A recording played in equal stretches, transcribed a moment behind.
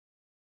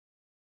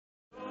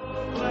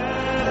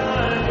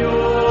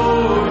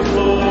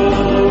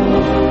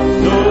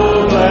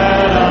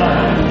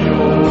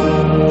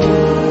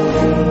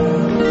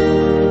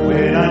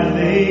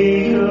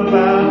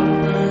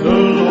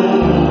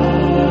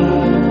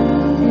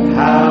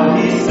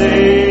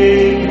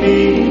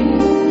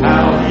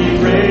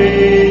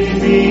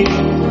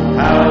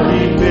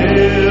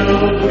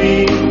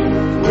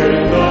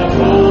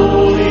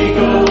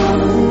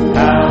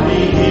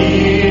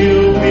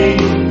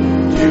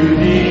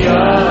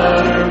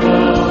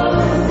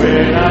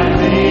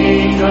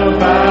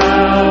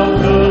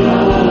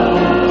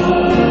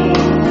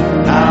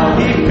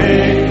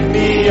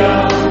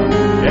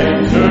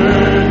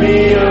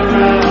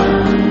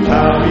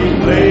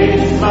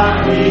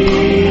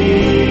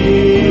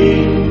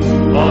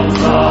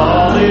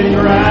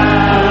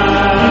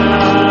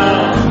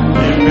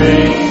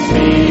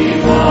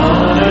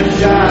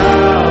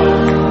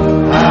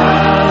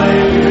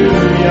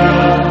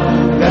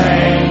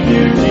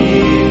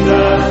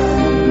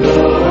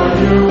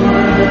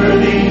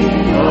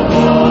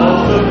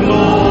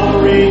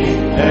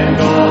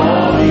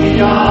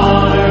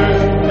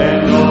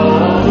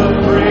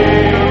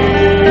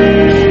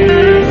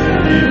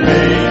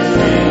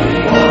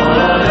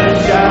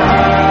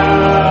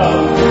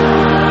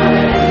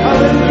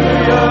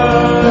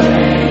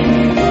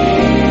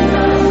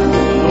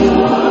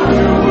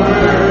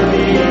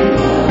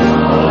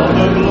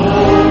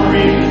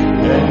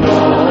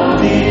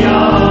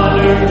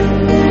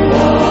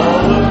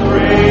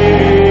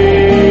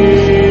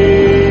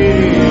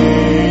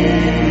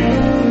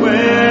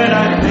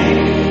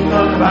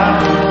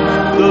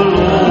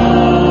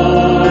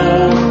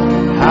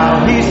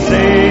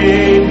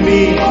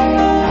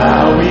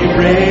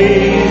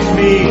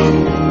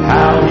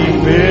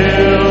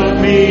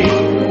me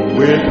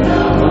with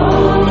the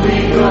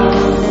Holy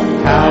Ghost.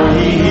 How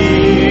He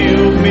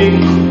healed me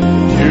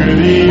to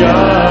the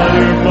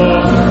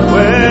uttermost.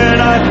 When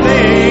I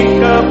think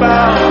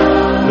about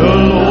the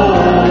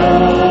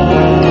Lord,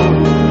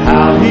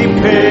 how He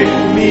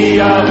picked me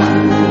up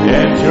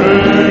and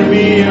turned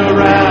me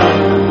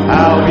around,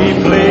 how He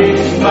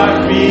placed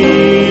my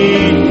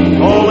feet.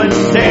 Oh, let's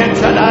stand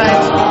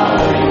tonight.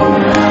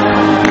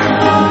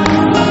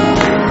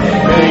 It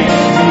makes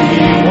me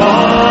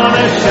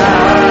wanna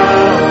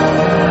shout,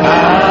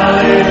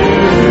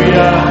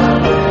 hallelujah.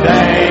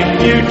 Thank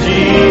you,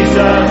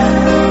 Jesus.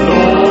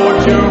 Lord,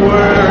 you're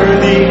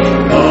worthy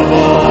of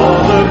all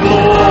the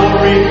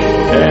glory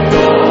and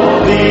all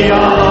the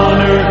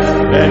honor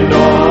and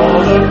all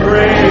the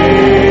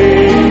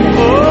praise.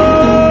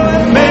 Oh,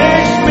 it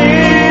makes me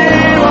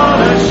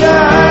wanna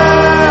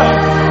shout,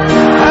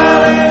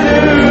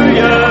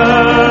 hallelujah.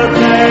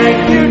 Thank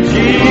you,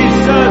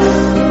 Jesus.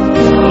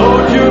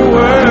 Lord, you're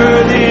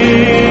worthy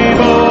of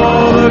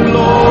all the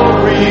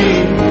glory,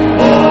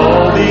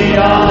 all the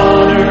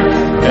honor,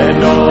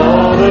 and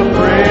all the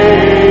praise.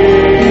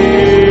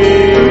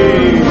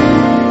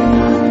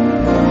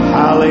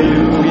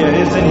 Hallelujah.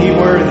 Isn't He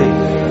worthy?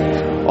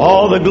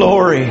 All the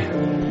glory,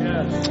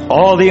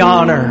 all the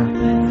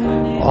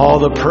honor, all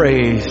the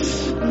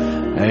praise.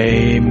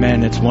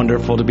 Amen. It's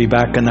wonderful to be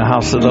back in the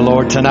house of the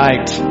Lord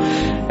tonight.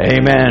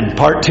 Amen.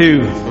 Part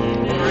 2.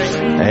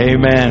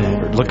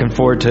 Amen. We're looking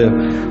forward to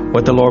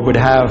what the Lord would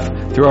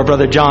have through our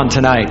brother John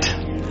tonight.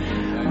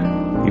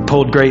 He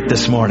pulled great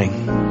this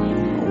morning.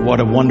 What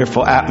a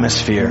wonderful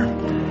atmosphere.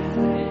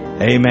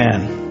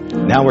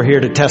 Amen. Now we're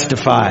here to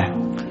testify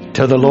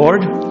to the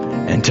Lord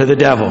and to the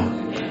devil.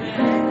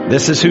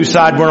 This is whose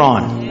side we're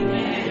on.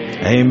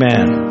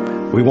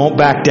 Amen. We won't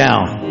back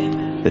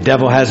down. The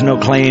devil has no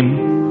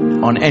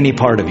claim on any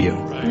part of you.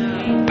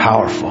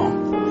 Powerful.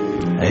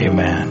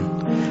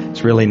 Amen.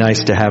 It's really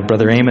nice to have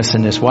Brother Amos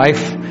and his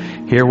wife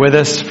here with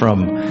us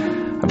from,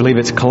 I believe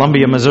it's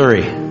Columbia,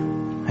 Missouri.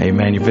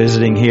 Amen. You're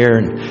visiting here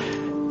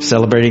and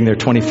celebrating their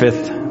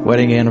 25th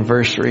wedding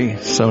anniversary.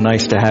 So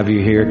nice to have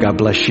you here. God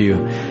bless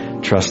you.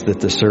 Trust that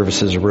the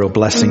service is a real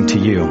blessing to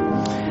you.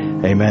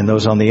 Amen.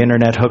 Those on the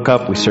internet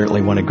hookup, we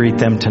certainly want to greet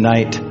them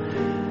tonight.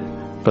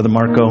 Brother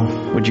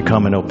Marco, would you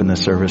come and open the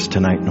service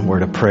tonight in a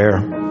word of prayer?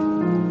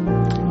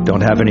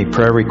 Don't have any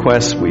prayer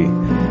requests. We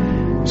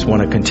just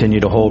want to continue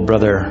to hold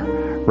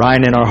Brother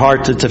Ryan in our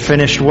hearts. It's a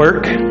finished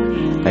work.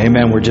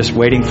 Amen. We're just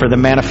waiting for the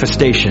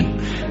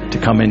manifestation to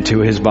come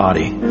into his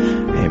body.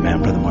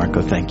 Amen. Brother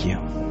Marco, thank you.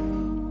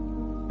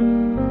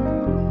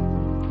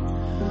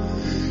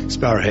 Let's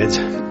bow our heads.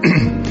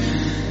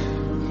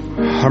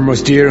 Our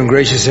most dear and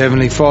gracious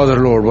Heavenly Father,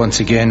 Lord, once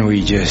again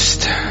we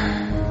just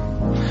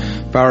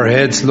bow our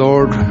heads,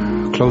 Lord,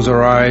 close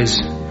our eyes,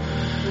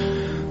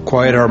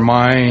 quiet our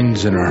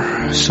minds and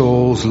our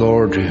souls,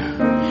 Lord.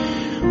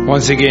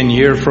 Once again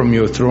hear from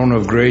your throne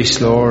of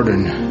grace, Lord,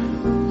 and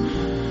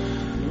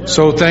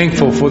so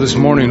thankful for this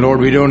morning, Lord.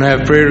 We don't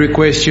have prayer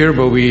requests here,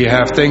 but we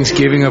have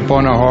thanksgiving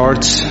upon our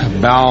hearts,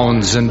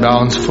 bounds and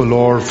bounds for,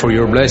 Lord, for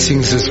your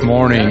blessings this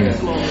morning.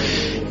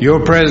 Your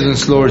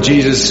presence, Lord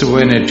Jesus,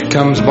 when it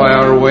comes by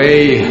our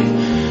way,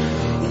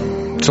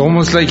 it's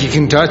almost like you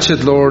can touch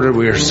it, Lord.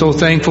 We are so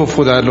thankful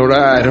for that, Lord.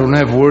 I don't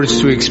have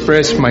words to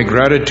express my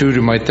gratitude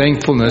and my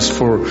thankfulness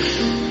for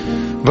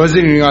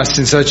visiting us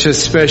in such a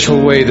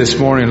special way this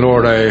morning,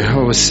 Lord. I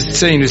was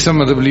saying to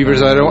some of the believers,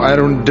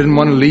 didn't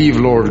want to leave,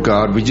 Lord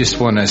God. We just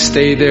want to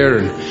stay there,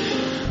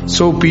 and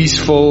so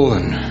peaceful.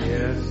 And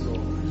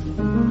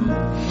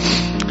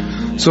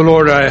so,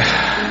 Lord,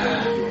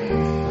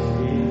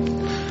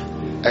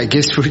 I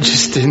guess we're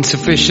just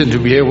insufficient to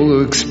be able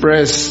to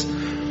express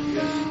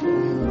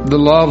the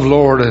love,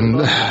 Lord,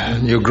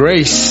 and your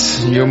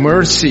grace, your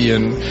mercy,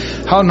 and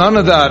how none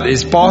of that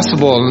is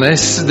possible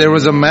unless there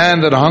was a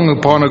man that hung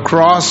upon a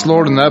cross,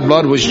 Lord, and that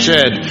blood was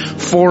shed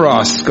for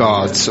us,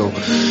 God. So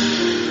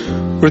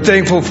we're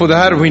thankful for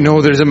that. We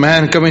know there's a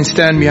man coming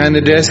stand behind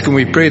the desk, and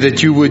we pray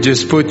that you would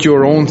just put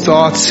your own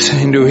thoughts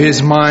into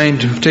his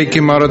mind, take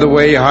him out of the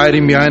way, hide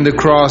him behind the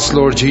cross,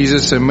 Lord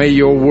Jesus, and may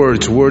your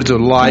words of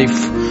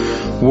life,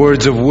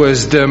 words of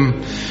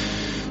wisdom,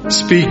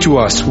 speak to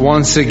us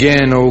once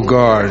again, O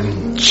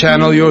God.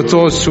 Channel your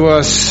thoughts to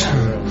us,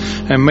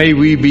 and may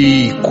we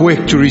be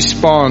quick to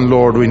respond,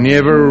 Lord,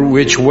 whenever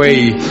which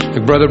way.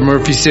 Like Brother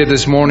Murphy said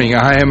this morning,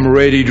 I am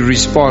ready to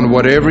respond.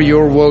 Whatever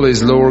your will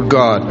is, Lord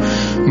God,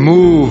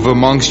 move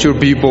amongst your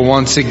people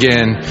once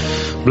again.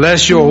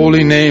 Bless your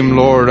holy name,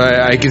 Lord.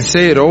 I can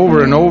say it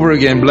over and over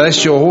again.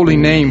 Bless your holy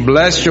name.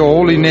 Bless your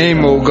holy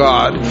name, O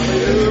God.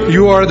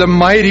 You are the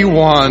mighty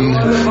one,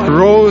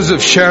 Rose of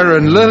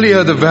Sharon, Lily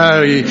of the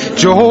Valley,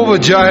 Jehovah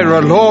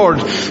Jireh, Lord.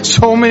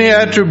 So many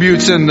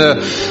attributes, and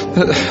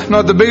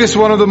not the biggest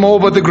one of them all,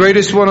 but the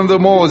greatest one of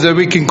them all is that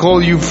we can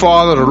call you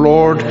Father,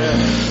 Lord.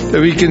 That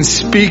we can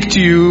speak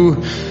to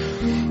you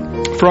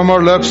from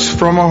our lips,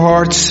 from our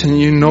hearts, and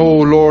you know,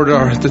 Lord,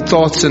 the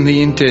thoughts and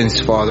the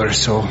intents, Father.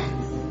 So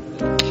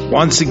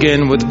once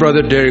again with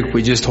Brother Derek,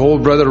 we just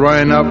hold Brother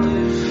Ryan up.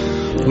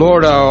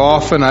 Lord, how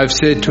often I've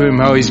said to him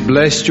how he's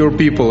blessed your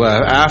people.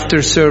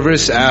 After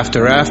service,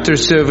 after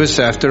service,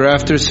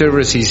 after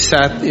service, he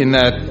sat in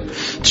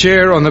that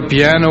chair on the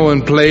piano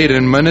and played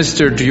and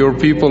ministered to your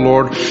people,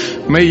 Lord.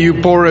 May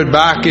you pour it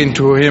back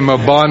into him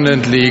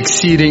abundantly,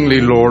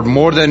 exceedingly, Lord,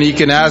 more than he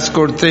can ask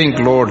or think,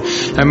 Lord.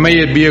 And may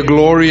it be a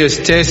glorious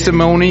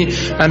testimony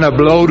and a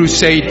blow to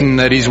Satan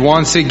that he's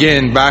once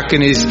again back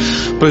in his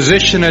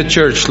position at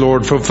church,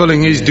 Lord,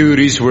 fulfilling his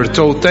duties. We're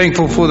so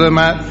thankful for them,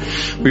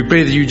 Matt. We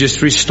pray that you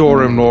just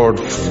restore him, Lord,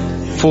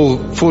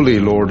 fully,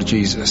 Lord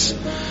Jesus.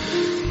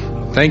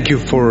 Thank you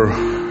for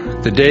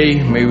the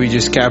day. May we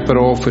just cap it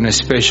off in a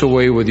special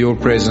way with your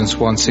presence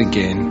once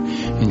again.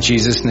 In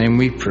Jesus' name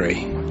we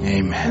pray.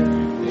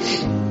 Amen.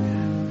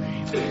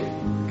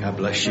 God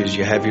bless you as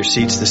you have your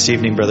seats this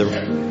evening. Brother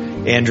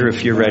Andrew,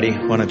 if you're ready,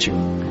 why don't you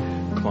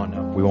come on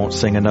up. We won't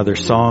sing another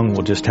song.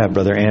 We'll just have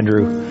Brother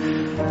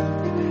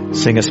Andrew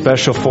sing a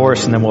special for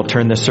us, and then we'll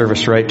turn this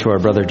service right to our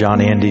Brother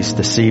John Andes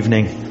this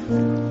evening.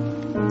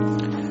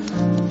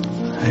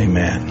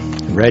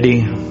 Amen.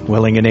 Ready,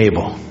 willing, and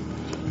able.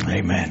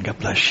 Amen. God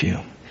bless you.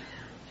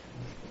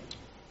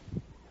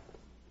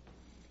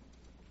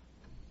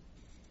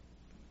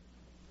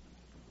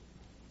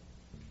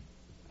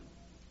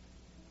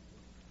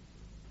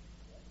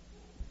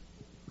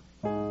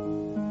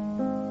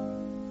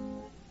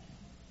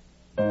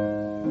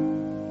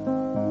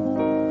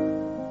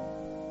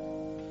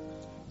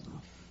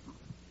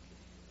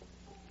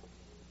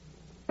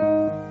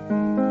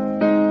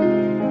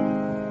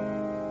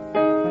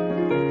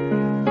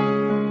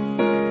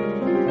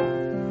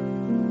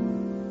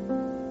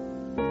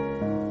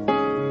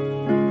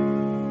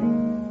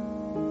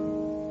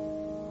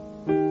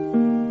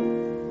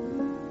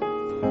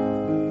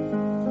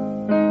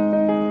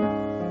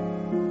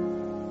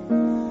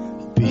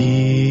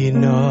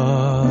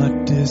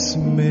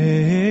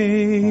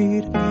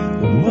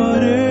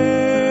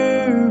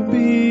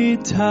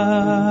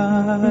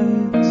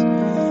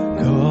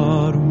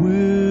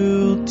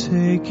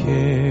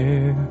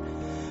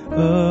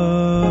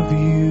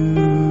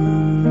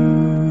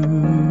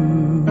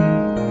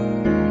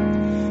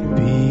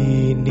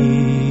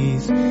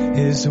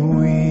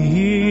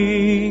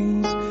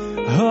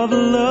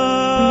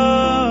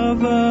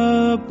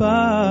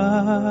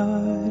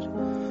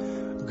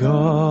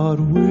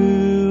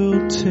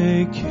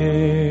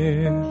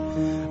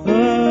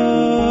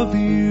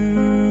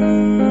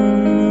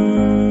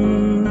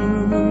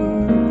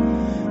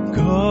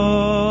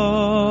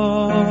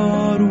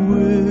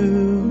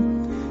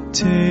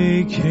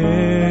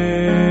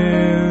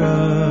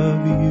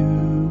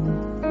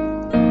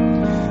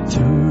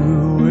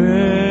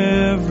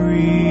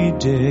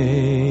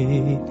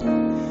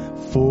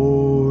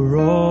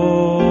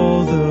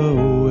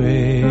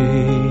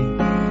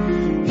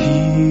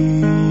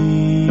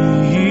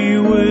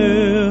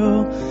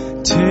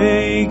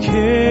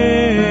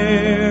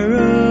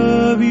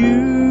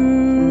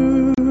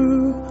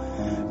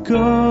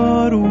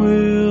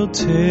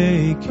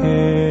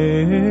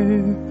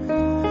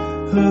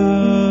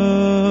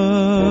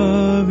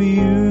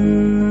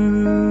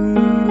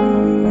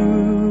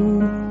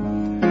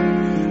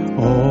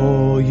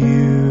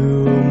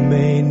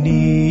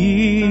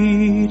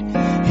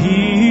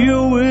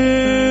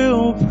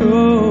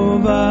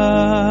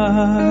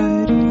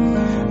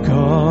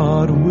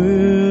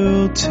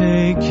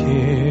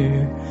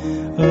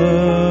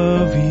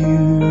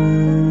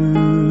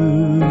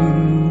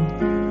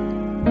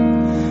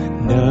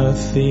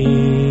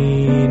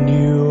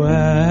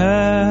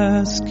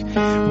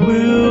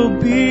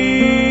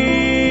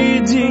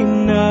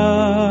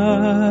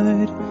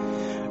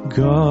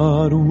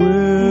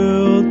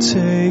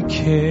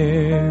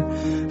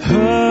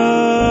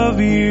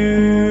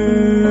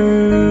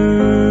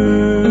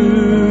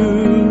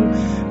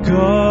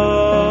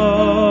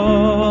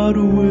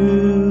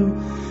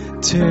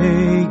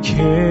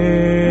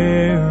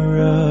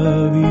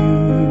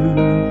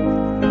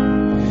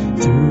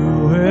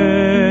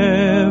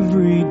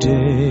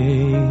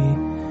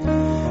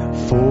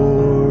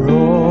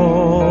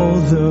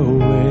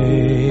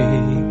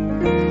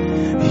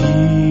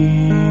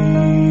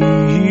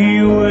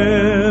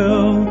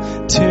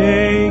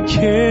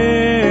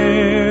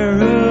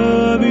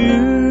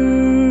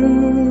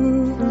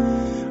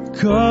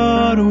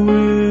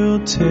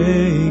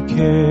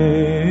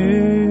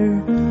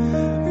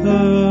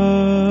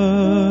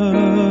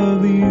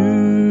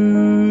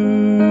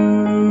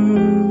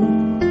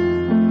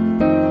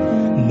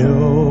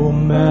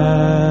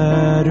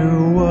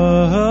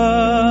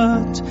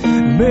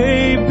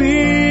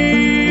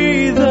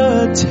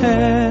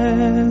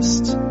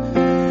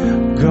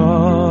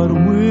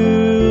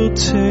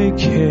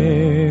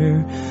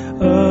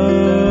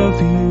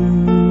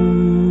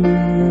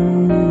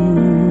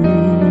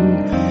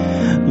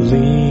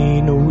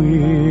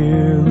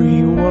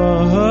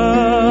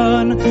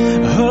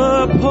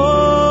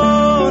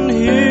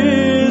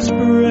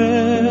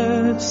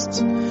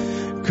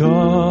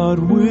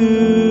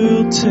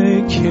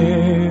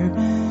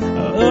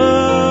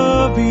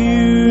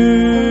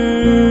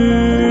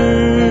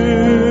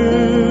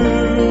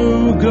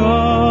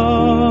 God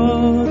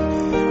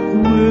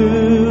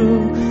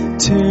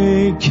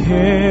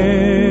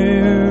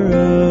care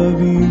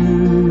of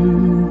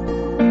you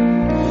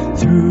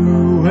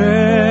through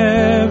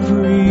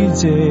every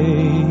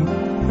day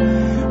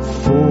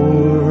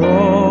for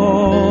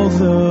all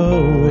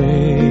the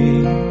way.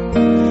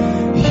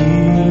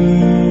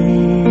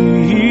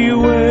 He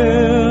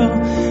will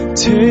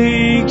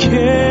take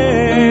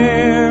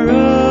care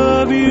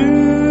of you.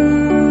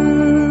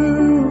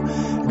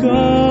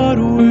 God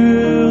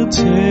will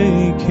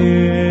take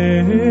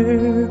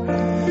care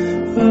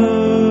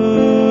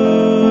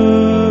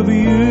of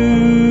you.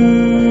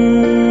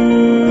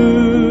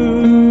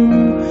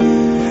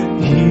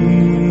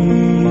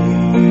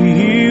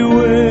 He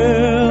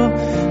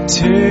will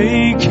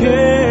take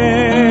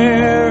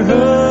care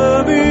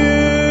of you.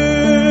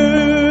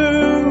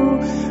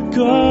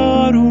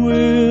 God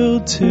will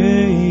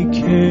take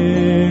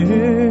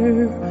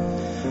care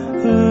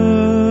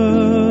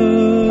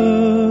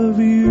of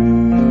you.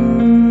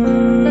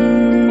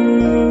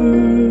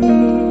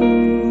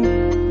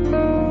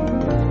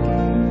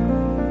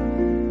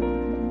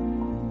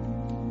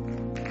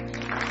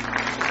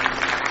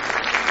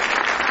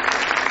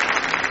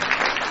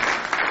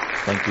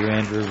 Thank you,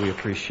 Andrew. We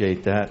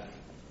appreciate that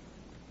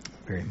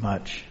very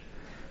much.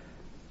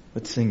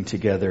 Let's sing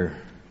together,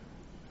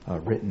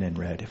 written and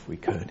read, if we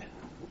could.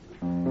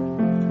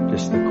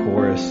 Just the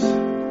chorus.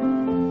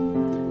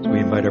 As we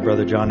invite our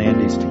brother John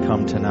Andes to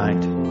come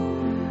tonight.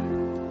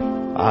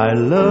 I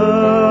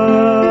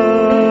love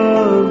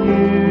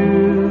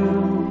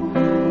you.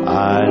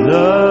 I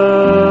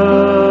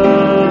love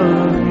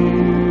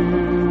you.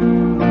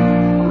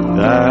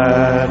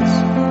 That's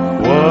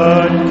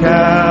what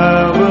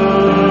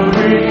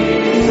Calvary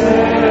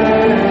said.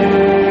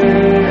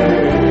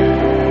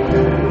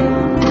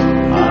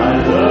 I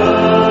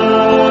love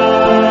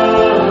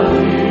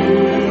you.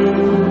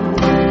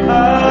 I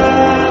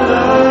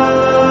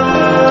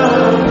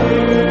love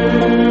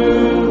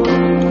you.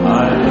 I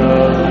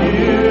love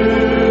you.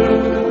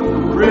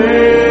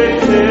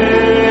 Written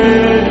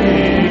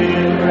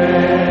in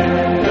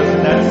red.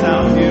 Doesn't that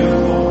sound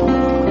beautiful?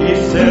 He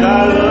said, I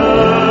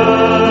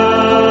love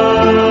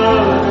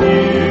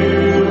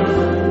you.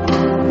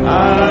 I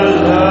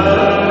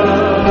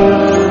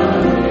love you.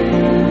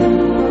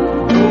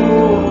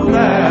 Oh,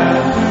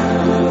 that's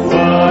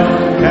what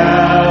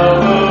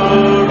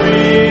Calvary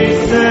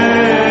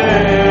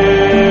said.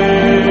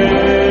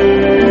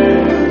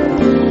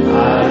 I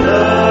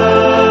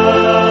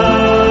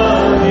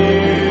love you.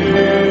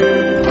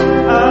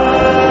 I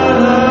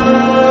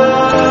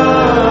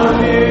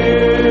love you.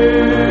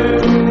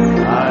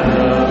 I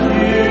love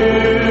you.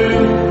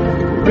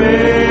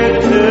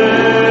 Written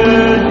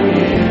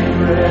in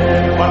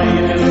red. Why don't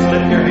you just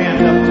lift your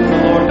hand up to the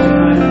Lord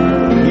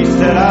tonight? He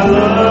said, I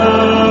love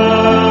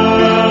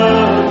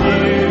you.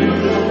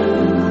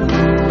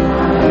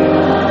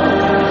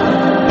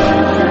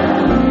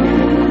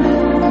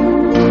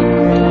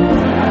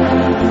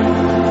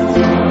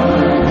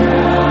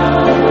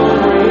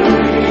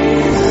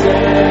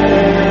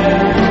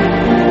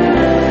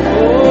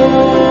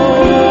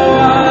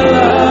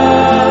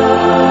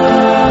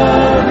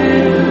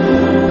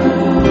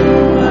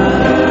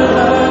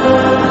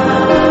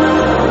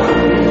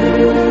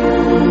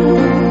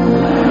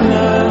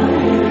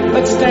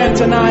 Let's stand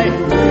tonight.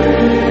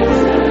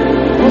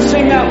 We'll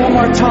sing that one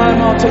more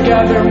time all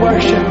together in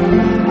worship.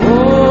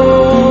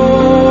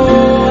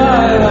 Oh,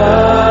 I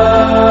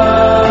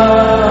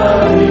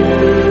love you.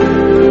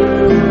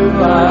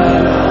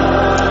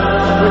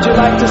 Would you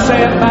like to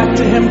say it back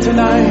to him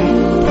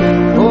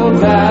tonight? Oh,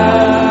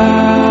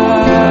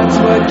 that's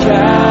what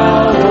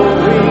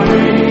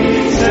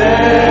Calvary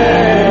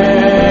said.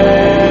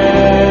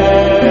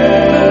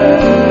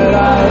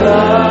 I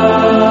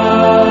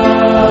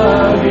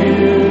love you.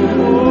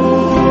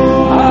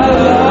 I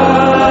love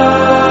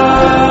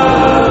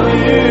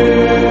you.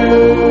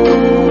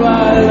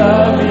 I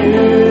love you.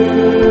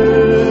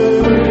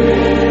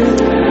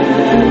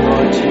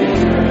 Lord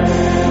Jesus.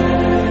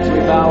 As we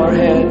bow our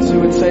heads, we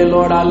would say,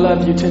 Lord, I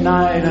love you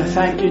tonight. I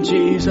thank you,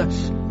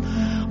 Jesus.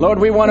 Lord,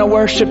 we want to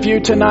worship you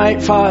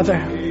tonight,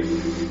 Father.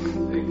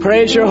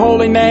 Praise your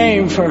holy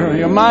name for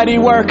your mighty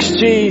works,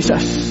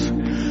 Jesus.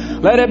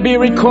 Let it be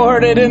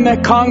recorded in the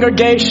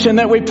congregation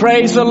that we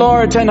praise the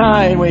Lord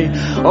tonight. We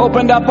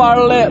opened up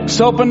our lips,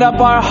 opened up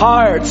our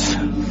hearts.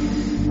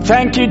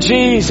 Thank you,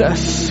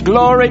 Jesus.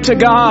 Glory to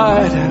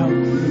God.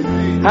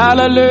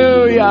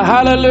 Hallelujah,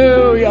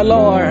 hallelujah,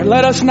 Lord.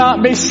 Let us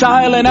not be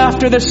silent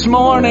after this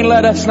morning.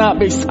 Let us not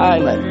be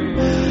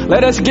silent.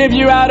 Let us give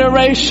you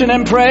adoration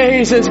and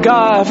praises,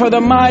 God, for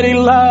the mighty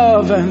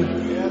love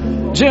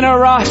and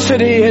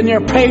generosity and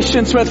your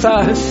patience with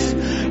us,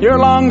 your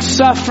long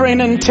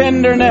suffering and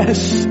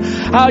tenderness,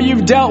 how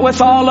you've dealt with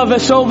all of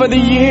us over the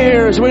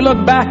years. We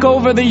look back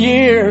over the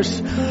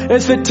years.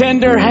 It's the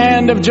tender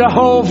hand of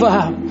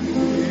Jehovah.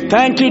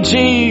 Thank you,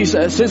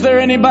 Jesus. Is there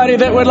anybody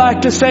that would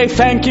like to say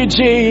thank you,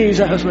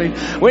 Jesus?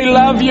 We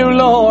love you,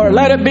 Lord.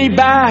 Let it be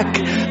back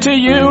to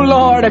you,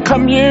 Lord, a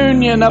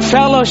communion, a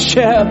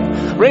fellowship,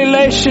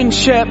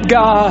 relationship,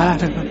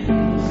 God.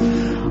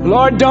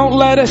 Lord, don't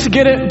let us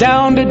get it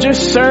down to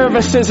just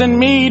services and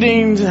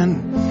meetings,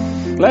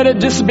 and let it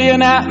just be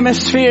an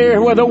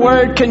atmosphere where the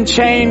Word can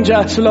change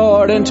us,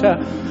 Lord, into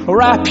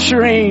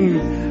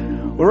rapturing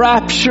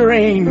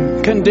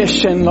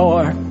condition,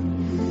 Lord.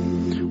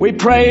 We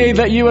pray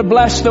that you would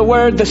bless the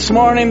word this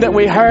morning that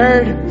we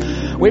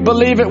heard. We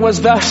believe it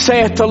was thus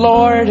saith the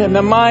Lord in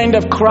the mind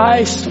of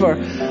Christ for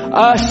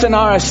us in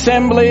our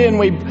assembly, and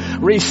we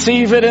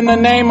receive it in the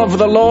name of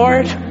the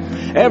Lord.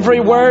 Every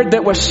word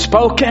that was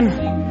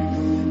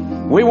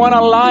spoken, we want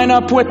to line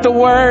up with the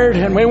word,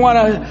 and we want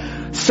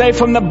to say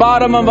from the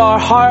bottom of our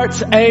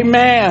hearts,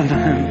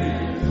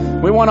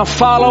 amen. We want to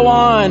follow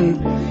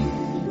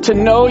on to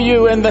know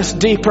you in this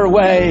deeper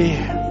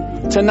way.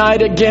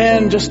 Tonight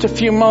again, just a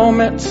few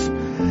moments.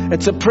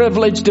 It's a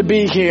privilege to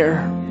be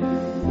here.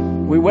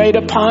 We wait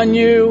upon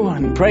you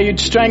and pray you'd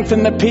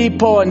strengthen the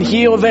people and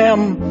heal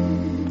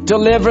them,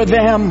 deliver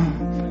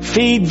them,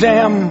 feed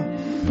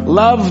them,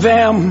 love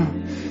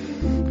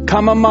them.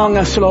 Come among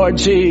us, Lord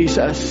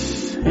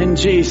Jesus. In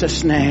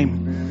Jesus'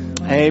 name,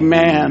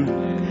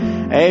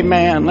 amen.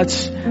 Amen.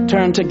 Let's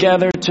turn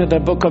together to the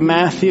book of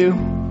Matthew.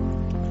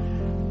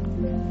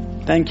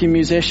 Thank you,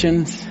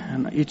 musicians.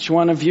 And each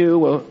one of you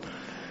will...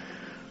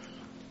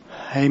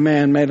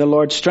 Amen. May the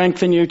Lord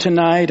strengthen you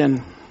tonight.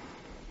 And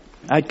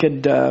I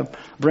could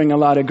bring a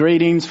lot of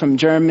greetings from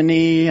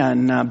Germany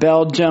and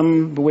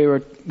Belgium. We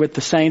were with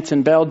the saints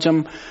in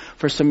Belgium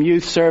for some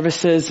youth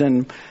services,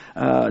 and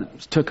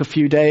took a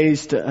few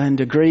days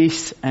into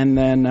Greece, and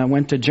then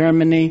went to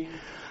Germany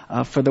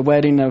for the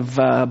wedding of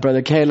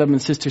Brother Caleb and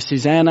Sister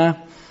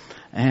Susanna.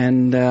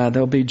 And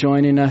they'll be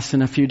joining us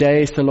in a few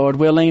days, the Lord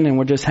willing, and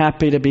we're just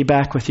happy to be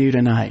back with you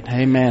tonight.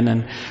 Amen.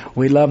 And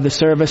we love the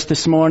service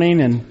this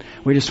morning, and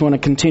we just want to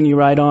continue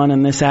right on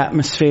in this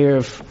atmosphere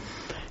of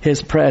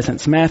His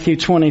presence. Matthew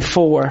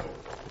 24,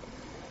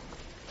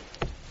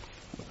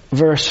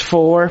 verse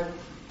 4.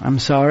 I'm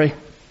sorry.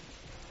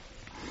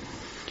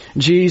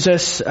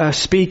 Jesus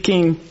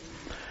speaking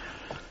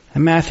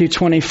in Matthew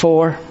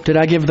 24. Did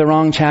I give the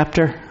wrong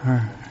chapter?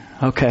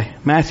 Okay.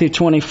 Matthew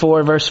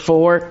 24, verse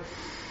 4.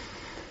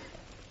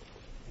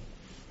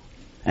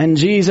 And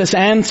Jesus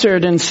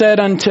answered and said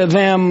unto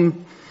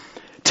them,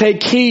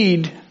 take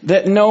heed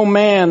that no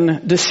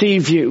man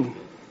deceive you.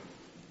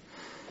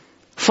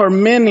 For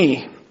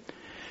many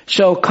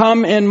shall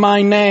come in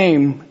my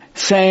name,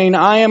 saying,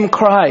 I am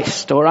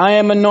Christ, or I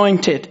am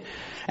anointed,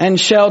 and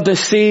shall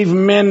deceive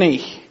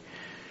many.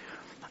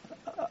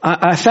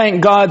 I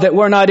thank God that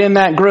we're not in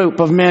that group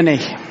of many.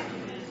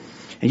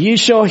 Ye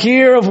shall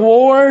hear of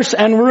wars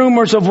and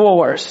rumors of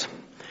wars.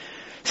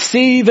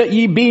 See that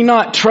ye be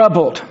not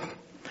troubled.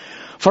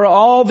 For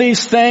all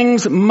these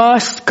things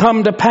must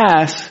come to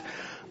pass,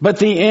 but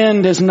the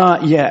end is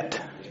not yet.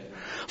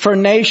 For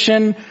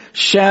nation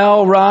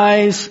shall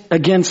rise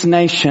against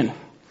nation,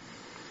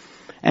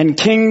 and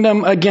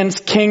kingdom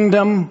against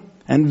kingdom,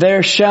 and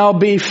there shall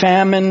be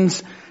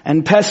famines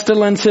and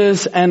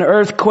pestilences and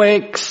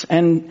earthquakes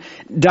and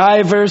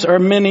divers or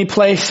many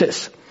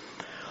places.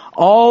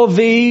 All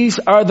these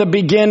are the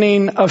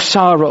beginning of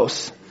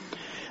sorrows.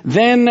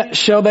 Then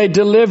shall they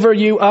deliver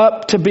you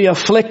up to be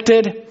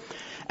afflicted,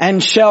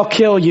 and shall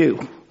kill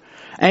you,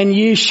 and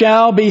ye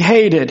shall be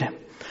hated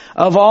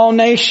of all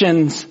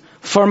nations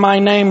for my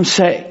name's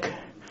sake.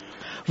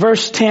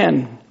 Verse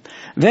 10,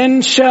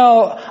 then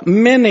shall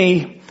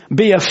many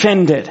be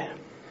offended,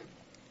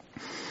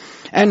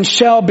 and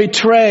shall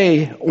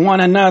betray one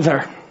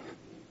another,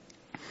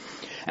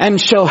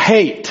 and shall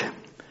hate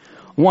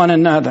one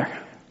another.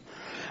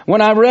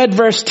 When I read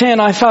verse 10,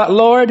 I thought,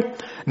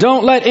 Lord,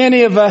 don't let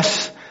any of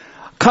us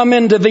come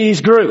into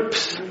these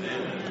groups.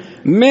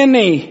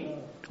 Many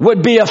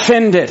would be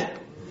offended.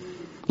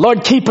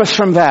 Lord, keep us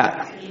from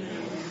that.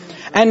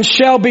 And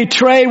shall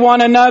betray one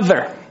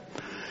another.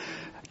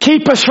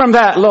 Keep us from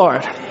that,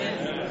 Lord.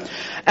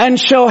 And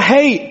shall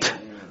hate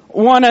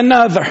one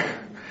another.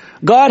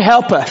 God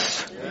help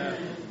us.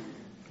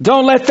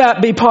 Don't let that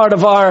be part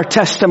of our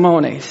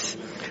testimonies.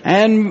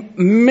 And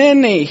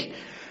many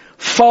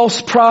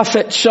false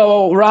prophets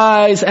shall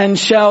rise and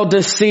shall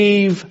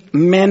deceive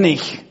many.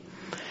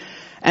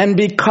 And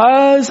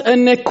because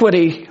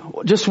iniquity,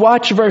 just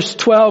watch verse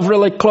 12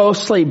 really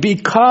closely.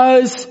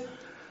 Because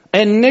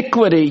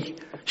iniquity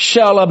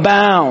shall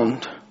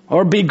abound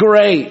or be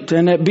great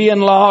and it be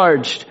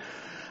enlarged,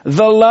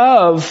 the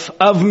love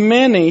of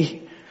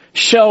many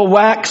shall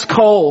wax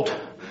cold.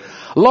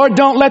 Lord,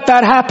 don't let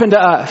that happen to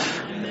us.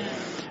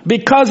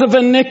 Because of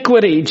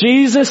iniquity,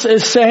 Jesus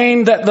is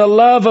saying that the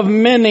love of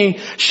many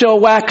shall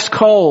wax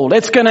cold.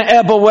 It's going to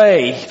ebb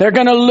away. They're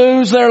going to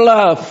lose their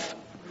love.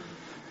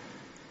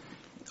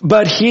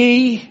 But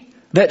he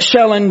that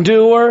shall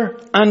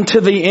endure unto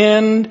the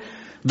end,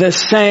 the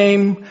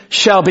same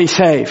shall be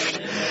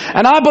saved.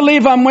 And I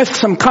believe I'm with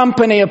some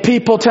company of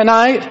people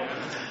tonight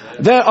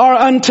that are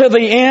unto the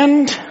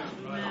end.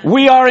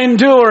 We are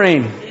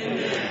enduring.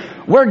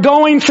 We're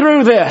going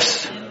through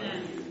this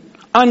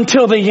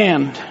until the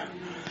end.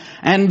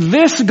 And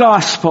this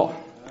gospel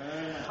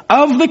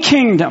of the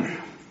kingdom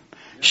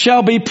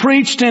shall be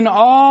preached in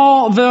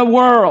all the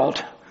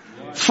world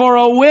for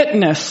a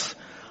witness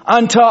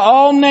unto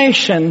all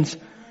nations,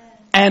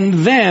 and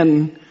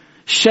then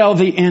shall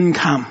the end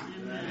come.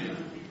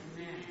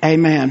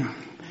 Amen.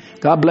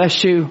 God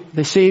bless you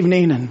this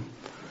evening, and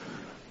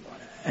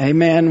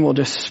amen. We'll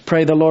just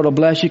pray the Lord will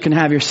bless. You can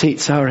have your seat,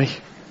 sorry.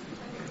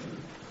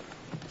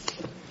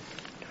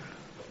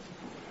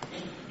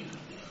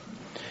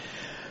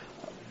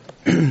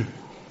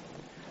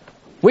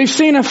 We've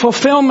seen a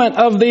fulfillment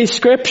of these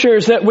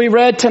scriptures that we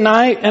read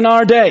tonight in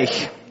our day.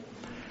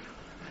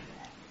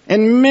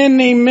 In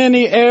many,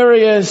 many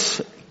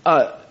areas,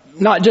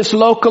 not just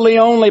locally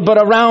only, but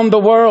around the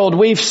world,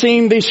 we've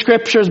seen these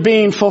scriptures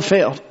being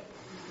fulfilled.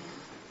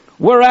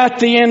 We're at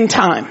the end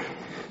time.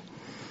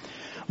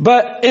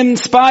 But in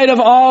spite of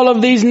all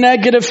of these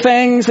negative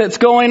things that's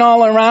going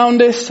all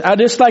around us, I'd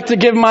just like to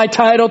give my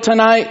title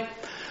tonight,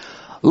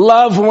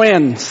 Love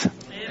Wins.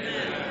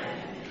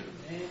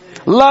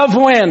 Love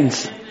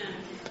wins.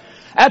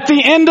 At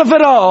the end of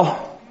it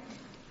all,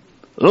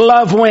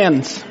 love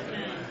wins.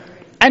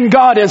 And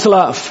God is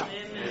love.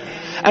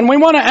 And we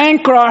want to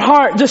anchor our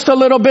heart just a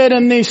little bit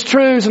in these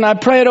truths, and I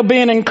pray it'll be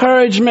an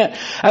encouragement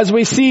as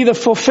we see the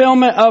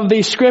fulfillment of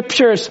these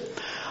scriptures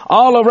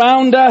all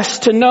around us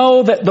to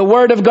know that the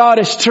Word of God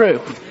is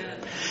true.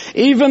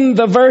 Even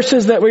the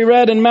verses that we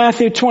read in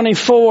Matthew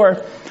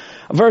 24,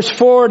 verse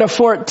 4 to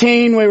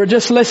 14, we were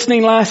just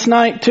listening last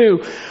night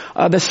to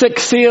the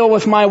sixth seal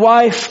with my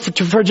wife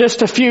for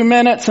just a few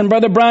minutes, and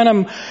Brother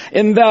Branham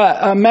in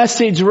the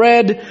message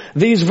read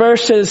these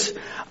verses,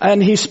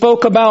 and he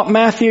spoke about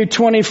Matthew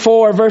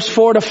 24 verse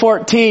 4 to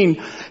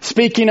 14,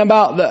 speaking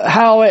about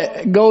how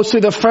it goes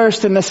through the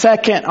first and the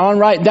second on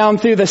right down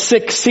through the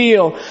sixth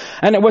seal.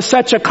 And it was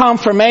such a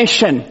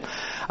confirmation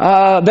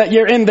that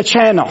you're in the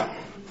channel.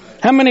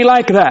 How many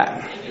like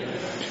that?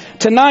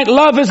 Tonight,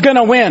 love is going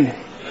to win.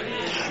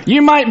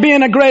 You might be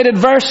in a great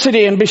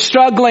adversity and be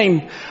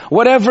struggling,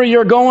 whatever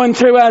you're going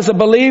through as a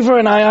believer.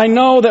 And I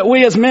know that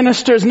we as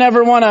ministers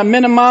never want to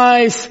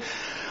minimize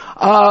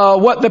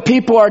what the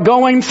people are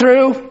going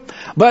through.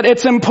 But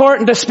it's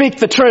important to speak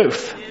the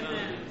truth.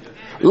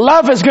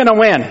 Love is going to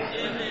win.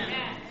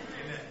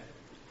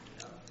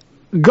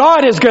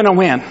 God is going to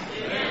win.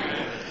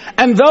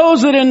 And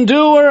those that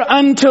endure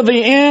until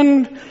the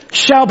end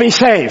shall be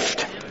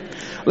saved.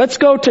 Let's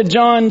go to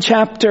John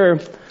chapter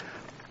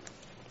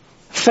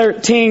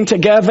 13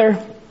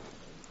 together.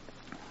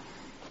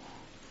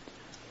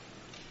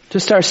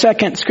 Just our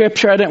second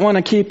scripture I didn't want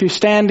to keep you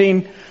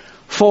standing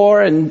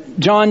for. In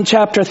John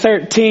chapter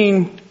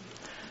 13.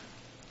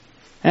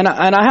 And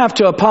I have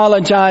to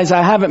apologize.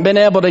 I haven't been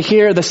able to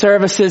hear the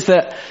services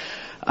that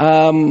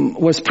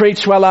was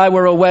preached while I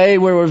were away.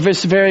 We were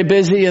just very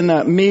busy in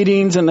the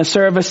meetings and the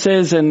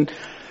services, and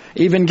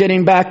even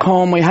getting back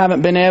home, we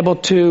haven't been able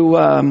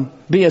to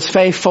be as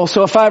faithful.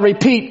 So if I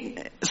repeat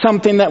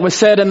something that was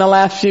said in the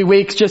last few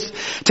weeks, just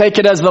take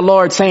it as the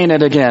Lord saying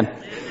it again.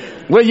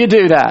 Will you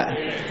do that?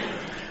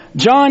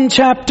 John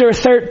chapter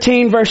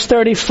 13 verse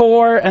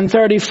 34 and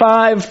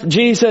 35,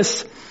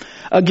 Jesus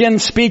again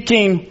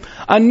speaking,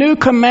 a new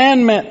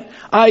commandment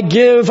I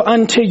give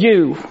unto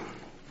you.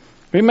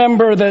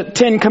 Remember the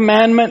 10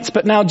 commandments,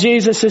 but now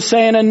Jesus is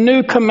saying, a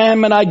new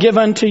commandment I give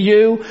unto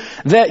you,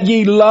 that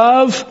ye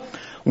love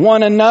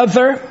one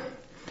another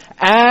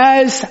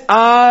as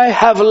I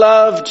have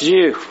loved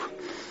you.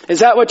 Is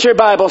that what your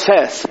Bible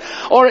says?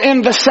 Or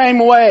in the same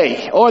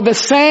way, or the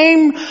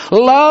same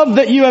love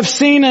that you have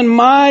seen in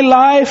my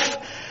life,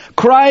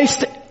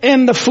 Christ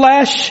in the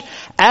flesh,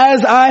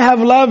 as I have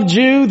loved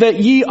you, that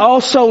ye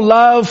also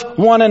love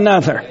one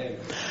another.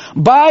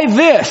 By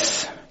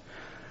this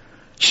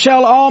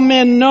shall all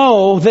men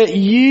know that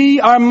ye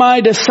are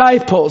my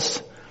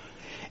disciples,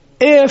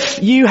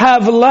 if you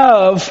have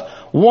love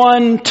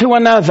one to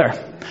another.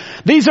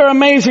 These are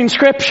amazing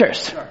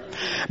scriptures,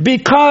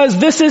 because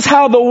this is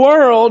how the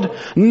world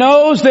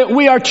knows that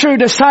we are true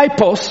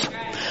disciples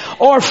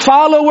or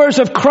followers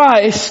of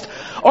Christ,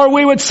 or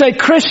we would say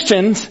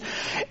Christians,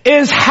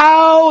 is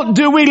how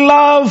do we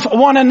love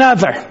one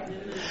another?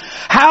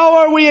 How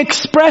are we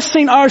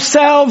expressing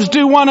ourselves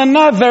to one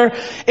another?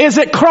 Is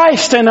it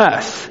Christ in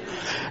us?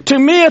 To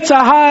me, it's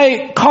a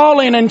high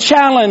calling and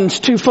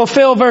challenge to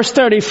fulfill verse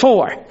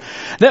 34.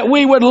 That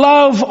we would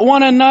love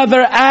one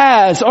another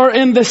as, or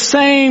in the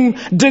same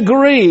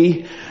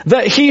degree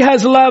that He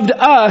has loved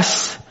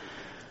us,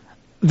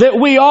 that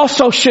we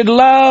also should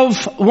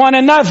love one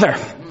another.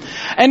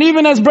 And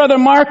even as Brother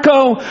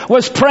Marco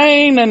was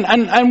praying,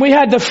 and we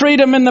had the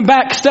freedom in the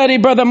back study,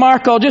 Brother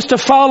Marco, just to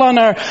fall on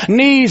our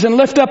knees and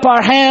lift up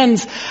our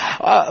hands.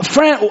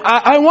 Friend,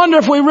 I wonder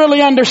if we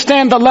really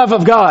understand the love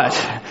of God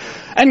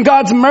and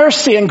God's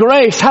mercy and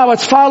grace, how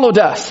it's followed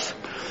us.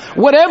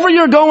 Whatever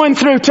you're going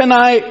through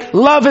tonight,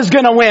 love is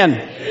going to win.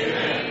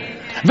 Amen.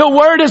 The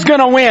Word is going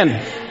to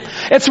win.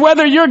 It's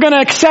whether you're going to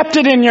accept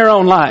it in your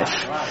own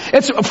life.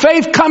 It's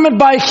faith cometh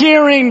by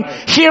hearing,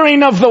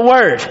 hearing of the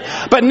Word.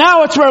 But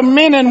now it's where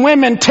men and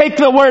women take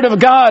the Word of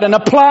God and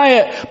apply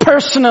it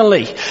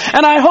personally.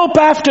 And I hope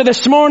after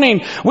this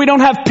morning we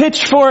don't have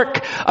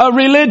pitchfork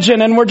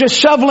religion and we're just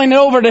shoveling it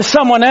over to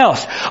someone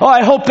else. Oh,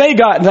 I hope they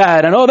got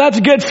that. And oh, that's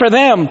good for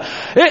them.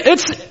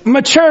 It's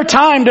mature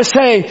time to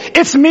say,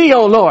 it's me,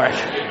 oh Lord.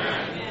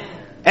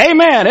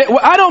 Amen.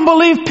 I don't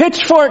believe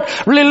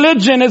pitchfork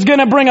religion is going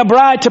to bring a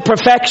bride to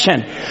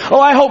perfection. Oh,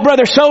 I hope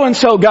brother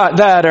so-and-so got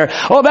that. Or,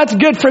 oh, that's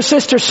good for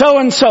sister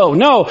so-and-so.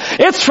 No,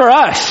 it's for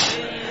us.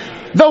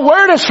 The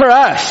Word is for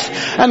us.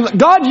 And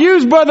God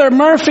used Brother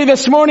Murphy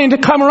this morning to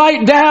come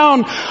right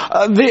down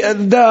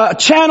the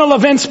channel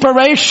of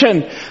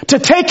inspiration to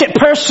take it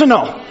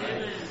personal.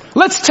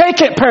 Let's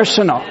take it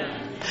personal.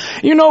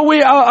 You know,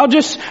 I'll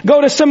just go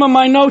to some of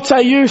my notes I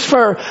used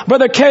for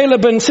Brother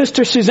Caleb and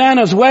Sister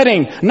Susanna's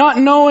wedding, not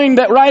knowing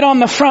that right on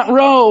the front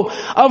row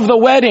of the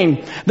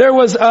wedding, there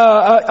was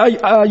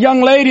a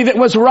young lady that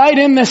was right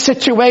in this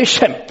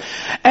situation.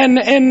 And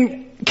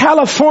in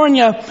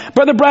California,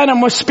 Brother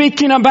Branham was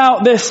speaking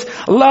about this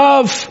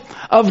love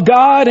of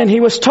God, and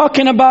he was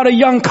talking about a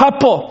young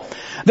couple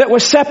that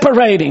was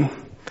separating.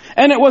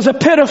 And it was a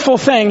pitiful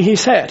thing, he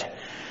said.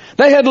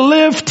 They had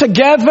lived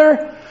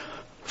together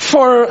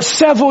for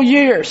several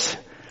years,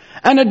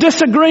 and a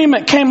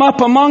disagreement came up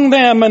among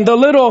them, and the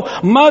little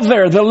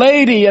mother, the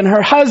lady, and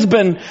her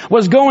husband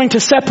was going to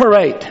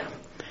separate.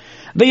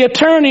 The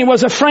attorney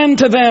was a friend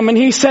to them, and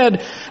he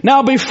said,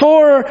 now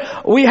before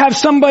we have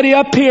somebody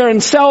up here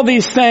and sell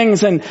these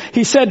things, and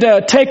he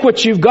said, take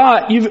what you've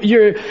got.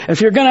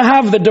 If you're going to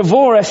have the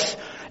divorce,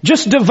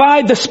 just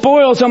divide the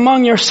spoils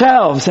among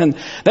yourselves. And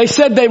they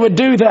said they would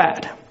do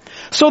that.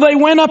 So they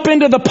went up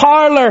into the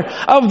parlor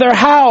of their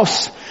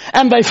house,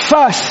 and they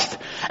fussed,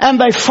 and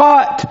they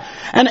fought,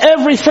 and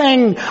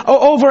everything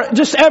over,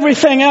 just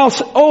everything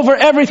else over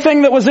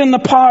everything that was in the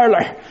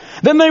parlor.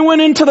 Then they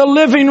went into the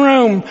living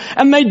room,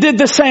 and they did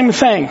the same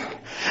thing.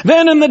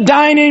 Then in the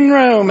dining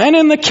room and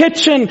in the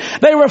kitchen,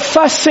 they were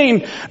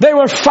fussing, they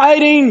were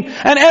fighting,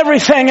 and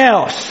everything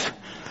else.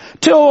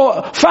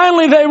 Till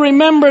finally they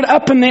remembered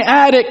up in the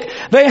attic,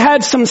 they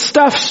had some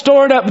stuff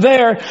stored up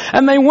there,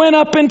 and they went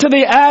up into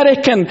the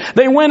attic and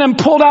they went and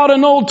pulled out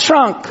an old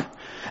trunk.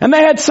 And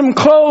they had some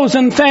clothes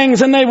and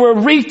things, and they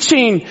were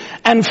reaching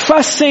and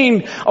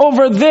fussing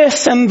over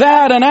this and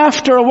that. And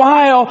after a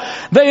while,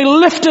 they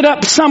lifted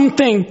up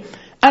something,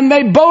 and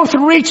they both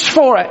reached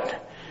for it.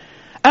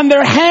 And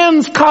their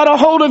hands caught a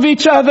hold of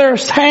each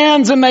other's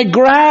hands, and they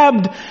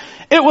grabbed.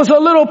 It was a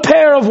little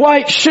pair of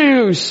white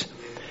shoes.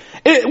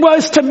 It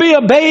was to be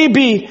a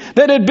baby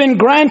that had been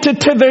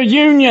granted to their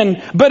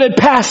union, but had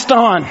passed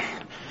on.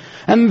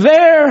 And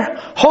there,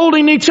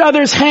 holding each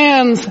other's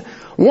hands,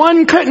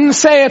 one couldn't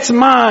say it's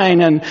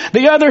mine, and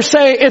the other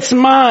say it's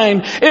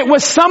mine. It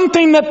was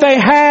something that they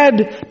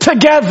had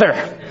together.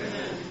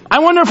 I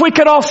wonder if we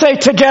could all say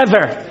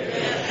together.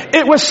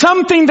 It was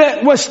something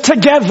that was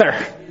together.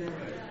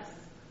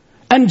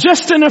 And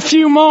just in a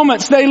few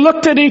moments, they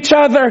looked at each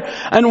other,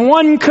 and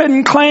one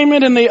couldn't claim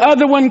it and the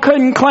other one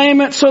couldn't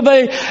claim it. So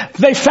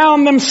they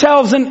found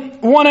themselves in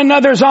one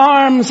another's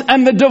arms,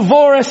 and the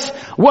divorce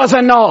was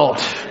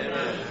annulled.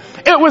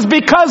 It was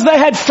because they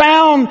had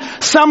found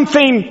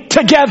something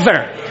together.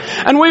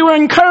 And we were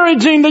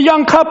encouraging the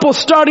young couple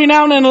starting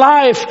out in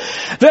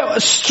life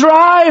that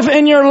strive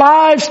in your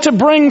lives to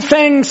bring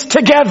things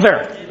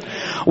together.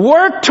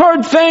 Work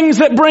toward things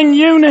that bring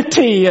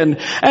unity, and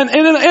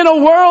in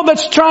a world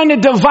that's trying to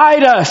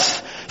divide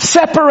us,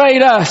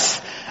 separate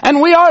us.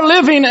 And we are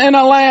living in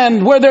a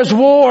land where there's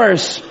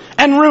wars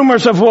and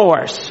rumors of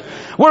wars.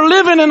 We're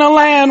living in a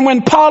land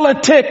when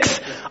politics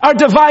are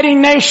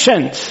dividing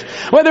nations.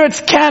 Whether it's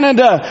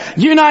Canada,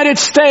 United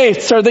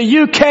States, or the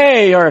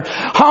UK, or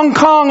Hong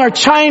Kong, or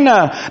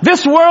China,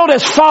 this world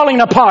is falling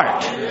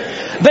apart.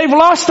 They've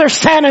lost their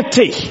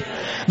sanity.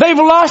 They've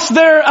lost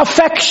their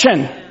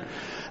affection.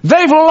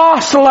 They've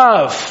lost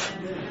love.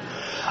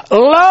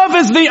 Love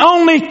is the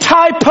only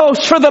tie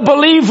post for the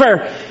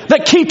believer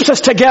that keeps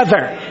us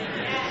together.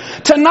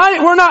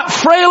 Tonight we're not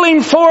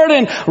frailing forward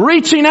and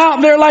reaching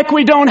out there like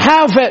we don't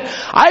have it.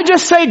 I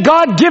just say,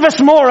 God, give us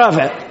more of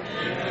it.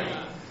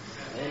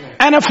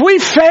 And if we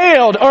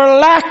failed or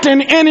lacked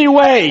in any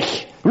way,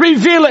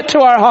 reveal it to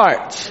our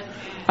hearts.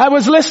 I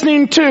was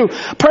listening to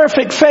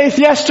Perfect Faith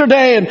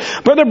yesterday, and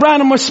Brother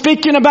Branham was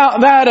speaking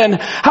about that,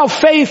 and how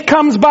faith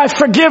comes by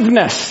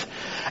forgiveness,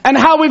 and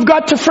how we've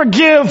got to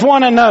forgive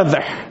one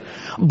another.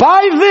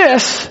 By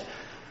this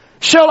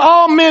shall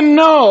all men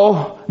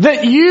know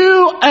that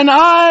you and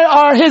I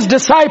are His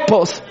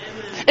disciples,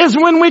 is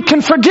when we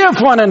can forgive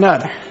one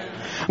another,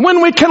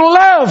 when we can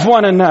love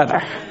one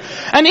another.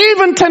 And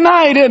even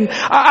tonight, and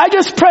I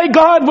just pray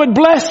God would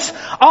bless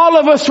all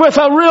of us with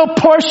a real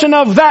portion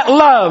of that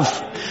love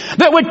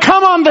that would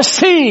come on the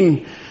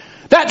scene,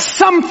 that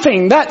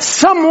something, that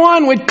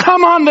someone would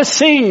come on the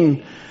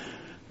scene.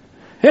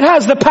 It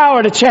has the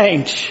power to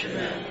change.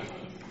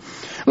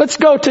 Let's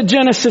go to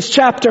Genesis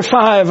chapter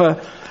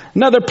 5,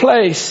 another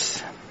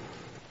place.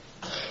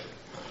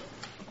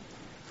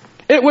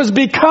 It was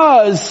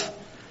because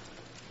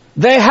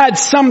They had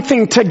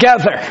something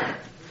together.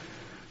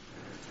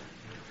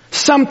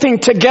 Something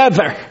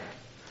together.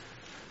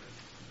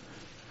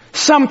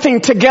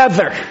 Something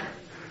together.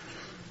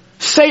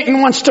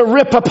 Satan wants to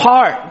rip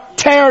apart,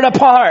 tear it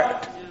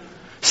apart.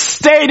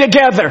 Stay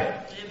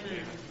together.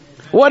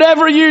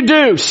 Whatever you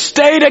do,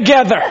 stay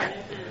together.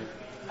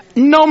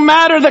 No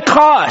matter the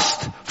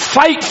cost,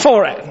 fight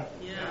for it.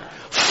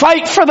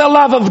 Fight for the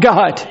love of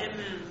God.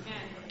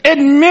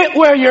 Admit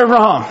where you're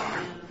wrong.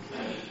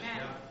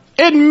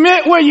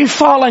 Admit where you've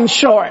fallen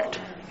short.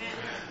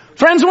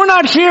 Friends, we're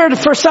not here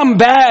for some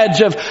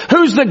badge of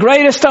who's the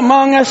greatest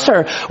among us,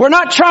 or we're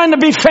not trying to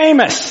be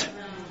famous.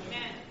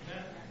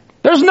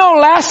 There's no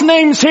last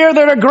names here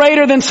that are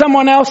greater than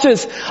someone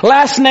else's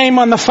last name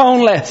on the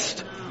phone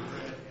list.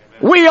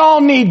 We all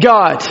need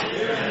God.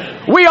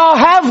 We all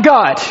have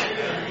God.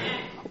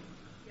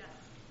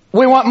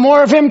 We want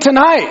more of Him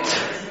tonight.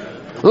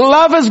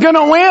 Love is going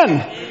to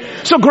win.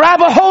 So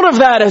grab a hold of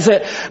that as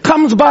it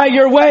comes by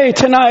your way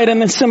tonight in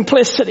the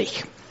simplicity.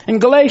 In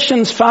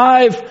Galatians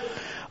 5,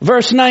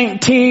 verse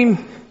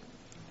 19,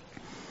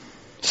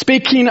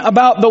 speaking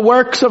about the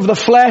works of the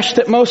flesh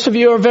that most of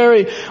you are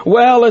very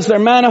well as they're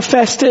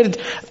manifested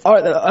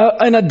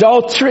in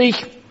adultery,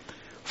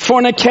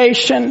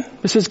 fornication.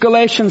 This is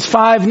Galatians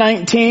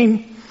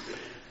 5:19.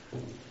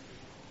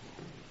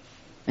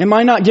 Am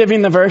I not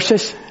giving the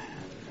verses?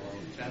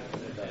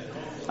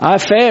 I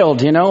failed,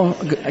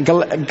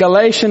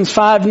 Galatians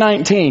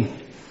 5:19.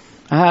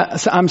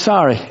 I'm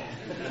sorry.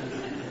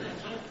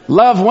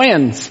 Love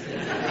wins.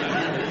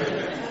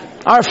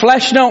 Our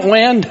flesh don't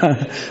win.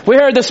 We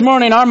heard this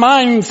morning our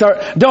minds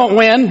don't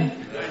win.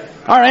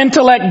 Our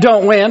intellect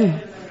don't win.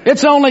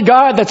 It's only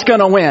God that's going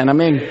to win.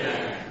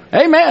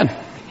 Amen.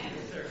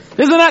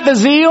 Isn't that the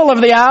zeal of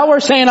the hour,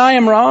 saying I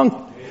am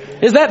wrong?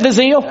 Is that the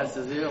zeal? That's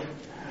the zeal.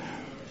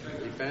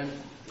 Repent.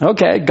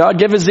 Okay, God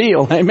give a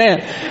zeal.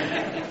 Amen.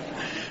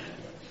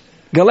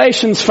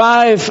 Galatians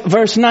 5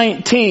 verse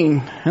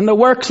 19. And the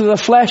works of the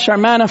flesh are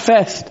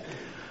manifest,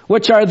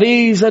 which are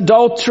these: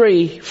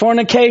 adultery,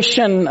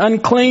 fornication,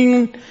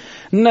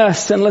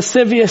 uncleanness, and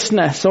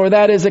lasciviousness, or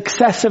that is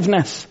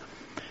excessiveness,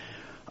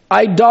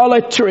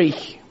 idolatry,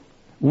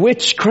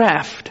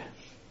 witchcraft,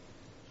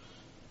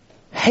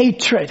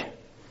 hatred,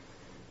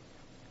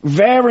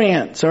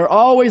 variance, or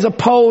always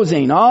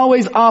opposing,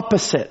 always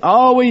opposite,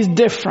 always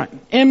different,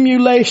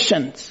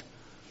 emulations,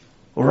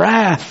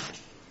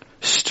 wrath,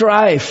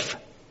 strife,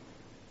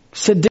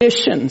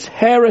 seditions,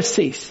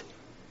 heresies,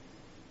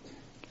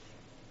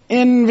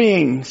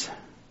 envyings.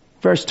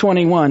 Verse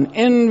 21,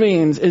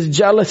 envyings is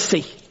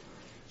jealousy,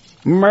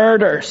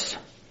 murders.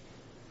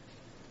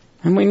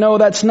 And we know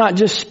that's not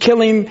just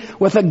killing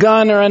with a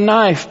gun or a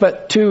knife,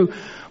 but to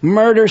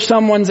murder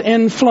someone's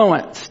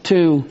influence,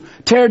 to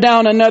tear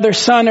down another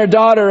son or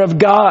daughter of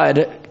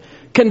God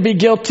can be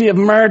guilty of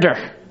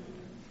murder.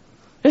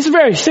 It's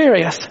very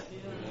serious.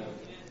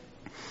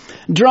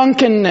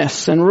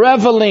 Drunkenness and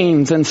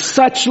revelings and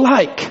such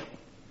like,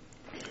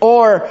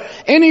 or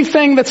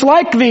anything that's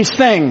like these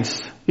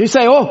things. You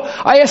say, oh,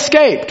 I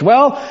escaped.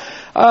 Well,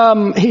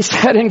 he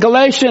said in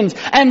Galatians,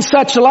 and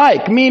such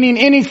like, meaning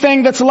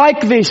anything that's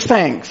like these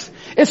things.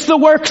 It's the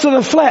works of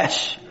the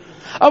flesh,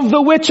 of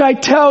the which I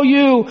tell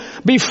you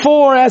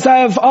before, as I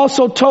have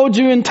also told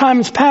you in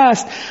times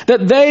past,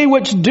 that they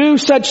which do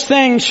such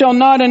things shall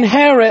not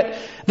inherit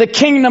the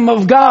kingdom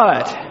of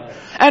God.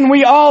 And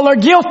we all are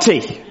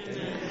guilty.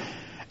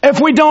 If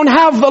we don't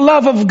have the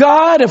love of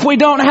God, if we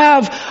don't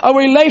have a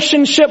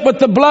relationship with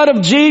the blood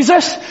of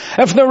Jesus,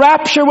 if the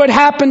rapture would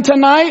happen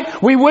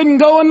tonight, we wouldn't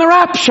go in the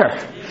rapture.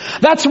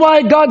 That's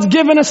why God's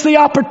given us the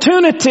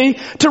opportunity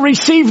to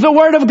receive the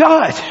Word of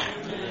God.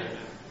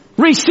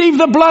 Receive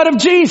the blood of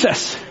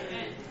Jesus.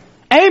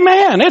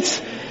 Amen.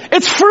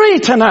 It's free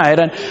tonight.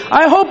 And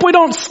I hope we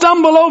don't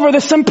stumble over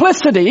the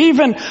simplicity.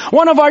 Even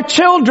one of our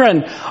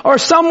children, or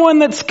someone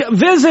that's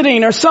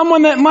visiting, or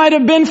someone that might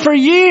have been for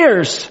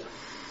years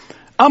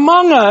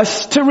among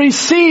us, to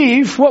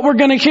receive what we're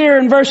going to hear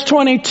in verse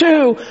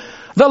 22,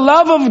 the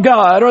love of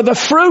God, or the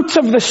fruits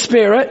of the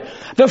Spirit.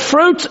 The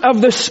fruit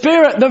of the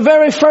Spirit, the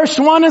very first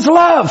one is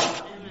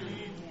love.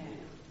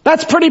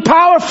 That's pretty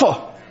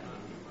powerful.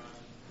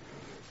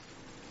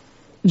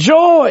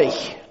 Joy,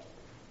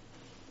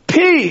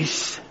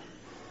 peace.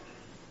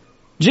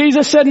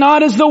 Jesus said,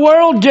 not as the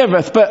world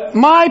giveth, but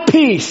my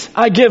peace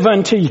I give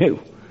unto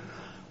you.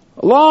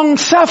 Long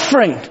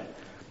suffering.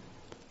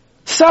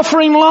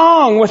 Suffering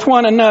long with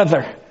one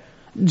another.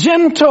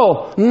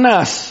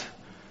 Gentleness.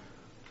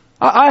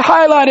 I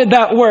highlighted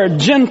that word,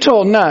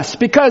 gentleness,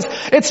 because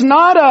it's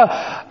not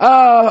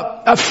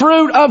a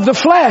fruit of the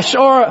flesh,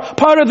 or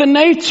part of the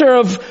nature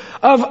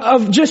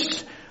of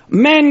just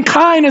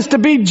mankind is to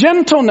be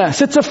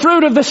gentleness. It's a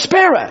fruit of the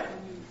Spirit.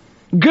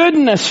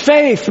 Goodness,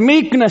 faith,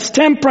 meekness,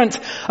 temperance.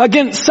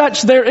 Against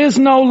such there is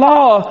no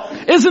law.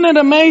 Isn't it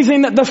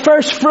amazing that the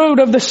first fruit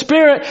of the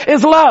Spirit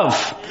is love?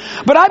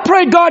 But I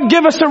pray God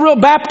give us a real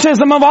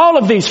baptism of all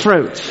of these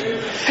fruits.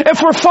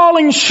 If we're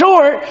falling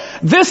short,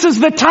 this is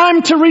the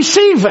time to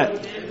receive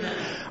it.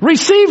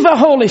 Receive the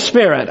Holy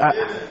Spirit.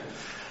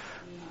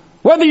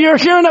 Whether you're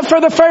hearing it for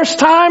the first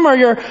time or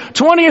you're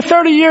 20 or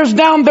 30 years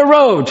down the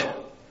road.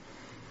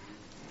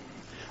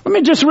 Let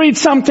me just read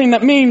something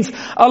that means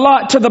a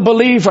lot to the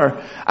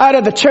believer out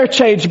of the Church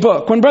Age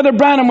book. When Brother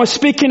Branham was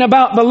speaking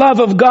about the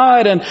love of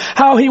God and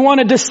how he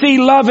wanted to see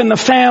love in the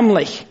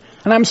family.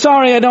 And I'm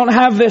sorry I don't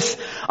have this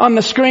on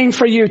the screen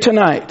for you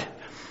tonight.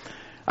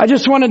 I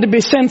just wanted to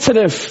be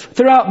sensitive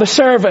throughout the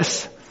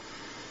service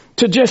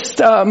to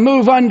just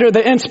move under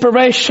the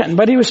inspiration.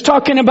 But he was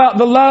talking about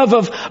the love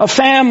of a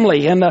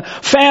family and the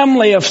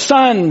family of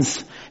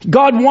sons.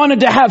 God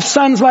wanted to have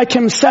sons like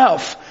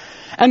himself.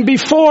 And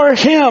before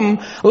him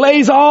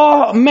lays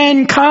all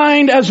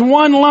mankind as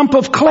one lump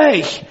of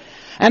clay.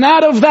 And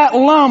out of that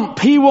lump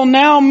he will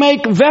now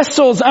make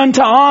vessels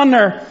unto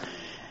honor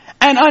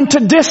and unto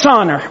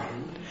dishonor.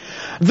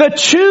 The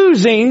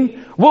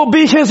choosing will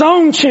be his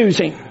own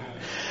choosing.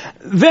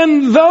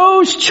 Then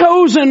those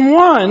chosen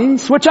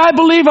ones, which I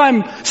believe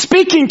I'm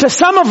speaking to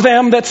some of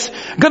them that's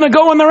going to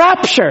go in the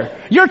rapture.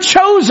 You're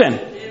chosen.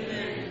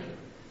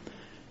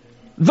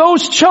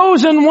 Those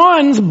chosen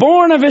ones,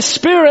 born of his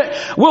Spirit,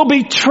 will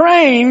be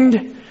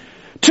trained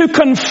to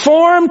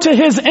conform to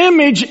his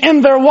image in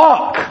their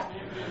walk.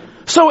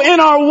 So in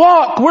our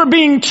walk, we're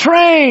being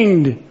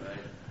trained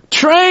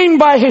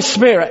by his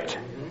Spirit.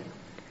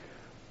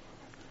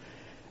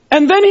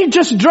 And then he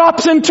just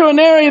drops into an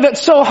area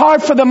that's so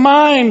hard for the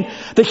mind,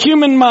 the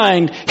human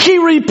mind. He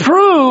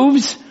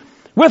reproves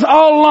with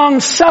all long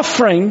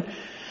suffering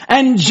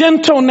and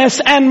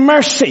gentleness and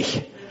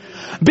mercy.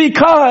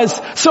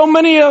 Because so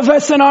many of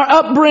us in our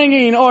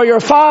upbringing, or your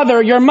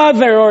father, your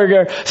mother, or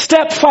your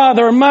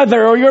stepfather or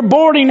mother, or your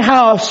boarding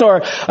house,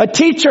 or a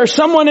teacher,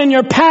 someone in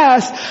your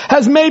past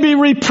has maybe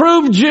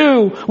reproved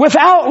you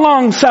without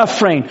long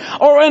suffering,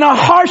 or in a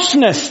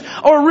harshness,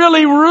 or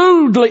really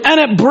rudely, and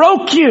it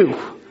broke you.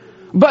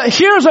 But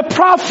here's a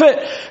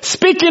prophet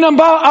speaking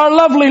about our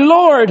lovely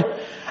Lord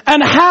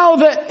and how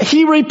that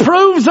he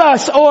reproves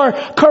us or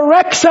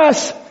corrects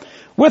us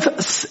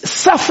with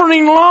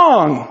suffering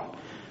long.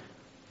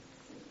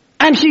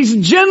 And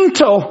he's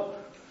gentle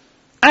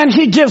and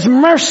he gives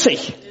mercy.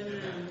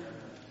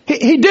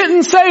 He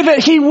didn't say that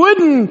he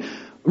wouldn't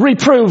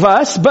reprove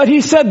us, but he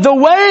said the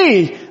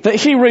way that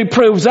he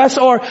reproves us,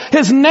 or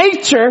his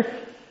nature,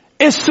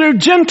 is through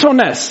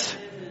gentleness.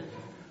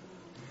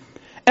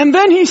 And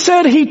then he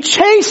said he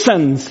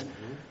chastens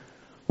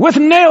with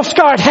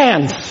nail-scarred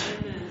hands.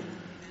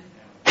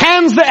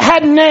 Hands that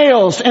had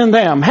nails in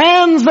them.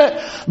 Hands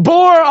that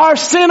bore our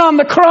sin on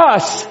the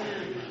cross.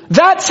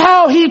 That's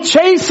how he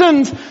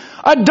chastens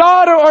a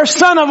daughter or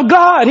son of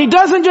God. He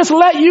doesn't just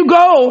let you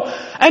go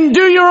and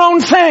do your own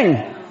thing.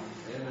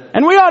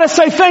 And we ought to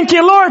say, thank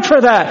you, Lord,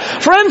 for that.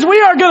 Friends,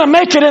 we are going to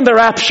make it in the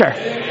rapture.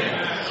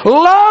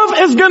 Love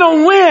is going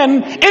to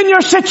win in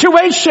your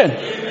situation.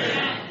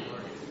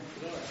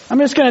 I'm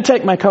just going to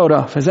take my coat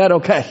off. Is that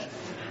okay?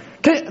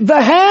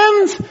 The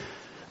hands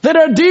that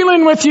are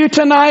dealing with you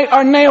tonight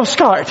are nail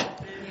scarred.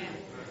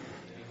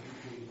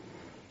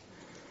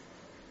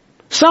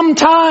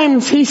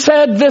 Sometimes, he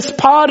said, this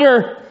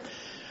potter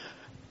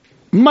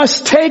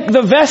must take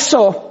the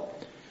vessel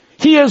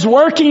he is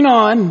working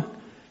on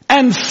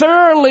and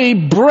thoroughly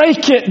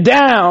break it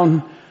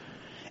down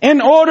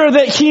in order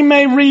that he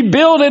may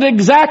rebuild it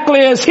exactly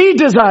as he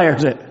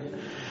desires it.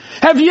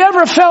 Have you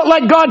ever felt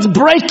like God's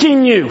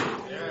breaking you?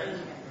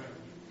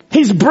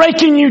 He's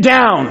breaking you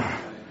down.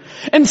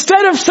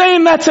 Instead of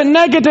saying that's a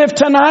negative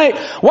tonight,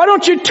 why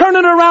don't you turn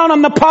it around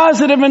on the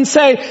positive and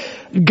say,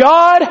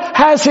 God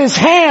has his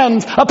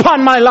hands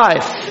upon my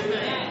life.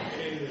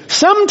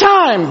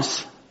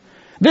 Sometimes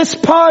this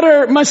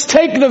potter must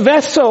take the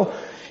vessel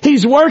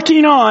he's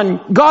working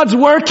on. God's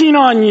working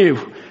on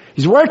you.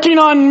 He's working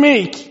on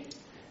me.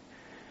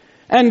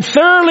 And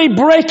thoroughly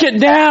break it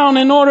down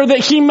in order that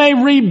he may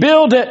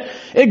rebuild it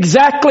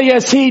exactly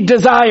as he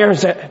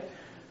desires it.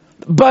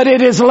 But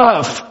it is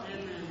love.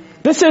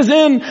 This is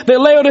in the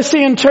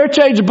Laodicean Church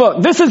Age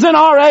book. This is in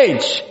our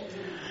age.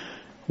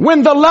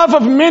 When the love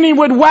of many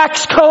would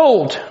wax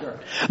cold.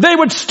 They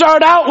would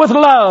start out with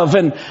love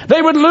and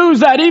they would lose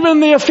that. Even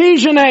the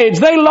Ephesian age,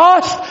 they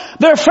lost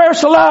their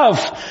first love.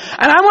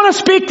 And I want to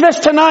speak this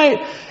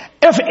tonight.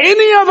 If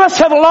any of us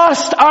have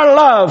lost our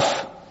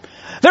love,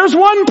 there's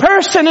one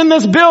person in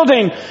this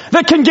building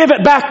that can give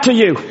it back to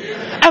you.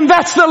 And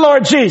that's the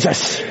Lord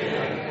Jesus.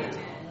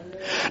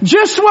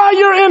 Just while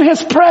you're in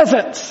his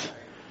presence,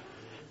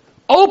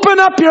 open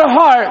up your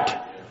heart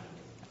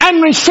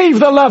and receive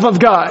the love of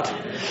God.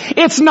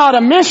 It's not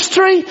a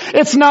mystery.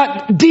 It's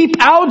not deep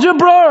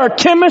algebra or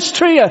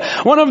chemistry.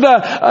 One of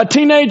the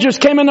teenagers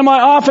came into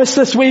my office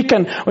this week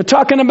and were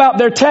talking about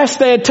their test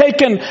they had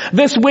taken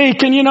this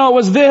week. And it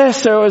was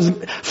this, or it was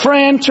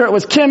French, or it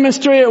was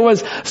chemistry, it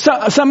was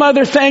some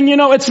other thing.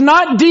 It's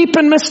not deep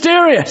and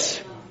mysterious.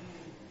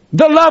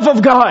 The love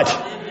of God.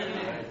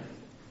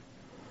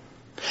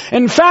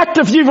 In fact,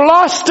 if you've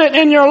lost it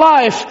in your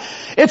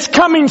life, it's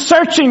coming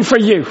searching for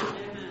you.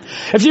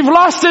 If you've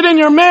lost it in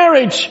your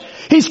marriage,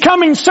 he's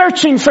coming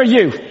searching for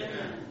you.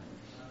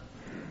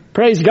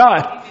 Praise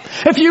God.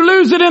 If you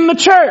lose it in the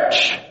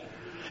church,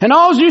 and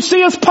all you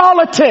see is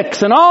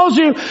politics, and all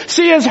you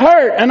see is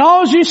hurt, and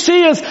all you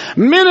see is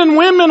men and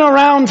women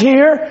around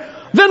here,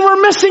 then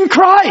we're missing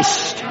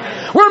Christ.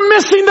 We're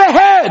missing the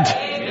head.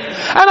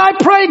 And I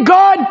pray,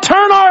 God,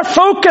 turn our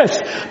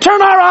focus,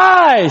 turn our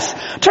eyes,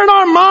 turn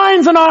our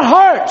minds and our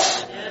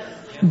hearts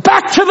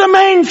back to the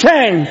main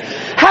thing.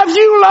 Have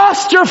you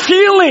lost your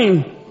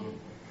feeling?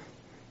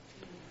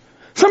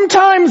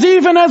 Sometimes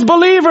even as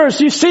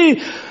believers, you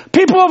see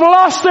people have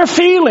lost their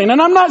feeling.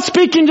 And I'm not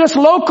speaking just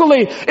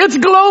locally. It's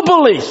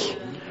globally.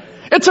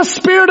 It's a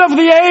spirit of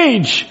the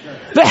age.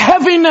 The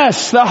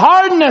heaviness, the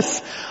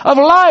hardness of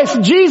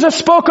life. Jesus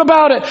spoke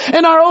about it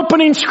in our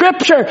opening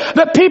scripture.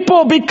 That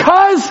people,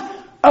 because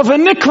of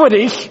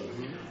iniquity,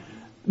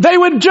 they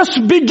would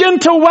just begin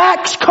to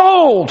wax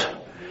cold.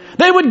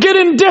 They would get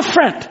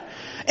indifferent,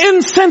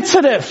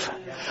 insensitive.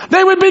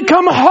 They would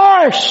become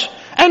harsh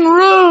and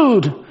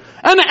rude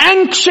and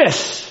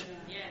anxious.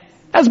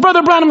 As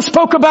Brother Branham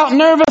spoke about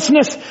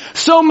nervousness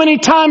so many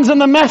times in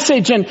the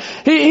message, and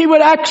he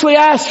would actually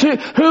ask it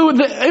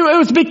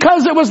was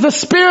because it was the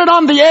spirit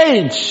on the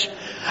age.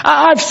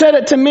 I've said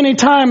it to many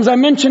times. I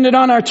mentioned it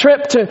on our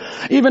trip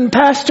to even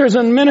pastors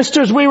and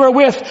ministers we were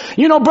with.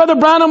 You know, Brother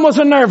Branham was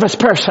a nervous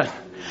person.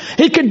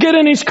 He could get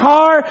in his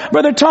car,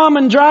 Brother Tom,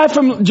 and drive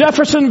from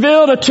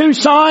Jeffersonville to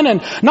Tucson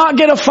and not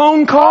get a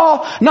phone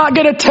call, not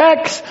get a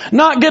text,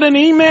 not get an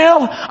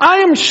email. I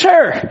am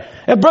sure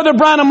if Brother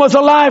Branham was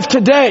alive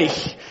today,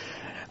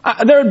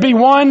 there would be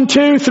 1,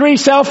 2, 3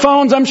 cell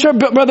phones. I'm sure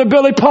Brother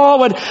Billy Paul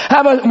would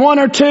have 1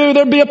 or 2.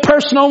 There'd be a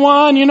personal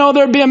one. You know,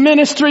 there'd be a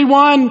ministry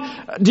one.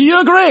 Do you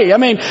agree? I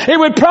mean, it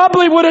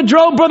would have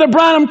drove Brother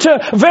Branham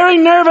to very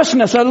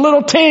nervousness, a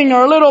little ting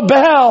or a little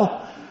bell.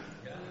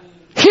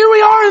 Here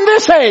we are in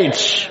this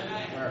age.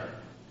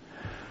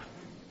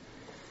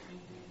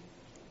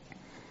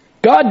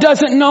 God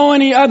doesn't know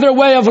any other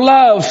way of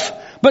love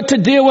but to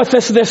deal with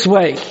us this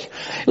way.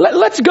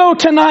 Let's go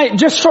tonight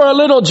just for a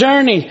little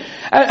journey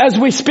as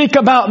we speak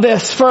about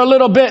this for a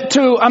little bit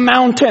to a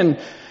mountain,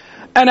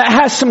 and it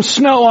has some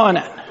snow on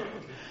it.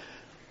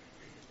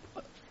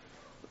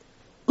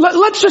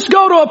 Let's just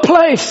go to a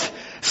place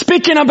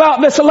speaking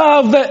about this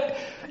love that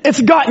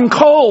it's gotten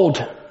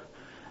cold.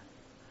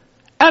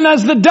 And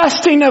as the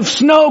dusting of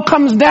snow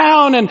comes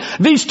down and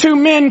these 2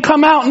 men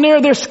come out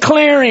near this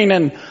clearing,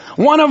 and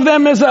one of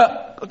them is a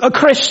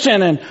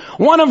Christian and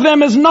one of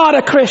them is not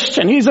a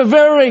Christian. He's a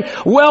very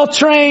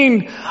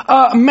well-trained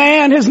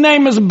man. His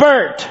name is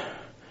Bert.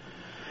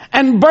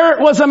 And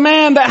Bert was a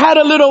man that had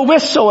a little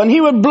whistle, and he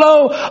would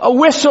blow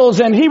whistles,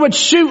 and he would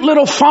shoot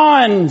little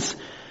fawns,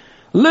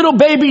 little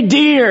baby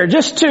deer,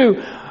 just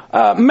to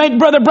make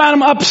Brother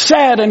Branham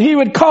upset. And he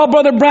would call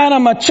Brother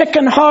Branham a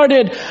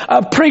chicken-hearted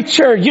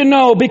preacher, you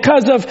know,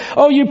 because of,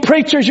 oh, you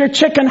preachers, you're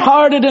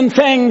chicken-hearted and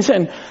things.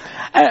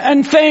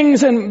 And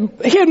things, and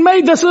he had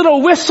made this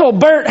little whistle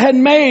Bert had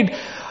made,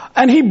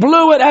 and he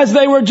blew it as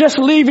they were just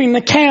leaving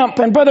the camp.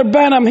 And Brother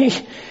Branham,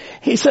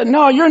 he said,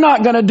 no, you're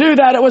not going to do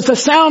that. It was the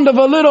sound of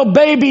a little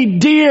baby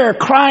deer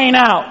crying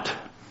out.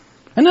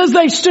 And as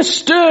they just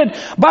stood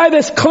by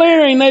this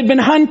clearing, they'd been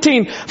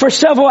hunting for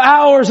several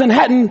hours and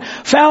hadn't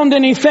found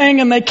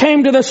anything, and they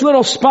came to this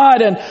little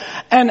spot,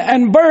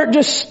 and Bert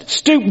just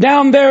stooped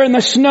down there in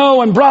the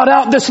snow and brought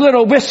out this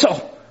little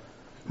whistle.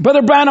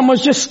 Brother Branham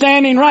was just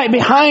standing right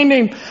behind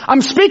him.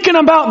 I'm speaking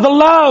about the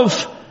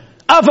love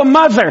of a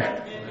mother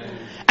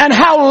and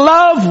how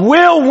love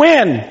will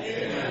win.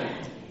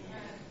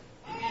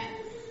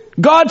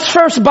 God's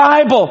first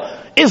Bible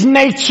is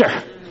nature.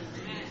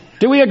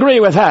 Do we agree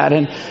with that?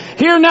 And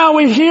here now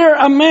we hear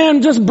a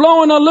man just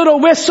blowing a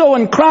little whistle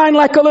and crying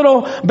like a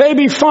little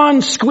baby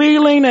fawn,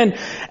 squealing.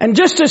 And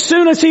just as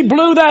soon as he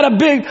blew that, a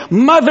big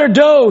mother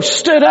doe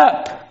stood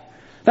up.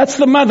 That's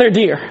the mother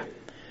deer.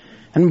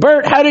 And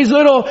Bert had his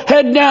little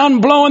head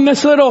down blowing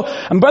this little,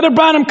 and Brother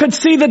Branham could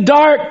see the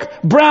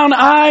dark brown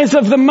eyes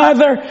of the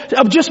mother,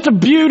 of just a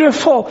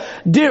beautiful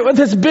deer with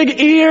his big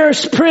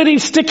ears pretty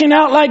sticking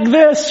out like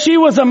this. She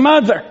was a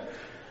mother.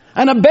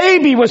 And a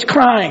baby was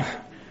crying.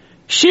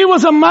 She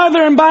was a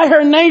mother, and by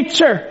her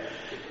nature,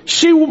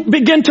 she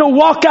began to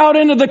walk out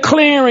into the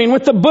clearing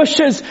with the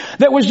bushes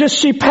that was just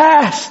she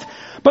passed.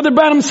 Brother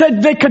Branham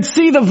said they could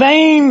see the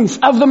veins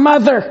of the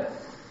mother.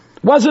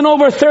 Wasn't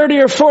over 30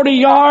 or 40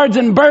 yards,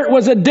 and Bert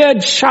was a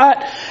dead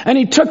shot, and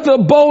he took the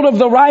bolt of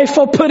the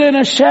rifle, put in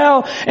a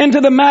shell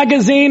into the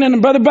magazine,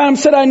 and Brother Branham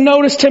said, I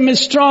noticed him,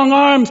 his strong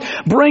arms,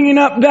 bringing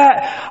up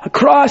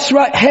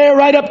that hair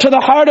right up to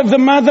the heart of the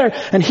mother.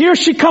 And here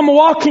she come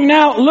walking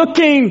out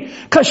looking,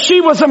 cause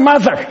she was a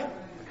mother,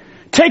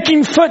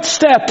 taking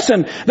footsteps,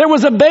 and there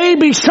was a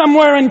baby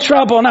somewhere in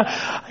trouble.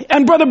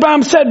 And Brother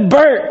Branham said,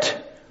 Bert,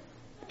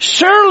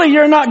 surely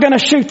you're not going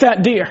to shoot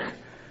that deer.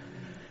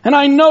 And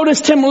I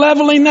noticed him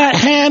leveling that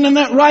hand, and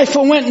that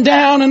rifle went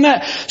down, and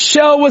that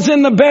shell was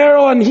in the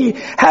barrel, and he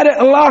had it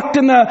locked,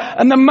 and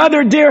the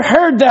mother deer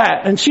heard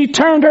that, and she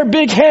turned her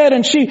big head,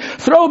 and she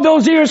throwed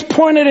those ears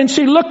pointed, and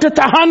she looked at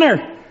the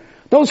hunter.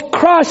 Those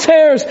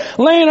crosshairs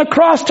laying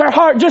across her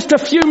heart. Just a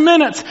few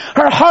minutes,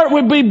 her heart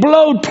would be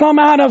blowed plumb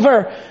out of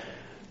her.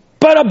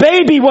 But a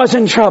baby was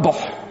in trouble.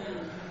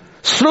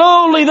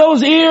 Slowly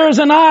those ears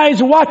and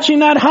eyes watching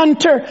that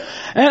hunter,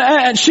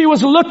 and she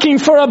was looking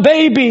for a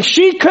baby.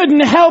 She couldn't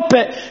help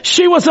it.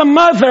 She was a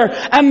mother,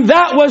 and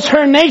that was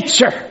her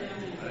nature.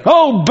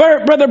 Oh,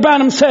 Bert, Brother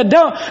Branham said,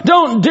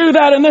 don't do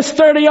that. In this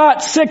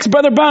 30-06,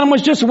 Brother Branham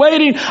was just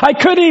waiting. I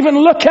couldn't even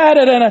look at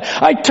it, and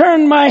I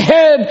turned my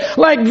head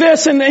like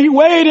this, and he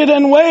waited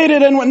and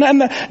waited,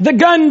 and the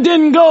gun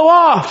didn't go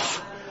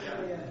off.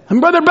 And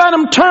Brother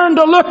Branham turned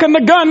to look, and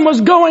the gun was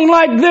going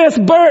like this.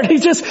 Bert, he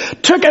just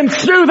took and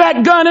threw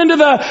that gun into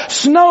the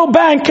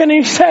snowbank, and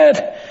he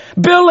said,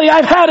 Billy,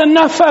 I've had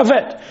enough of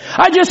it.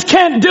 I just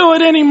can't do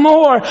it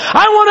anymore.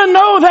 I want to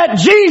know that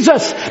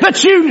Jesus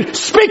that you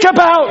speak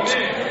about.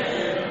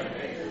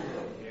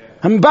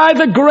 And by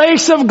the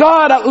grace of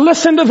God,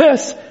 listen to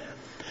this.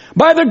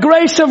 By the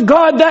grace of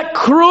God, that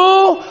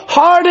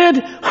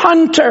cruel-hearted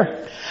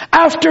hunter,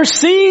 after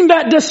seeing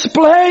that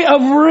display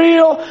of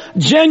real,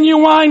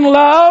 genuine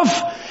love,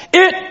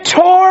 it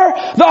tore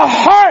the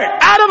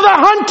heart out of the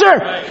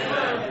hunter.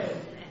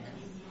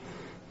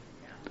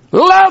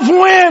 Love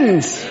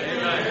wins.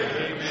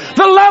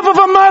 The love of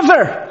a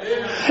mother.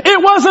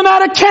 It wasn't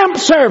at a camp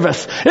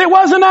service. It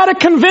wasn't at a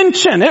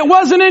convention. It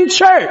wasn't in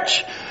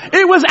church.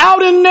 It was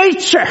out in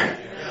nature.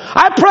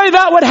 I pray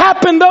that would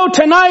happen though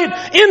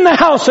tonight in the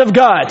house of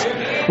God.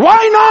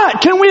 Why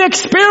not? Can we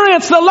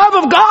experience the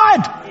love of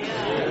God?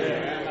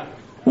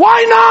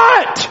 Why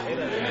not?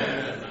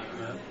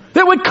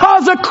 That would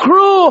cause a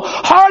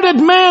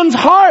cruel-hearted man's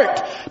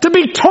heart to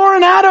be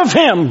torn out of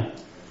him.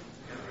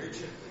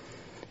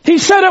 He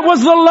said it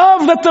was the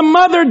love that the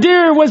mother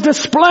dear was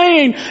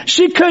displaying.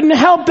 She couldn't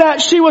help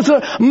that. She was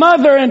a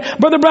mother. And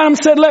Brother Branham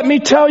said, let me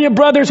tell you,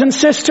 brothers and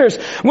sisters,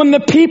 when the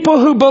people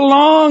who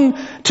belong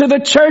to the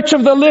church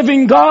of the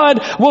living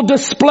God will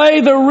display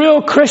the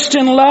real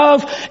Christian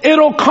love,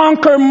 it'll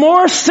conquer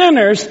more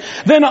sinners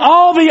than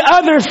all the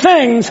other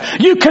things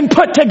you can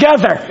put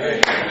together.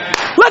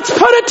 Let's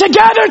put it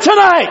together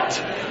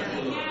tonight.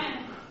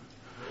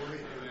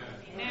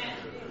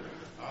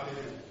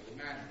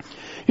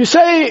 You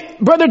say,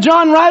 Brother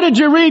John, why did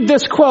you read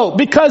this quote?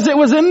 Because it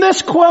was in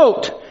this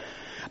quote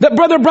that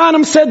Brother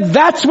Branham said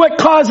that's what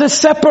causes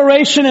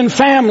separation in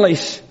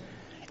families,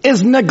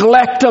 is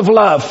neglect of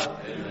love.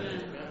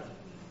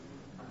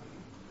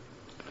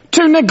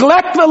 To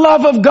neglect the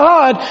love of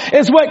God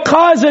is what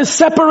causes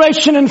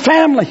separation in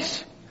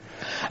families.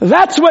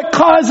 That's what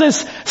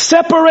causes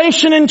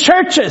separation in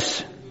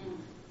churches,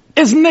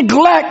 is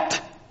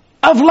neglect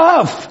of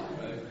love.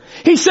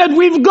 He said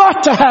we've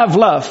got to have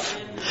love.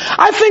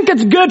 I think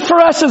it's good for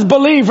us as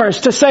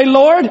believers to say,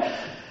 Lord,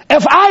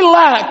 if I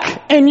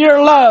lack in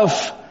your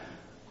love,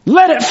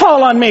 let it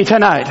fall on me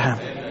tonight.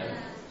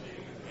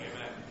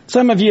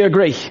 Some of you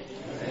agree.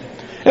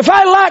 If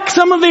I lack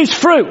some of these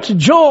fruits,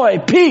 joy,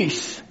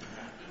 peace,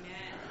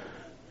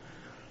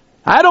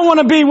 I don't want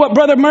to be what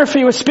Brother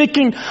Murphy was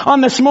speaking on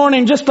this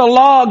morning, just a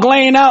log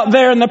laying out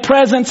there in the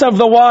presence of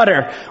the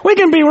water. We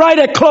can be right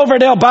at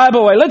Cloverdale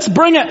Bible Way. Let's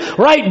bring it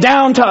right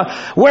down to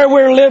where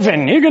we're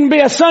living. You can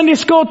be a Sunday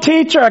school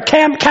teacher, a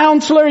camp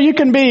counselor. You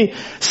can be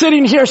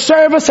sitting here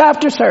service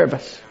after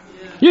service.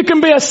 You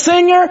can be a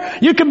singer.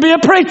 You can be a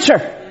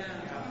preacher.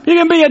 You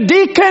can be a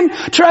deacon,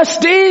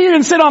 trustee. You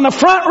can sit on the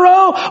front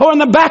row or in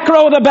the back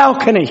row of the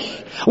balcony.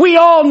 We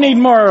all need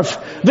more of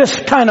this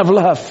kind of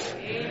love.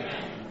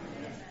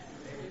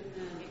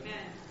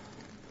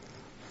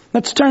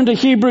 Let's turn to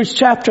Hebrews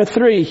chapter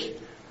 3.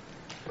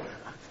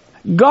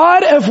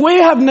 God, if we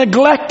have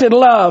neglected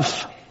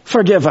love,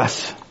 forgive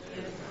us.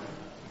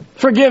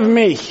 Forgive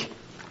me.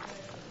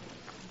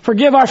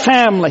 Forgive our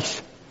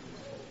families.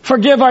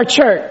 Forgive our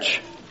church.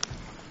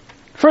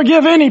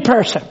 Forgive any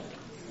person.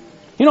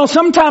 You know,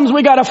 sometimes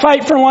we got to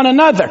fight for one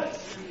another.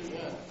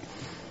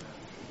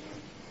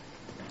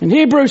 In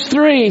Hebrews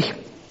 3,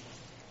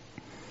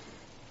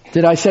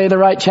 did I say the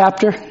right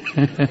chapter?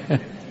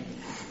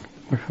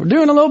 We're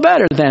doing a little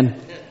better then.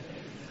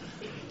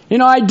 You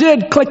know, I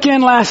did click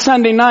in last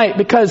Sunday night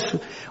because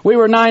we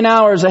were 9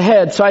 hours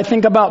ahead. So I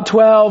think about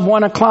 12,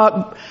 1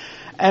 o'clock,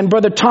 and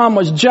Brother Tom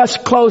was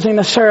just closing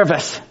the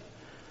service.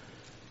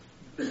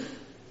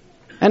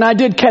 And I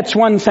did catch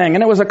one thing,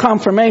 and it was a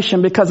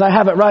confirmation because I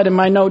have it right in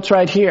my notes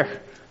right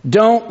here.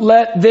 Don't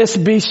let this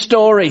be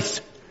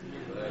stories.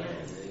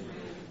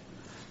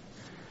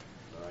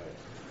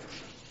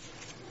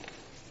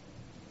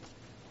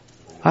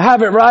 I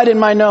have it right in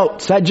my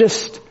notes. I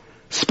just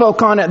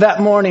spoke on it that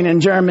morning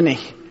in Germany.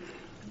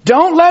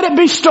 Don't let it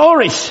be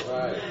stories.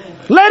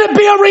 Let it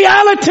be a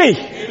reality.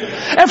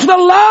 If the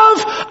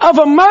love of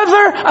a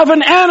mother of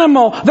an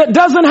animal that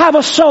doesn't have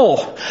a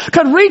soul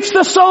could reach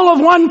the soul of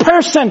one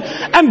person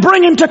and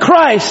bring him to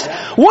Christ,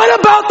 what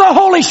about the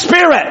Holy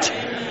Spirit?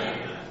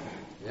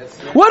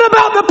 What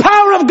about the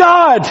power of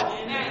God?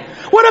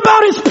 What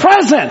about His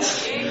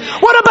presence?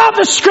 What about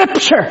the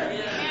Scripture?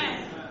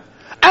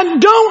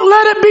 And don't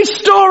let it be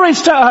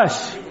stories to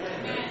us.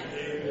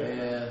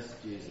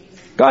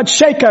 God,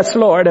 shake us,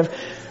 Lord.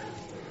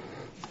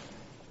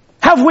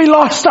 Have we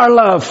lost our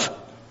love?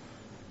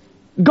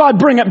 God,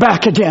 bring it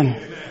back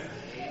again.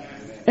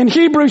 In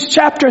Hebrews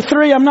chapter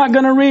 3, I'm not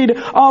going to read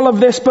all of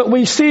this, but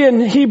we see in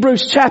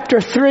Hebrews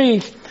chapter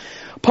 3,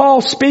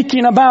 Paul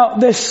speaking about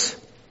this.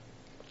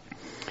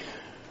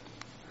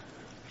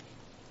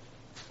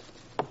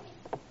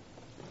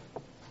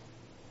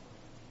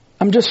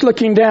 I'm just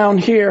looking down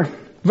here,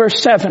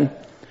 verse 7.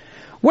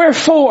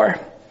 Wherefore,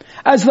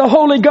 as the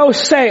Holy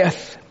Ghost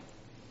saith,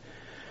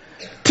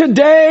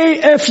 today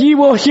if ye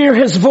will hear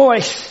his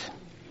voice,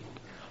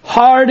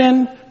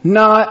 harden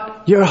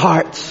not your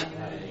hearts.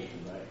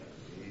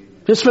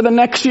 Just for the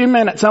next few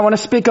minutes, I want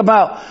to speak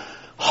about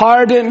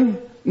harden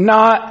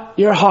not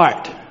your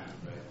heart.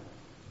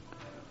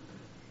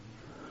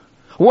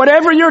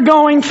 Whatever you're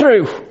going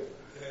through,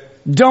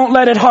 don't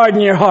let it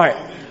harden your heart.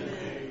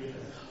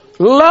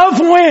 Love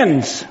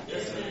wins.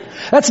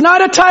 That's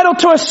not a title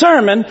to a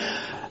sermon.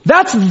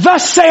 That's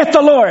thus saith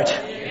the Lord.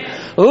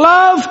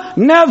 Love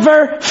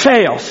never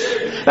fails.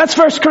 That's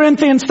 1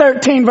 Corinthians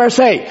 13 verse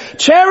 8.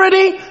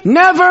 Charity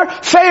never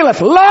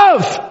faileth.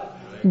 Love,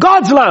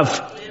 God's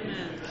love,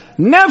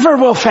 never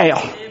will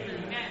fail.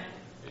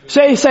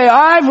 Say,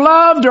 I've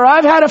loved or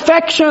I've had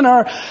affection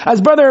or,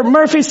 as Brother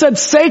Murphy said,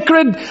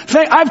 sacred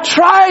thing. I've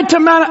tried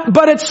to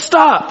but it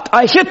stopped.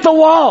 I hit the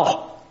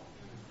wall.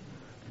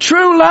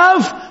 True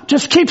love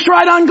just keeps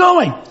right on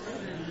going.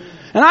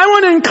 And I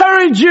want to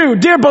encourage you,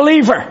 dear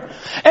believer,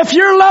 if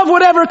your love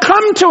would ever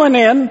come to an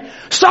end,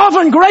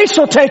 sovereign grace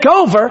will take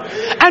over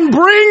and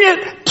bring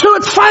it to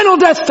its final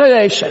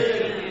destination.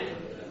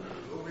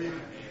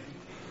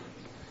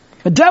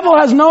 The devil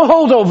has no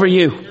hold over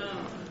you.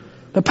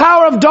 The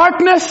power of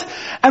darkness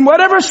and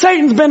whatever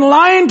Satan's been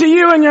lying to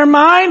you in your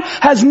mind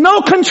has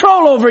no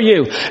control over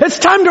you. It's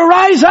time to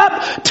rise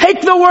up,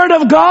 take the word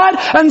of God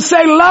and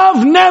say,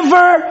 love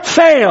never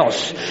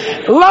fails.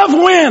 Love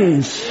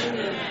wins.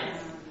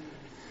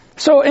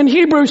 So in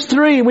Hebrews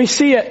 3 we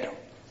see it.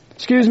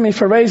 Excuse me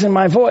for raising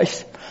my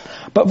voice.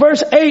 But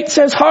verse 8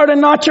 says, harden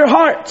not your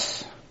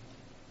hearts.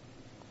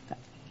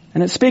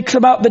 And it speaks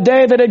about the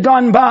day that had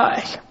gone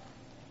by.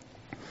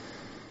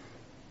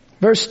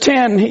 Verse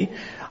 10,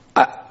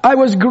 I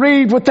was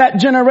grieved with that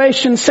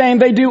generation, saying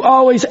they do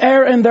always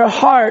err in their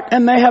heart,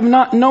 and they have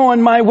not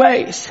known my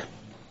ways.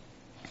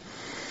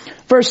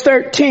 Verse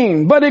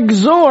 13, but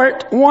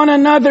exhort one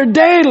another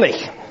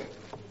daily.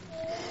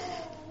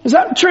 Is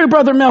that true,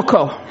 Brother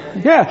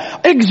Milko?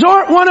 Yeah.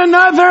 Exhort one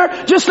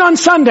another just on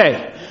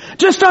Sunday,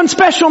 just on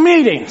special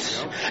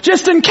meetings,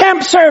 just in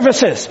camp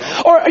services.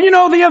 Or,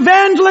 the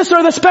evangelist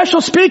or the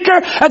special speaker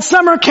at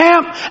summer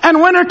camp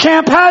and winter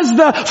camp has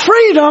the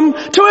freedom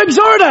to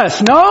exhort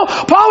us. No,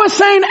 Paul is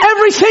saying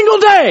every single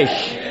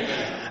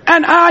day.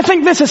 And I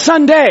think this is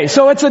Sunday,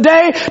 so it's a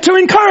day to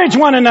encourage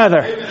one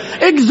another.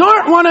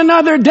 Exhort one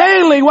another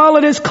daily while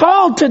it is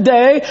called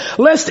today,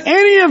 lest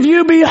any of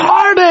you be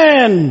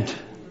hardened.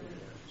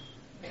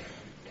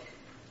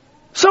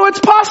 So it's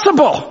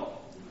possible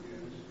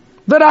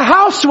that a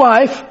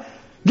housewife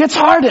gets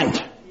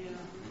hardened.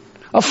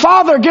 A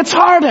father gets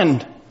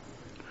hardened.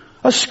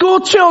 A school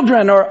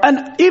children or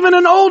even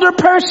an older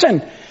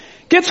person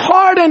gets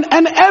hardened,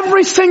 and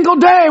every single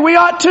day we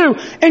ought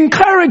to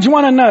encourage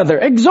one another,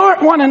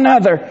 exhort one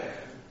another,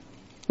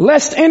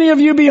 lest any of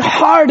you be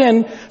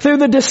hardened through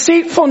the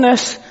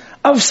deceitfulness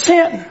of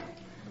sin.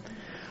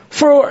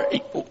 For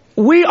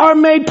we are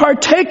made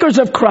partakers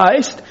of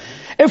Christ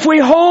if we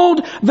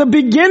hold the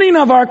beginning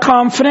of our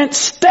confidence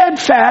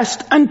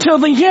steadfast until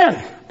the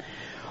end.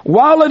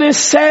 While it is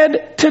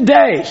said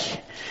today,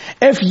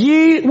 if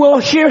ye will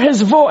hear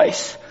his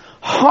voice,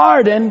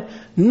 harden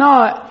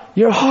not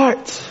your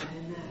hearts.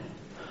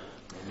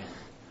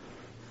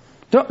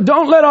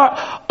 Don't let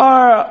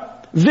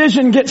our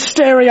vision get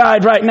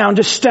starry-eyed right now and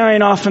just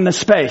staring off in the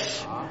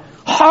space.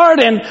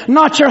 Harden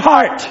not your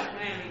heart.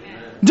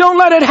 Don't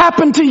let it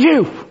happen to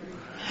you.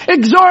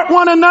 Exhort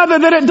one another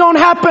that it don't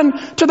happen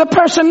to the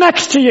person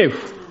next to you.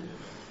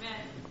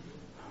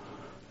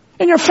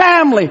 In your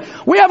family.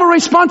 We have a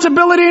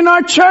responsibility in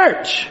our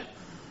church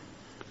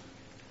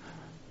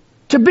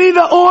to be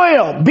the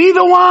oil, be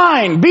the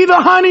wine, be the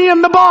honey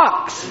in the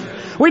box.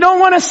 We don't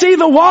want to see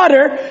the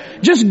water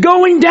just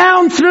going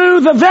down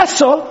through the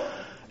vessel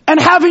and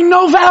having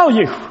no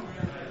value.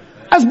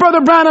 As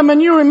Brother Branham,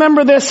 and you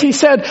remember this, he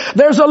said,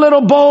 there's a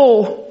little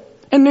bowl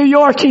in New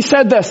York. He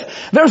said this,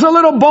 there's a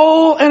little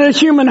bowl in a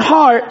human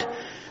heart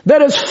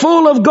that is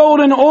full of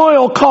golden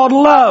oil called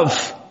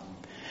love.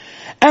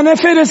 And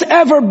if it is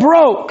ever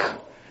broke,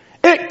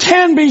 it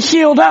can be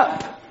healed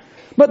up.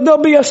 But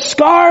there'll be a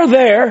scar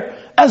there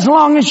as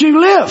long as you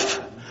live.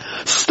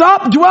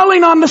 Stop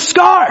dwelling on the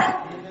scar.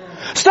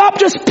 Stop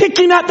just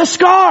picking at the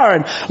scar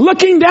and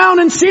looking down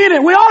and seeing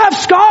it. We all have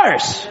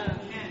scars.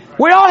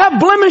 We all have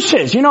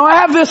blemishes. I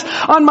have this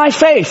on my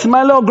face.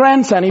 My little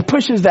grandson, he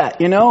pushes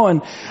that,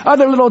 and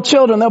other little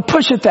children, they'll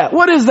push at that.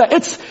 What is that?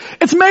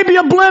 It's maybe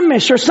a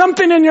blemish or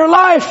something in your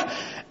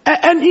life.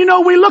 And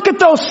we look at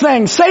those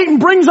things. Satan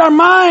brings our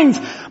minds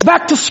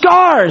back to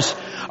scars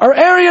or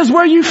areas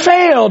where you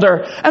failed,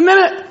 and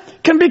then it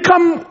can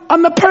become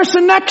on the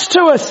person next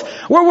to us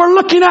where we're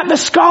looking at the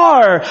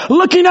scar,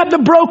 looking at the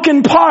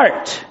broken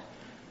part.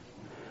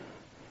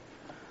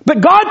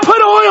 But God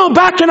put oil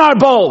back in our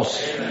bowls.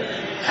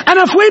 And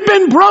if we've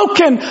been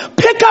broken,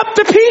 pick up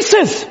the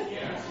pieces.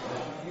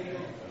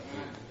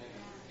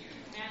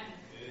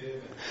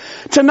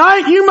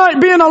 Tonight you might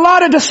be in a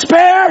lot of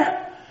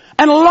despair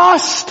and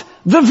lost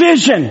the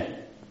vision.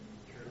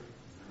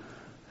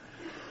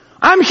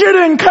 I'm here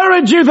to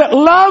encourage you that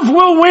love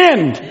will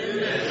win.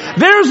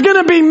 There's going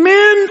to be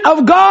men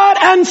of God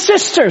and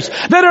sisters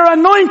that are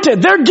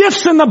anointed. They're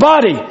gifts in the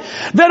body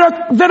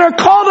that are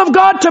called of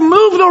God to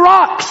move the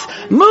rocks,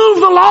 move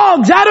the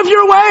logs out of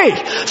your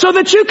way so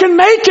that you can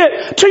make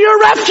it to your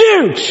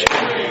refuge.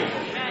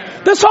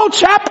 This whole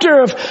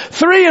chapter of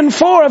 3 and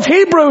 4 of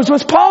Hebrews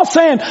was Paul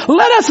saying,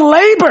 let us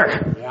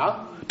labor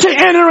to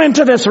enter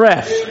into this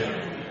rest.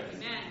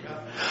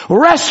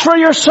 Rest for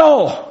your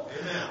soul.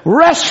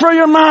 Rest for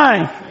your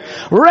mind.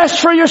 Rest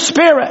for your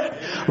spirit.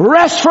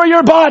 Rest for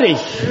your body.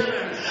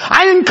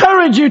 I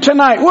encourage you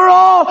tonight. We're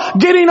all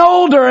getting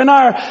older and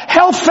our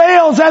health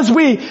fails as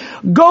we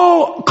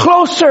go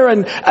closer,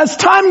 and as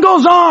time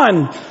goes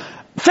on,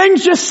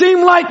 things just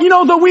seem like,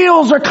 the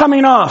wheels are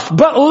coming off.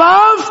 But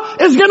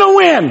love is going to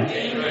win.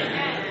 Amen.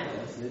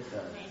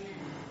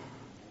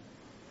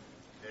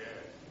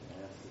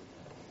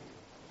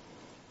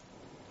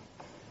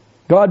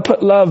 God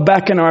put love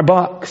back in our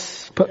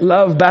box. Put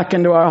love back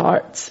into our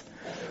hearts.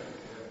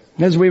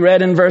 As we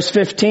read in verse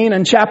 15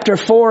 and chapter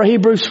 4,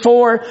 Hebrews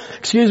 4,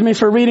 excuse me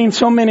for reading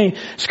so many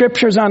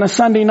scriptures on a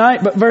Sunday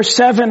night, but verse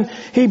 7,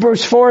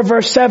 Hebrews 4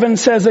 verse 7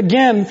 says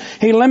again,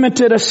 He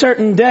limited a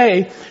certain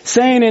day,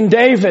 saying in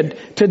David,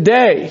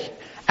 today,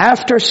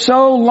 after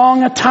so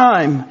long a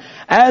time,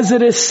 as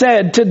it is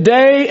said,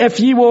 today if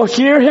ye will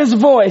hear His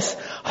voice,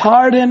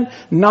 harden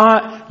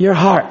not your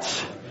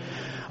hearts.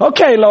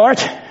 Okay, Lord,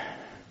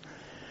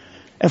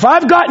 if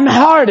I've gotten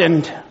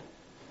hardened,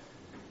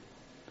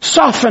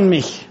 soften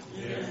me.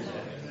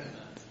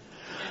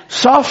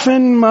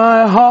 Soften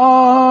my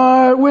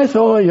heart with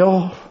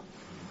oil.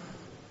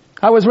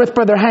 I was with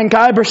Brother Hank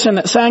Iverson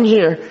that sang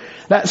here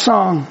that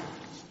song.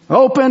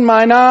 Open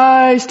mine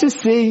eyes to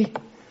see.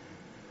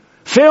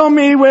 Fill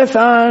me with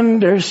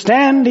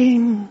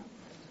understanding.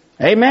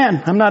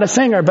 Amen. I'm not a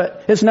singer,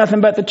 but it's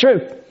nothing but the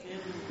truth.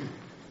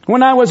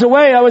 When I was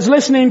away, I was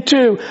listening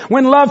to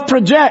When Love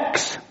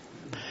Projects.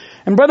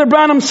 And Brother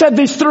Branham said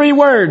these 3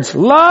 words.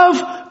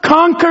 Love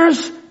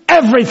conquers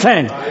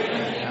everything.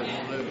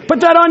 Put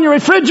that on your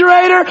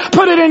refrigerator.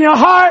 Put it in your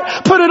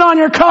heart. Put it on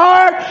your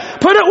car.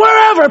 Put it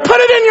wherever.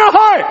 Put it in your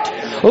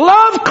heart.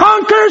 Love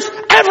conquers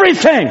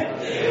everything.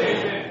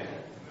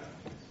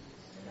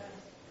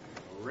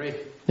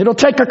 It'll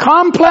take a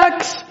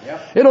complex.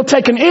 It'll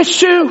take an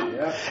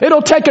issue.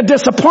 It'll take a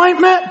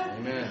disappointment.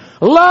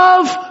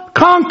 Love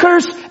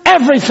conquers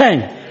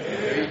everything.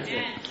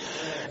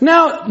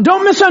 Now,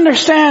 don't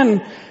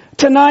misunderstand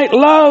tonight.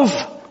 Love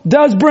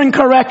does bring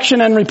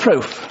correction and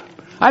reproof.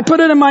 I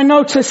put it in my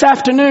notes this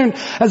afternoon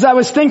as I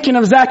was thinking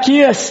of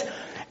Zacchaeus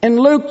in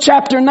Luke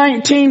chapter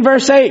 19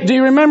 verse 8. Do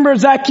you remember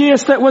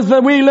Zacchaeus that was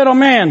the wee little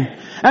man?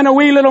 And a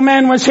wee little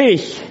man was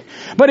he.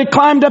 But he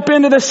climbed up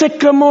into the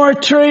sycamore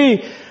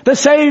tree, the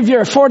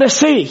Savior, for to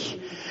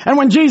see. And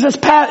when Jesus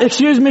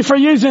excuse me for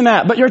using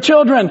that, but your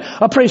children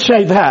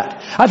appreciate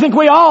that. I think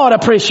we all ought to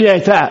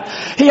appreciate that.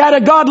 He had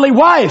a godly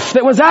wife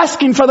that was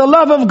asking for the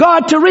love of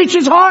God to reach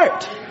his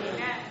heart.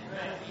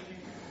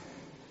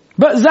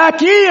 But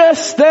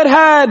Zacchaeus that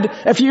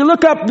had, if you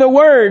look up the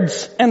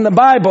words in the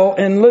Bible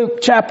in Luke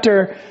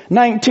chapter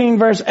 19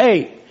 verse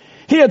 8,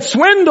 he had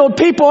swindled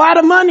people out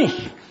of money.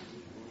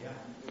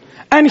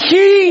 And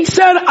he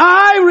said,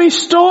 I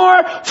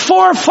restore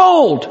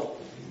fourfold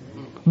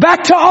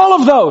back to all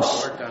of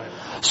those.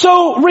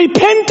 So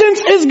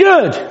repentance is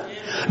good.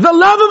 The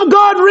love of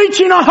God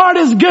reaching our heart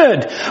is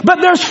good.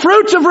 But there's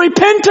fruits of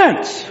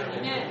repentance.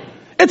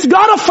 It's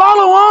got to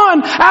follow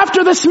on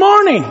after this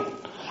morning.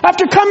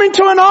 After coming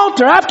to an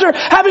altar, after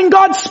having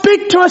God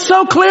speak to us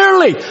so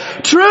clearly.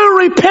 True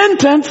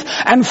repentance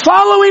and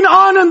following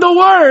on in the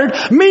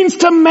Word means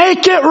to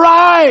make it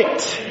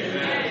right.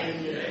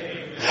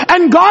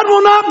 And God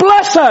will not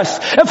bless us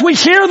if we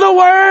hear the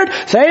Word,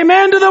 say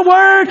amen to the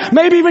Word,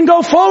 maybe even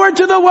go forward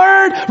to the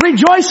Word,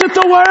 rejoice at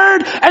the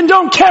Word, and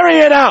don't carry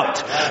it out.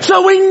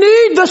 So we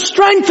need the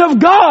strength of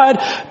God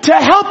to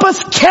help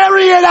us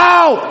carry it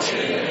out.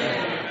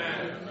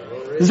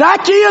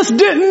 Zacchaeus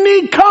didn't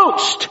need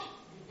coached.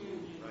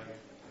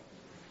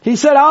 He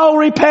said, I'll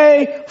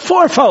repay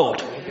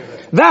fourfold.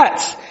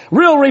 That's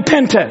real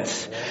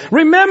repentance.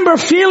 Remember,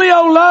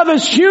 filial love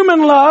is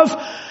human love,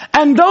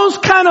 and those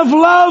kind of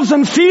loves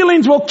and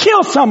feelings will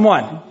kill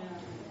someone.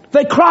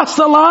 They cross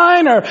the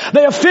line, or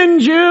they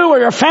offend you or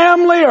your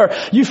family, or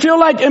you feel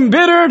like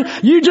embittered.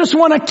 You just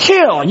want to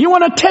kill. You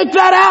want to take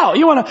that out.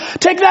 You want to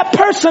take that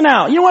person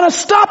out. You want to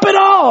stop it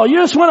all.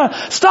 You just want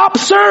to stop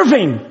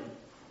serving.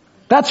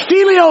 That's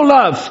filial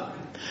love.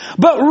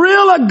 But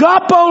real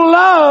agape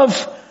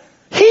love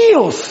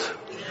heals.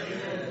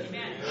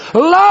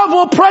 Love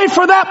will pray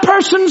for that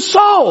person's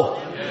soul.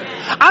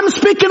 I'm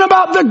speaking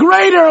about the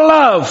greater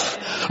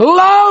love.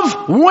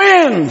 Love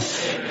wins.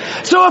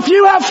 So if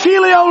you have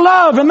filial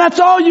love and that's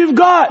all you've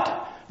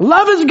got,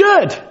 Love is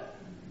good.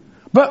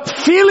 But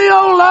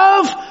filial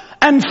love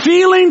and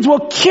feelings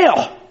will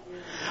kill.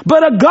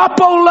 But agape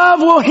love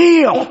will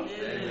heal.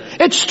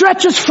 It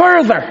stretches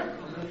further.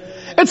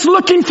 It's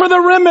looking for the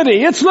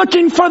remedy. It's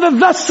looking for the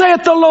thus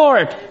saith the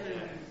Lord.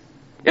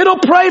 It'll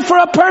pray for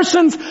a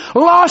person's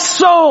lost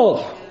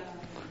soul.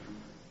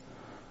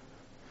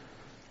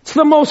 It's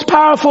the most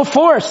powerful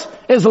force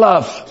is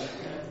love.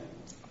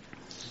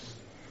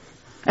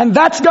 And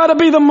that's got to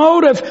be the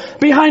motive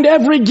behind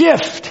every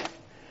gift.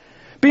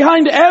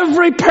 Behind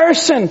every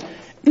person.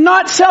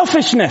 Not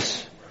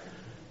selfishness.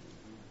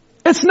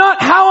 It's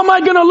not how am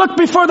I going to look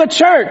before the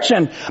church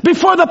and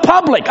before the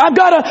public. I've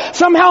got to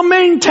somehow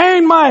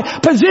maintain my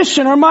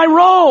position or my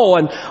role.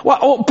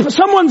 And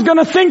someone's going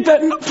to think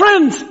that,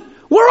 friends,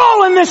 we're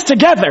all in this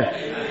together.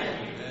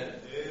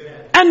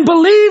 And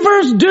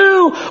believers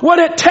do what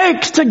it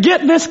takes to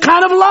get this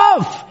kind of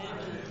love.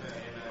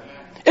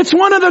 It's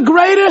one of the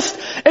greatest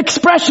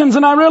expressions,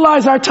 and I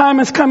realize our time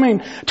is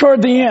coming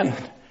toward the end.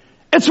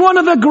 It's one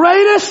of the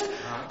greatest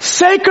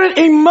sacred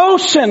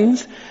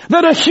emotions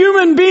that a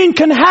human being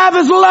can have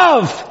is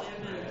love.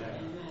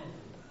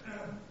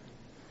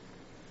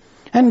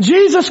 And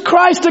Jesus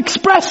Christ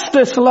expressed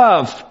this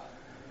love.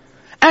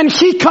 And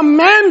He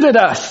commanded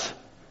us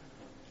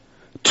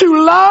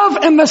to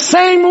love in the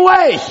same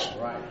way.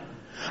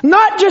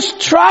 Not just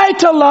try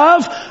to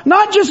love,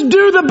 not just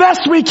do the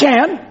best we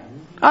can.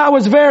 I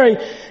was very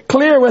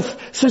clear with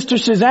Sister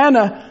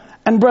Susanna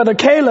and Brother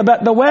Caleb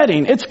at the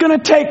wedding. It's going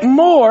to take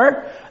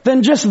more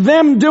than just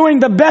them doing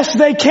the best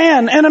they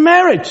can in a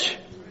marriage.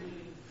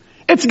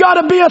 It's got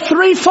to be a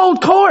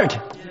threefold cord.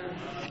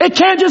 It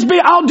can't just be,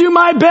 I'll do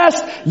my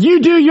best, you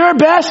do your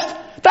best.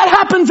 That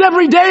happens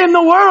every day in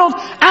the world,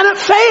 and it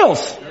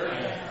fails.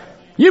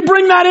 You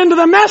bring that into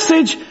the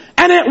message,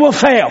 and it will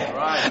fail.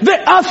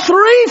 A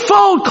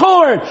threefold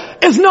cord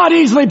is not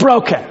easily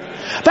broken.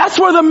 That's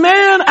where the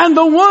man and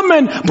the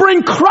woman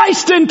bring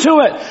Christ into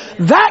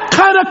it. That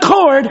kind of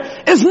cord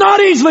is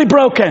not easily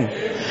broken.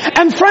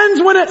 And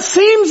friends, when it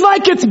seems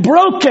like it's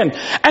broken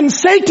and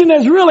Satan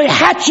is really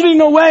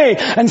hatcheting away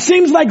and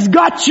seems like he's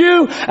got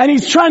you and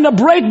he's trying to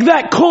break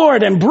that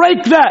cord and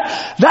break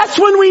that, that's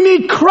when we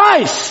need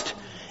Christ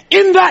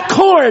in that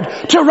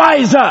cord to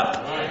rise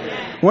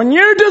up. When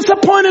you're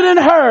disappointed in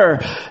her,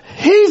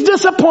 he's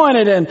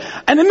disappointed in,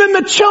 and then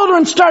the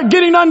children start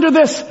getting under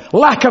this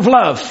lack of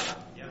love.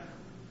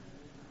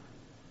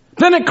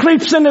 Then it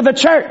creeps into the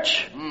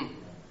church.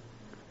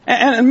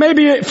 And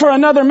maybe for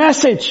another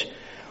message,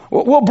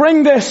 we'll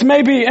bring this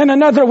maybe in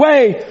another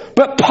way.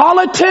 But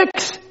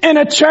politics in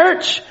a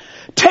church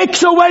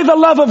takes away the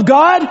love of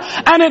God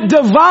and it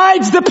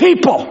divides the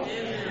people.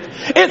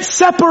 It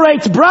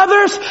separates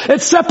brothers,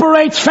 it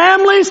separates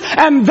families,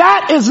 and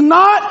that is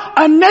not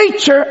a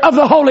nature of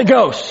the Holy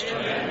Ghost.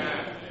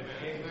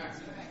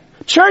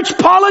 Church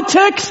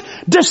politics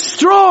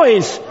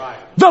destroys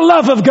the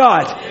love of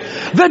God.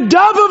 The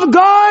dove of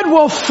God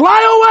will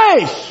fly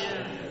away.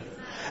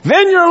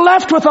 Then you're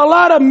left with a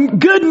lot of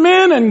good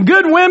men and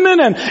good women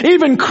and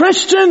even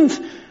Christians.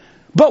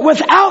 But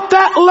without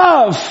that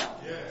love,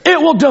 it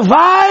will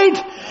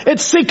divide. It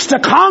seeks to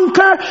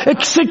conquer.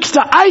 It seeks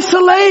to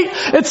isolate.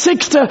 It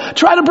seeks to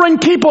try to bring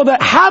people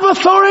that have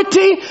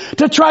authority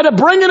to try to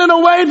bring it in a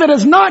way that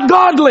is not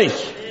godly.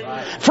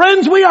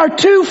 Friends, we are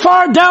too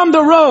far down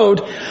the road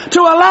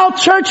to allow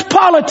church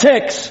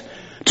politics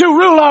to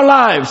rule our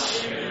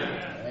lives.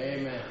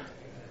 Amen.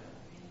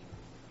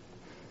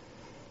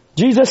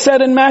 Jesus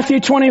said in Matthew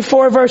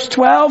 24 verse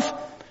 12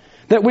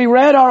 that we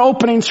read our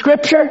opening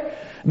scripture,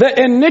 that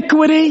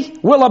iniquity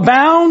will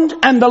abound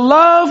and the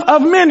love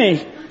of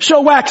many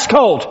shall wax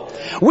cold.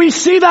 We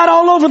see that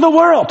all over the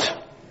world.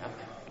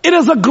 It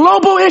is a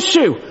global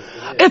issue.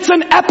 It's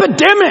an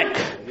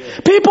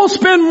epidemic. People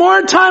spend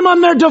more time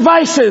on their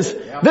devices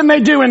than they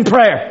do in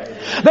prayer.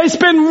 They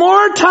spend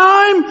more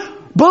time,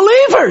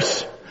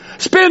 believers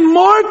spend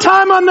more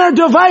time on their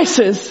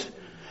devices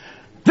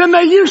than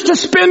they used to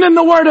spend in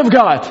the Word of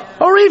God.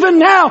 Or even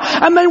now.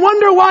 And they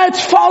wonder why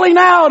it's falling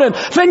out and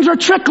things are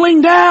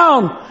trickling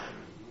down.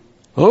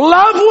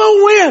 Love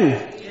will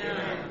win.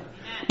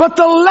 But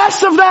the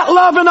less of that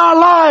love in our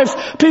lives,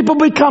 people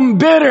become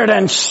bitter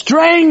and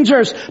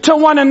strangers to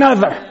one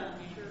another.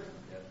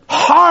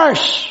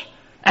 Harsh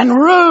and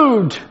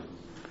rude.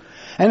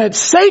 And it's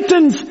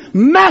Satan's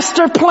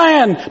master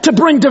plan to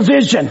bring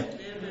division.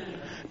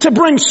 To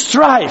bring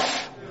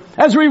strife.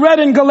 As we read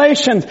in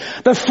Galatians,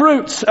 the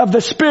fruits of the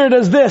Spirit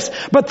is this,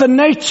 but the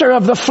nature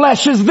of the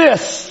flesh is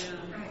this.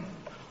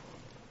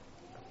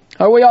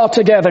 Are we all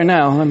together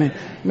now? Let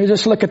me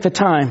just look at the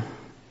time.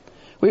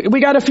 We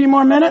got a few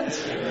more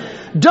minutes?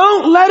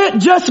 Don't let it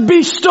just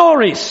be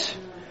stories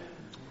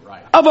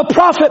of a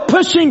prophet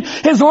pushing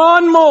his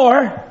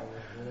lawnmower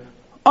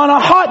on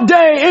a hot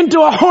day into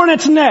a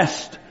hornet's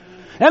nest.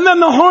 And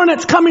then the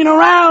hornets coming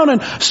around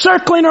and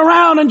circling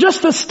around, and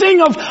just the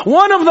sting of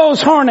one of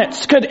those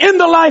hornets could end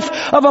the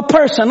life of a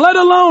person, let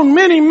alone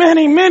many,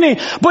 many, many.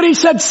 But he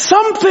said,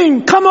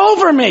 something come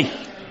over me.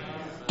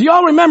 Do you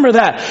all remember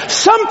that?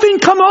 Something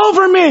come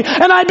over me,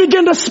 and I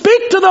began to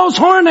speak to those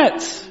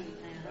hornets.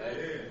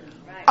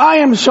 I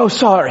am so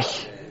sorry.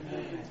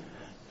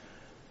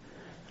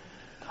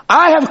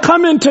 I have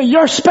come into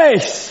your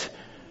space.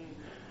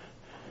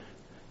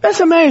 That's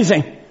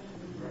amazing.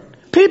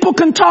 People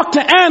can talk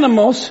to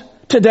animals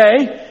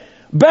today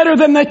better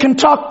than they can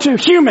talk to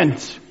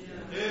humans.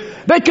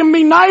 They can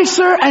be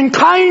nicer and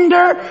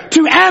kinder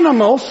to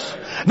animals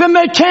than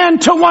they can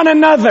to one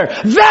another.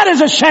 That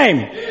is a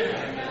shame.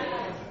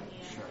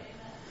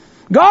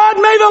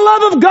 God, may the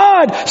love of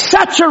God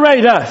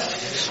saturate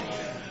us.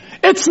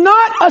 It's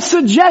not a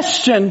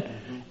suggestion,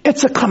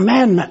 it's a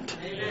commandment.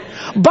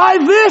 By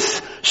this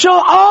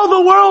shall all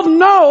the world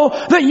know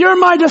that you're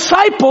my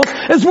disciples,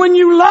 is when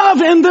you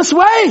love in this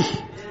way.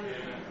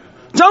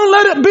 Don't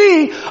let it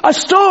be a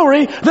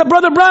story that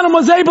Brother Branham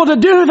was able to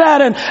do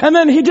that and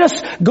then he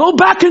just go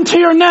back into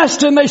your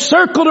nest, and they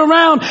circled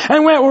around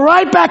and went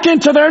right back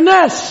into their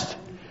nest.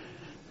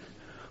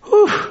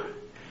 Whew.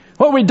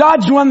 Well, we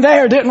dodged one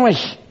there, didn't we?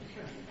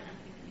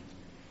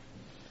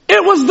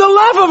 It was the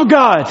love of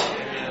God.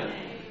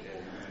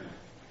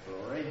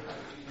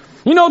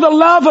 You know, the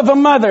love of a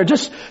mother.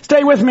 Just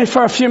stay with me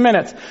for a few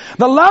minutes.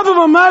 The love of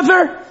a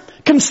mother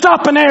can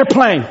stop an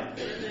airplane.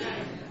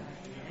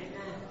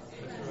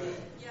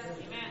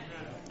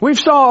 We've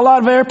saw a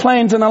lot of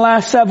airplanes in the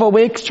last several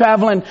weeks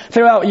traveling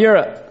throughout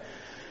Europe.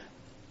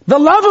 The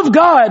love of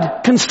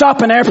God can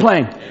stop an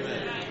airplane.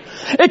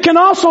 It can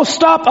also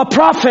stop a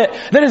prophet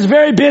that is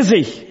very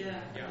busy.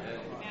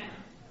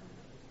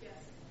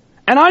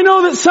 And I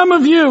know that some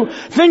of you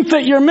think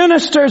that your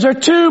ministers are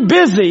too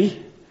busy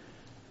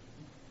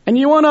and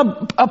you want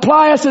to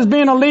apply us as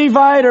being a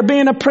Levite or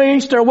being a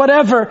priest or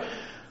whatever,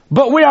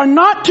 but we are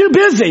not too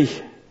busy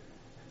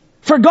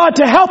for God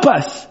to help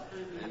us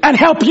and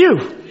help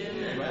you.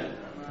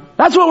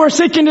 That's what we're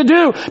seeking to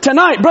do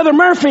tonight. Brother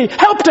Murphy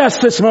helped us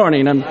this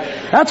morning. And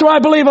that's why I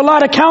believe a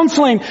lot of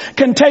counseling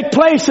can take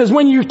place, is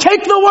when you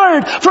take the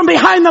word from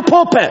behind the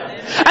pulpit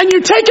and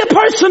you take it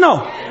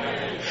personal.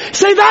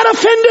 Say, that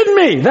offended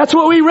me. That's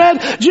what we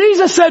read.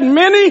 Jesus said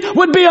many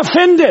would be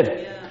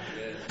offended.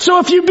 So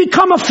if you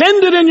become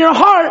offended in your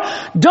heart,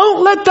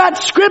 don't let that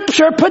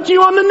scripture put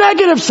you on the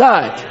negative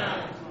side.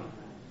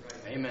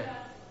 Amen.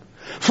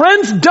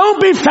 Friends,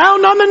 don't be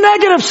found on the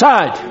negative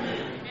side.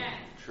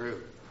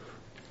 True.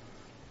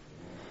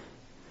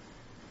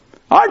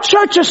 Our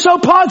church is so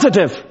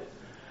positive.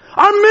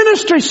 Our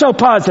ministry is so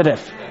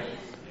positive.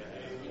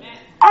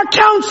 Our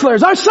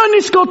counselors, our Sunday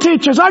school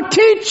teachers, our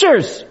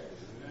teachers,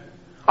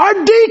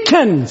 our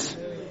deacons,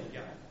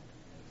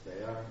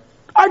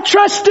 our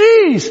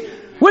trustees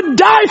would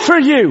die for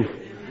you,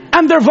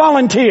 and they're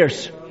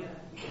volunteers.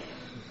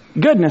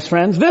 Goodness,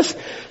 friends, this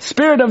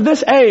spirit of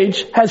this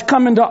age has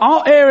come into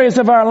all areas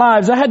of our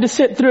lives. I had to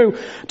sit through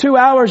 2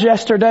 hours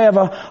yesterday of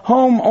a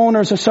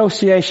homeowners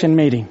association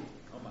meeting.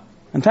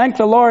 And thank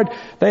the Lord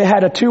they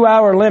had a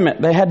 2-hour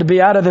limit. They had to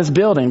be out of this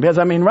building. Because,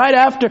 right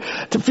after,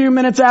 a few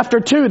minutes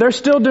after 2, they're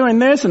still doing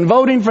this and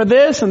voting for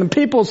this, and the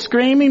people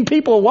screaming,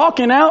 people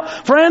walking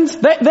out. Friends,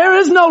 there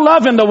is no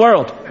love in the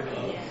world.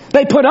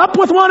 They put up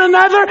with one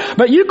another,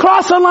 but you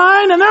cross a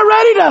line and they're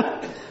ready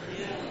to.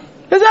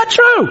 Is that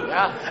true?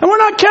 Yeah. And we're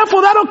not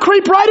careful, that'll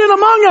creep right in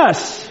among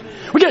us.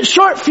 We get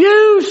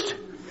short-fused.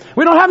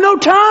 We don't have no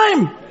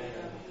time.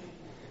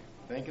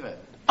 Think of it.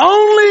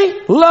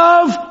 Only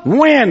love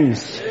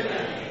wins.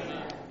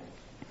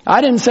 I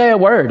didn't say a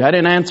word. I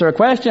didn't answer a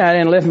question. I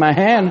didn't lift my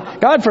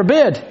hand. God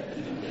forbid.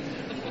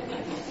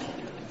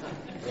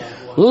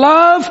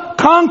 Love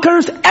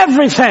conquers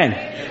everything.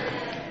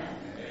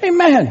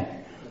 Amen.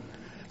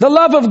 The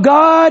love of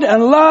God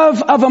and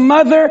love of a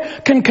mother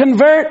can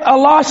convert a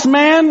lost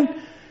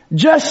man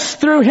just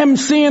through him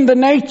seeing the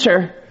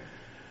nature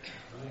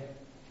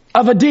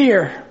of a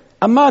deer.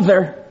 A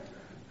mother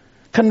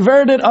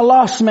converted a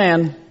lost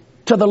man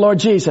to the Lord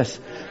Jesus.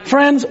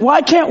 Friends,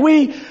 why can't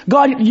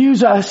God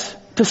use us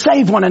to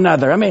save one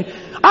another?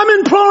 I'm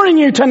imploring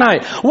you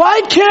tonight.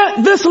 Why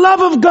can't this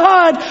love of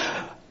God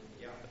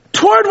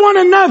toward one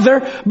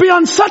another be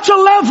on such a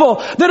level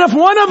that if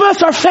one of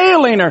us are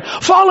failing or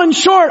falling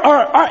short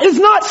or is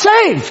not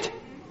saved,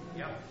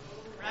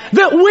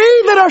 that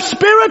we that are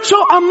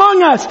spiritual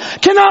among us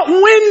cannot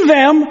win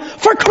them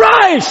for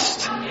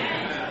Christ?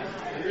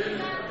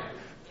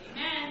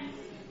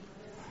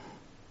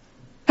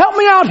 Help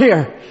me out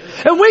here.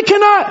 If we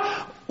cannot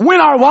win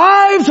our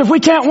wives, if we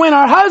can't win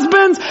our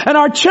husbands and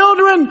our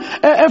children,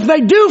 if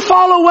they do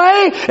fall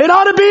away, it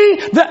ought to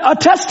be a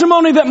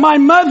testimony that my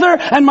mother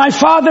and my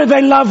father,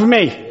 they love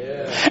me.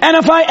 Yeah. And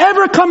if I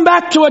ever come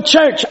back to a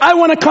church, I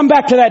want to come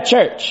back to that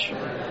church.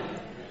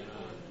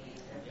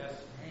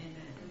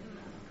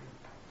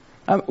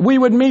 We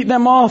would meet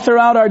them all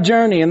throughout our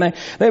journey, and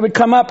they would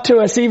come up to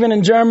us even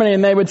in Germany,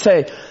 and they would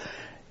say,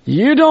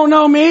 "You don't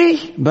know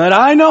me, but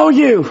I know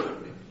you."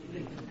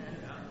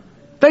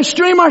 They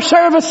stream our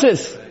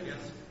services.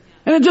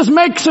 And it just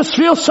makes us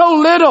feel so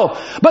little.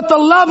 But the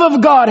love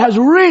of God has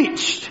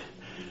reached.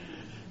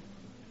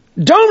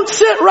 Don't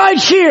sit right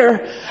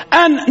here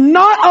and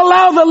not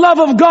allow the love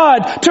of God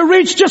to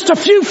reach just a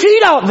few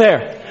feet out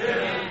there.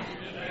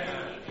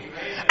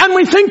 And And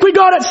we think we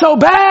got it so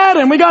bad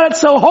and we got it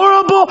so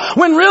horrible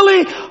when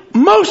really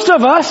most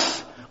of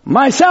us,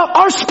 myself,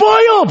 are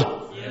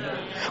spoiled.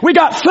 We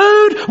got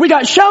food, we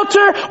got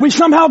shelter, we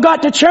somehow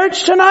got to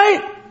church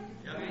tonight.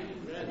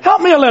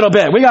 Help me a little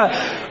bit. We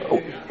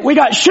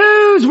got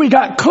shoes, we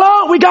got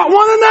clothes, we got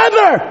one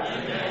another.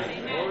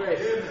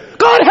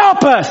 God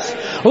help us.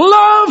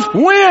 Love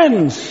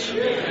wins.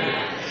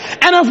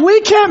 And if we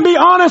can't be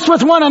honest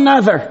with one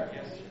another,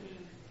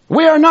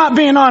 we are not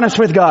being honest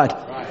with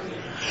God.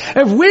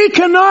 If we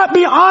cannot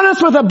be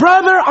honest with a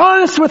brother,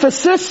 honest with a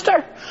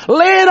sister,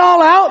 lay it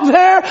all out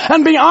there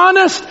and be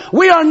honest,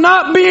 we are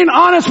not being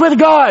honest with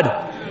God.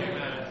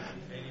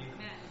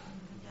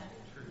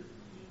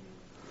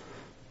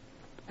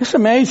 It's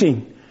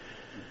amazing.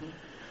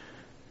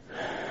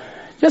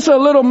 Just a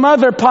little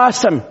mother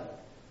possum.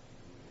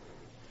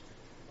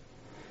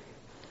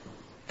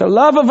 The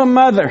love of a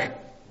mother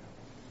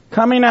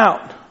coming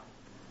out.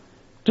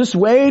 Just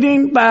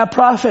waiting by a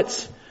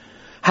prophet's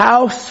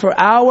house for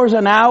hours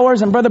and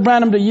hours, and Brother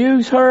Branham to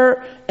use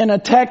her in a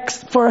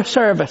text for a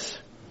service.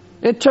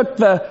 It took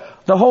the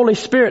Holy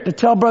Spirit to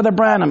tell Brother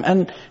Branham,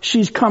 and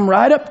she's come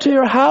right up to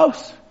your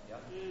house.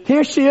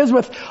 Here she is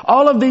with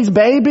all of these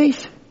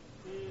babies.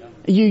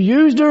 You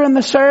used her in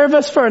the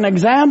service for an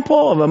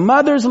example of a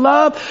mother's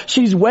love.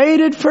 She's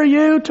waited for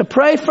you to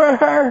pray for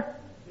her.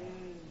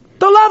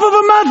 The love of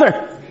a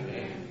mother.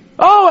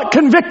 Oh, it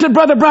convicted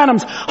Brother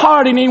Branham's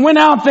heart, and he went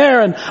out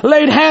there and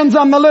laid hands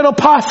on the little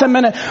possum,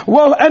 and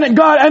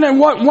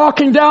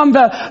walking down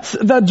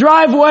the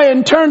driveway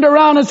and turned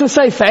around as to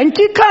say, "Thank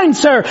you, kind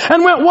sir,"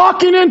 and went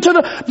walking into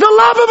the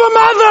love of a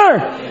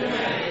mother.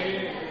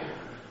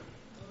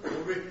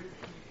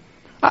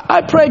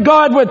 I pray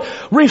God would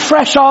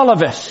refresh all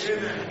of us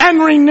and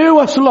renew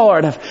us,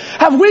 Lord.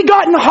 Have we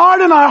gotten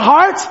hard in our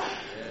hearts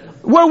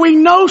where we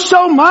know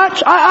so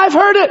much? I've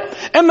heard it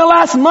in the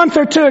last month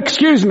or two,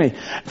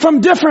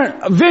 from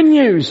different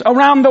venues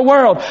around the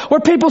world where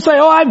people say,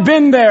 "Oh, I've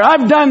been there.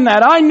 I've done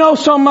that. I know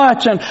so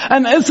much and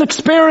it's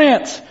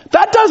experience."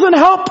 That doesn't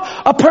help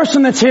a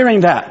person that's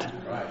hearing that.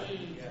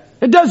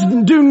 It does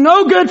do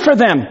no good for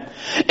them.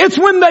 It's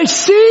when they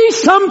see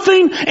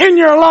something in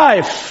your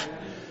life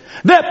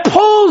that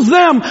pulls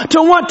them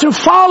to want to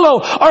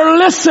follow or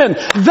listen.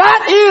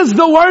 That is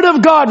the Word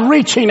of God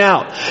reaching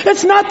out.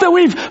 It's not that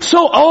we've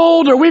so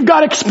old or we've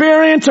got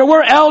experience or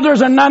we're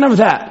elders, and none of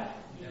that.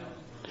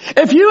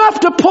 If you have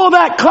to pull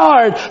that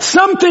card,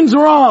 something's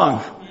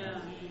wrong.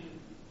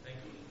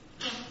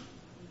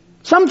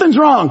 Something's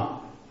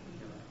wrong.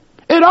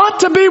 It ought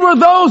to be where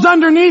those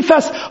underneath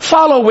us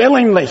follow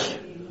willingly.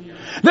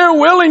 They're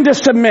willing to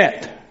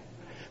submit.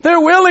 They're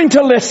willing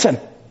to listen.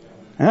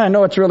 I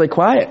know it's really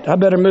quiet. I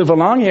better move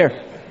along here.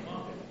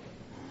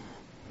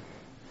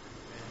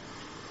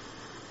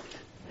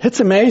 It's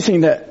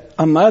amazing that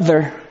a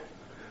mother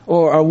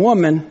or a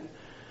woman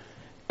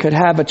could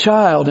have a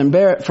child and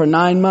bear it for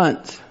 9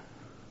 months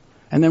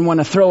and then want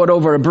to throw it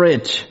over a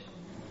bridge.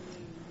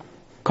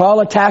 Call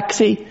a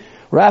taxi,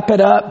 wrap it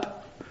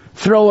up,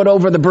 throw it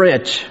over the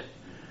bridge.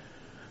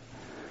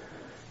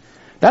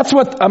 That's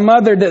what a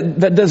mother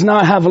that does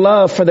not have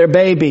love for their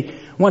baby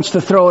wants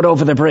to throw it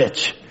over the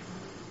bridge.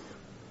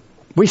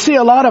 We see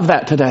a lot of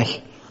that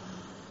today.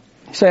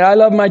 You say, "I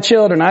love my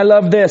children. I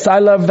love this. I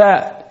love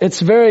that." It's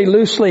very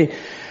loosely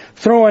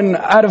thrown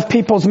out of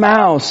people's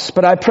mouths,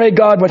 but I pray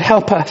God would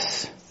help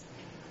us.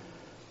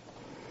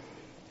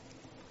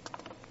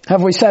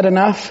 Have we said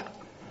enough?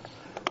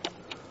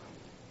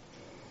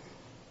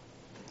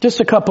 Just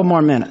a couple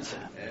more minutes.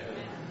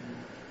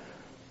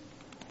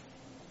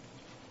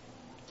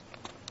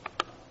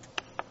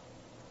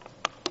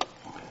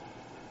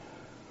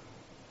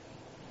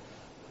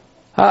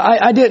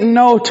 I didn't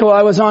know till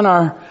I was on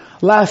our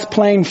last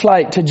plane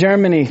flight to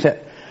Germany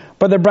that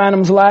Brother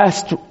Branham's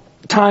last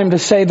time to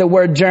say the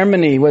word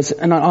Germany was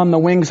on the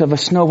wings of a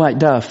snow white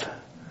dove.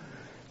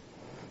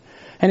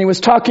 And he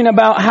was talking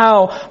about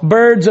how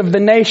birds of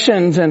the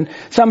nations, and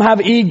some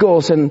have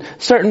eagles, and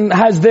certain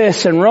has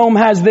this, and Rome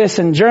has this,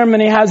 and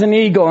Germany has an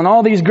eagle, and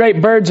all these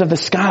great birds of the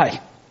sky.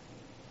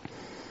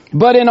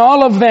 But in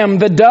all of them,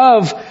 the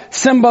dove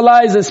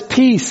symbolizes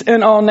peace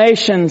in all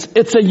nations.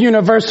 It's a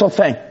universal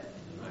thing.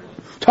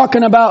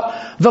 Talking about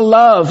the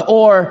love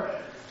or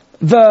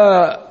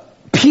the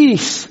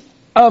peace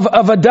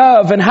of a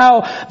dove, and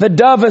how the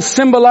dove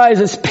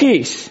symbolizes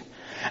peace.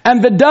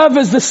 And the dove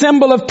is the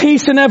symbol of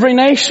peace in every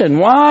nation.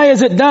 Why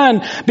is it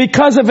done?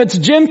 Because of its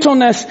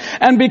gentleness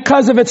and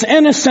because of its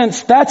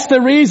innocence. That's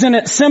the reason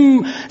it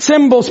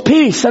symbols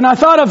peace. And I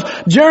thought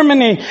of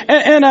Germany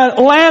in a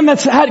land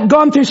that's had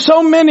gone through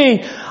so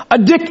many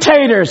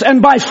dictators,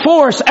 and by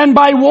force and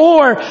by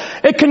war.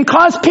 It can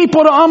cause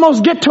people to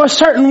almost get to a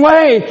certain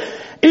way,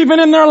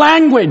 even in their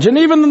language and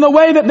even in the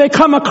way that they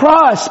come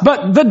across.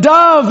 But the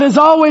dove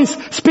always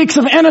speaks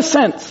of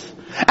innocence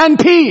and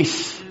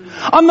peace.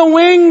 On the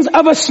wings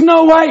of a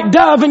snow white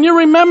dove. And you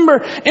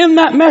remember in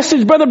that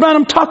message, Brother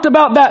Branham talked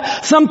about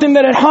that, something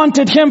that had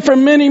haunted him for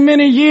many,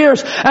 many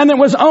years. And it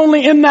was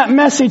only in that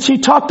message he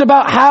talked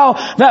about how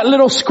that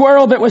little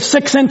squirrel that was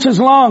 6 inches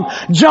long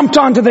jumped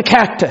onto the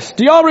cactus.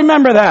 Do y'all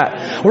remember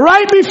that?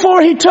 Right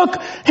before he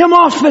took him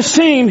off the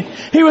scene,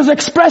 he was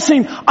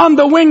expressing on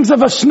the wings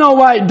of a snow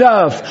white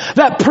dove.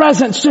 That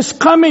presence just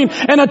coming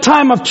in a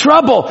time of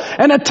trouble,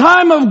 in a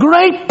time of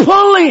great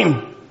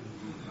pulling.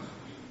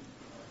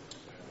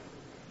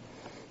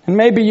 And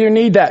maybe you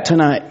need that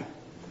tonight.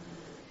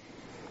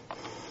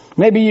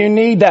 Maybe you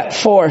need that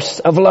force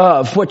of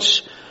love,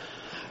 which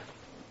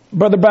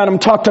Brother Branham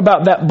talked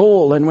about that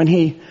bull, and when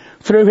he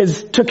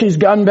took his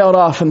gun belt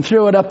off and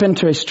threw it up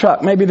into his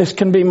truck. Maybe this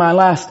can be my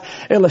last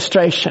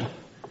illustration.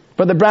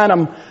 Brother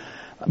Branham,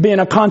 being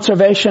a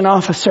conservation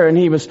officer, and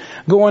he was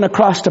going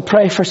across to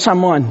pray for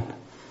someone.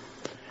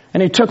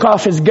 And he took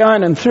off his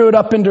gun and threw it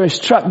up into his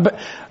truck, but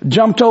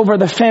jumped over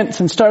the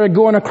fence and started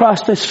going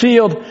across this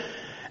field.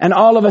 And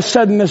all of a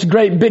sudden this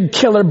great big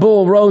killer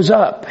bull rose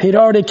up. He'd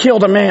already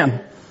killed a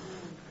man.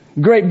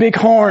 Great big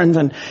horns.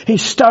 And he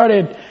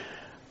started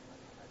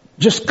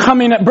just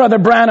coming at Brother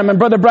Branham. And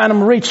Brother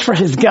Branham reached for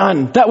his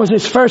gun. That was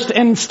his first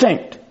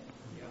instinct.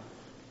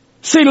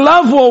 See,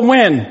 love will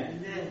win.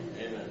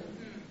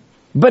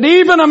 But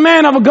even a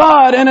man of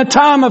God in a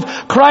time of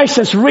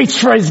crisis reached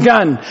for his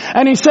gun.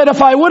 And he said,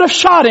 if I would have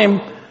shot him,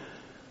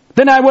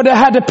 then I would have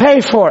had to pay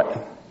for it.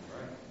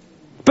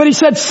 But he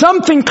said,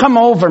 something come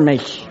over me.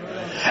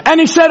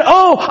 And he said,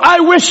 oh, I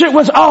wish it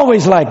was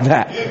always like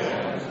that.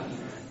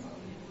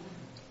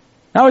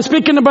 I was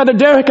speaking to Brother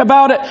Derek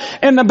about it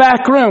in the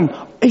back room.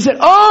 He said,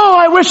 oh,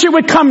 I wish it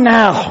would come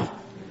now.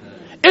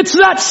 It's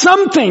that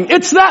something.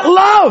 It's that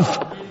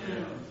love.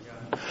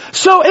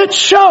 So it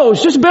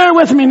shows, just bear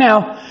with me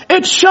now.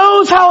 It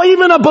shows how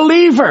even a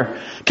believer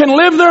can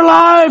live their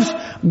lives,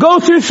 go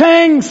through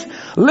things,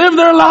 live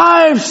their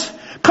lives,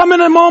 come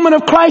in a moment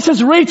of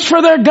crisis, reach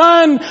for their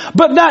gun,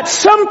 but that's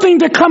something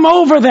to come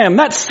over them.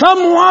 That's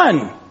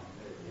someone.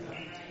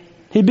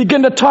 He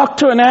began to talk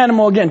to an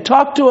animal again.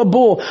 Talk to a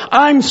bull.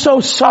 I'm so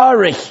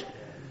sorry.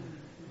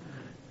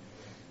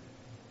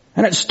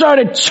 And it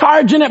started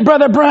charging at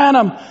Brother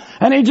Branham.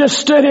 And he just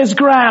stood his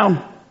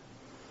ground.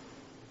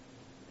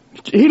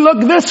 He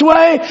looked this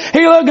way,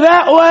 he looked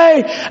that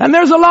way, and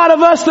there's a lot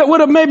of us that would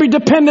have maybe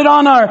depended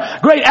on our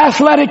great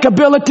athletic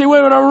ability. We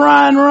would have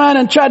run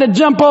and tried to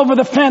jump over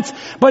the fence,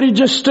 but he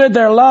just stood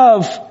there.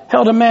 Love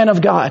held a man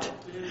of God.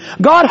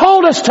 God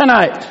hold us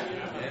tonight.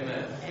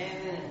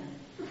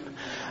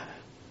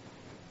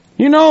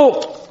 You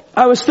know,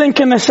 I was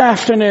thinking this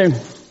afternoon,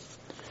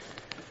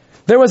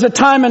 there was a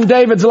time in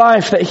David's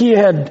life that he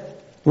had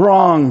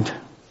wronged.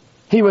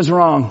 He was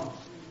wrong.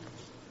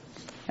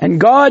 And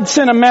God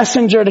sent a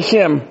messenger to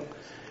him,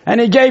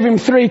 and he gave him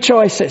 3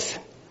 choices.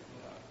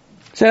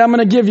 He said, I'm going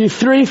to give you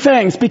 3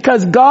 things,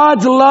 because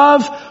God's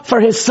love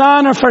for his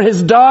son or for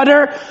his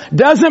daughter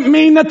doesn't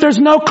mean that there's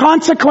no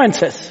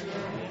consequences.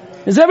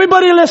 Is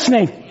everybody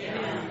listening?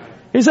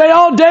 You say,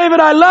 oh,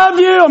 David, I love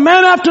you, a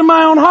man after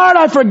my own heart,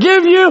 I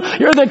forgive you,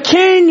 you're the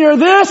king, you're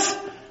this.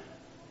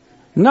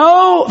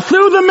 No,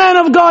 through the man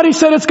of God, he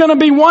said it's going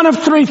to be one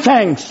of 3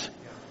 things.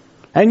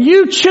 And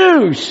you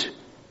choose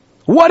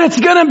what it's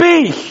going to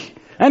be.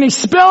 And he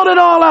spelled it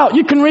all out.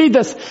 You can read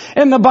this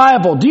in the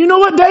Bible. Do you know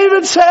what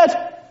David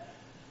said?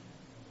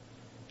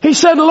 He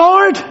said,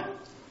 Lord,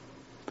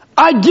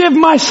 I give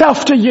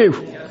myself to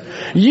you.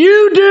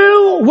 You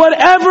do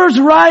whatever's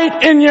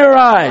right in your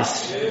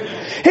eyes.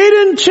 He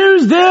didn't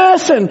choose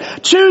this and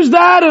choose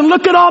that and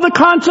look at all the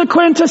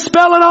consequences,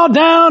 spell it all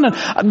down,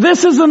 and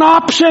this is an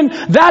option,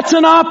 that's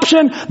an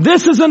option,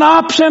 this is an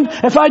option.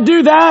 If I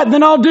do that,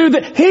 then I'll do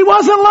that. He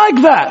wasn't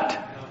like that.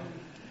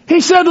 He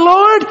said,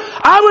 Lord,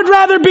 I would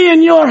rather be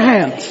in your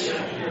hands.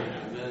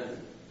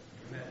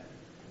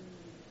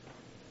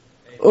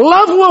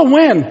 Love will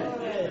win.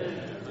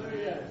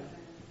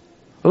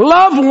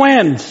 Love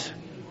wins.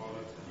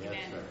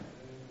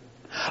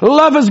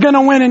 Love is going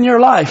to win in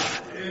your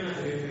life.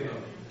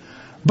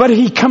 But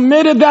he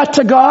committed that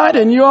to God,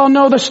 and you all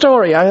know the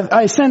story.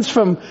 I sense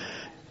from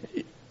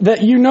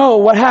that you know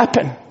what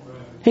happened.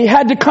 He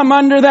had to come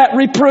under that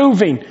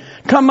reproving,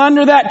 come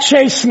under that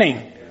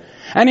chastening.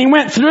 And he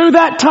went through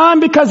that time,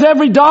 because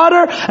every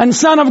daughter and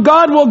son of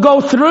God will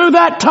go through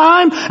that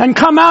time and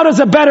come out as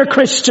a better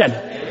Christian.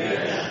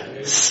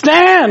 Amen.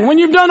 Stand. When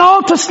you've done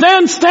all to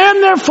stand,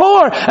 stand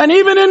therefore. And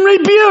even in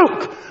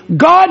rebuke,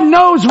 God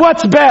knows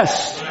what's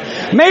best.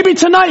 Amen. Maybe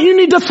tonight you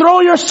need to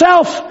throw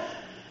yourself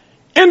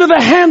into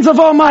the hands of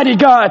Almighty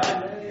God.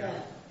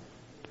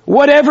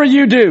 Whatever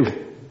you do,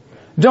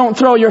 don't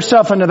throw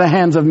yourself into the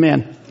hands of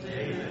men.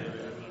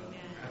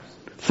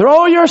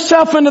 Throw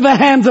yourself into the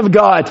hands of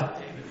God.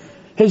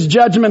 His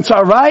judgments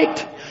are right.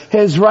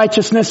 His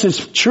righteousness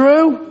is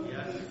true.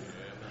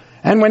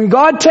 And when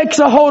God takes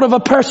a hold of a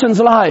person's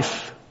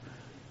life,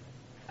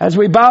 as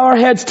we bow our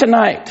heads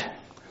tonight,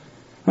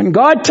 when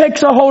God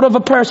takes a hold of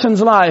a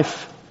person's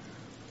life,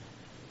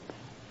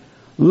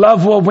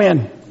 love will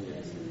win.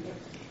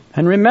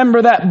 And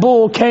remember that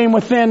bull came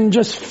within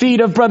just feet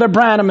of Brother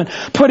Branham and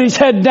put his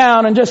head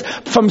down and just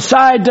from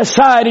side to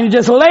side and he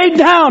just laid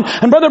down.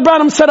 And Brother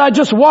Branham said, I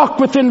just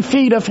walked within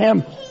feet of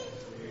him.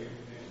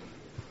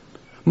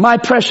 My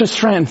precious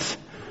friends,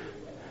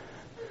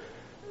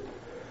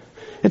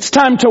 it's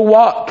time to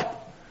walk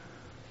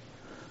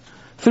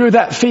through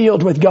that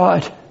field with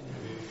God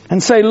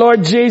and say,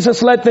 Lord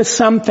Jesus, let this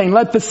something,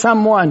 let this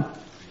someone,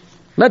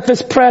 let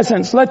this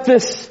presence, let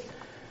this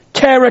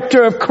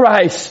character of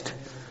Christ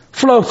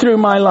flow through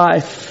my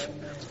life.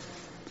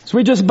 As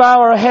we just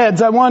bow our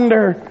heads, I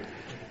wonder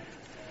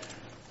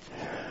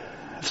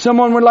if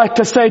someone would like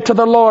to say to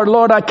the Lord,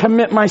 Lord, I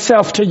commit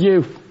myself to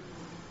you.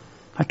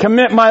 I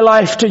commit my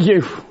life to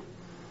you.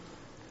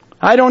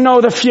 I don't know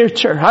the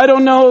future. I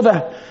don't know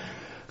the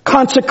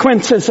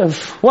consequences of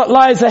what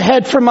lies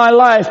ahead for my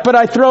life, but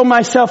I throw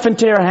myself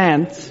into your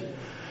hands.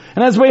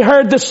 And as we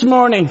heard this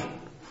morning,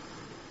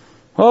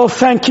 oh,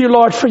 thank you,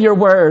 Lord, for your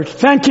word.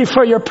 Thank you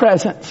for your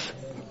presence.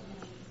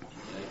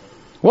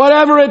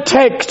 Whatever it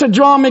takes to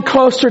draw me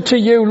closer to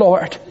you,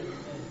 Lord.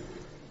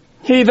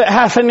 He that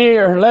hath an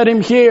ear, let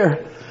him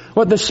hear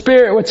what the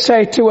Spirit would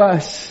say to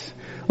us.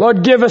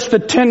 Lord, give us the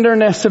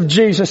tenderness of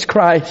Jesus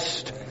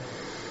Christ.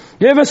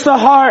 Give us the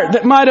heart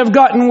that might have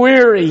gotten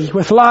weary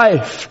with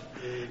life,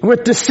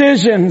 with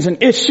decisions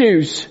and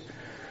issues.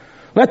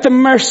 Let the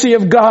mercy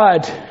of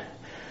God,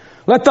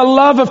 let the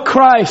love of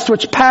Christ,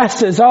 which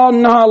passes all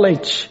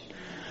knowledge,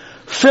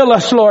 fill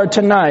us, Lord,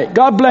 tonight.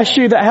 God bless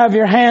you that have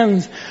your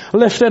hands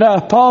lifted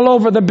up all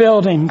over the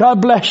building.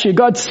 God bless you.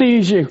 God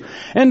sees you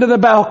into the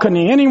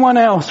balcony. Anyone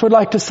else would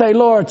like to say,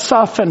 Lord,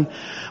 soften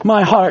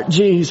my heart,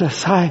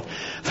 Jesus. I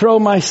throw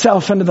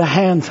myself into the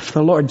hands of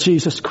the Lord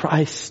Jesus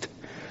Christ.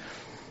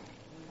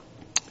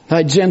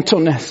 Thy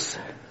gentleness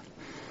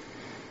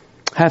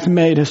hath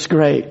made us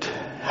great.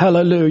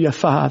 Hallelujah,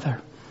 Father.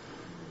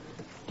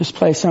 Just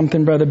play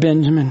something, Brother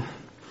Benjamin.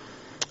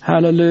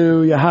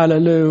 Hallelujah,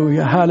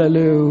 hallelujah,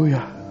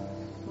 hallelujah.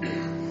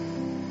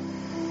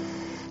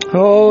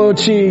 Oh,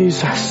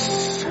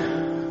 Jesus.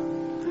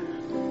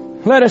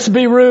 Let us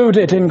be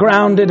rooted and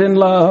grounded in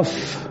love.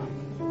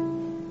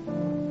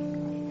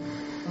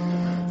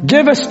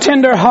 Give us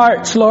tender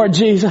hearts, Lord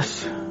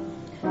Jesus.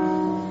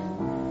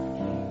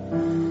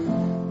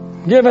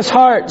 Give us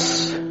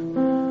hearts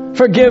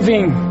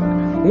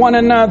forgiving one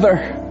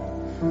another.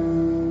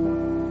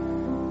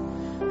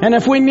 And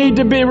if we need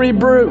to be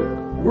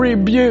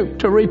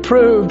rebuked or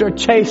reproved or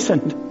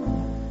chastened,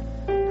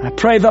 I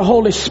pray the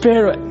Holy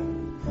Spirit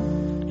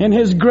in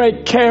His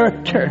great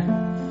character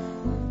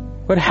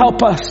would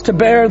help us to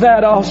bear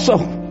that also.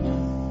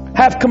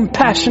 Have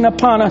compassion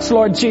upon us,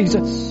 Lord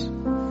Jesus.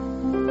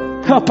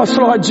 Help us,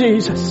 Lord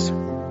Jesus.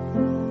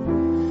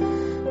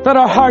 Let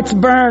our hearts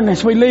burn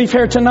as we leave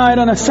here tonight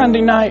on a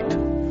Sunday night.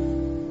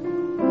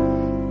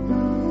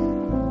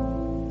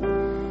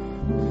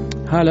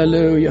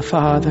 Hallelujah,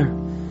 Father.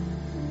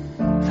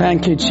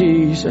 Thank you,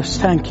 Jesus.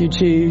 Thank you,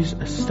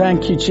 Jesus.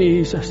 Thank you,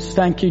 Jesus.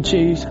 Thank you,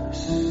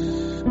 Jesus.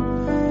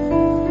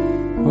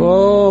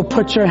 Oh,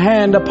 put your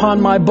hand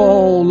upon my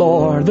bowl,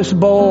 Lord. This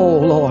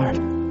bowl, Lord.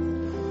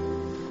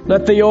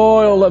 Let the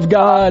oil of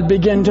God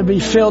begin to be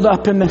filled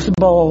up in this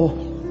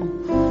bowl.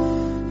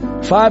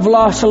 If I've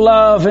lost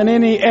love in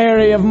any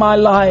area of my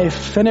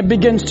life and it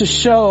begins to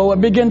show, it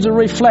begins to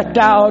reflect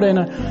out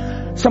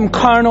in some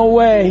carnal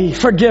way,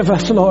 forgive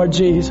us, Lord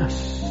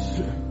Jesus.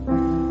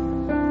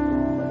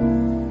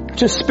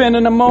 Just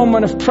spending a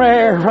moment of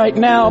prayer right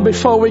now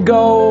before we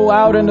go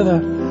out into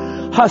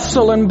the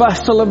hustle and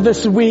bustle of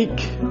this week.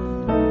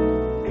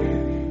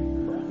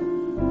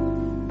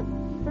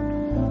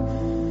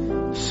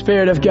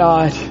 Spirit of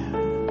God,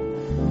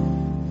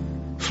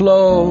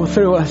 flow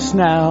through us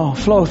now.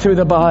 Flow through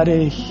the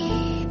body.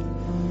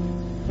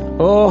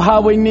 Oh,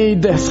 how we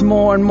need this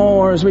more and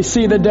more as we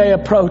see the day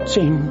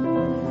approaching.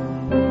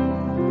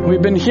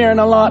 We've been hearing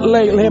a lot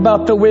lately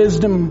about the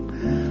wisdom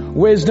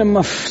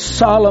of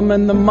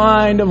Solomon, the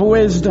mind of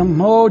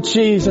wisdom. Oh,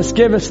 Jesus,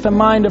 give us the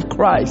mind of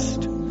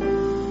Christ.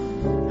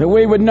 That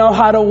we would know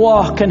how to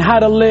walk and how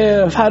to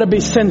live, how to be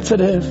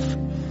sensitive.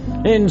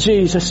 In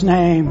Jesus'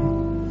 name.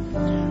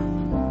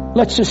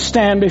 Let's just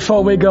stand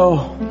before we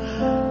go.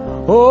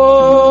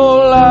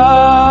 Oh,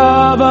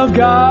 love of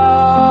God,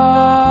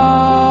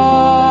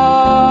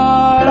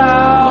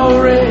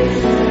 how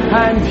rich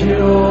and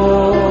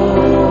pure,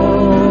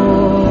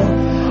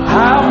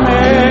 how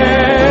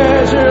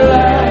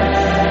measureless,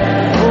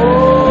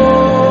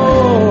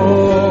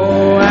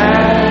 oh,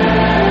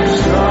 and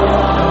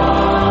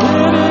strong.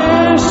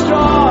 It is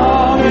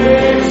strong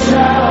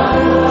itself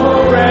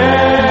forever.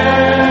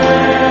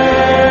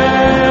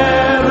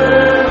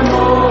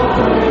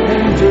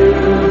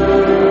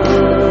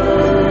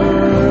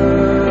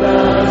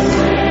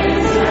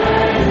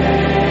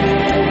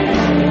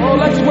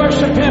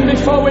 Worship Him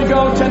before we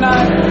go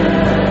tonight.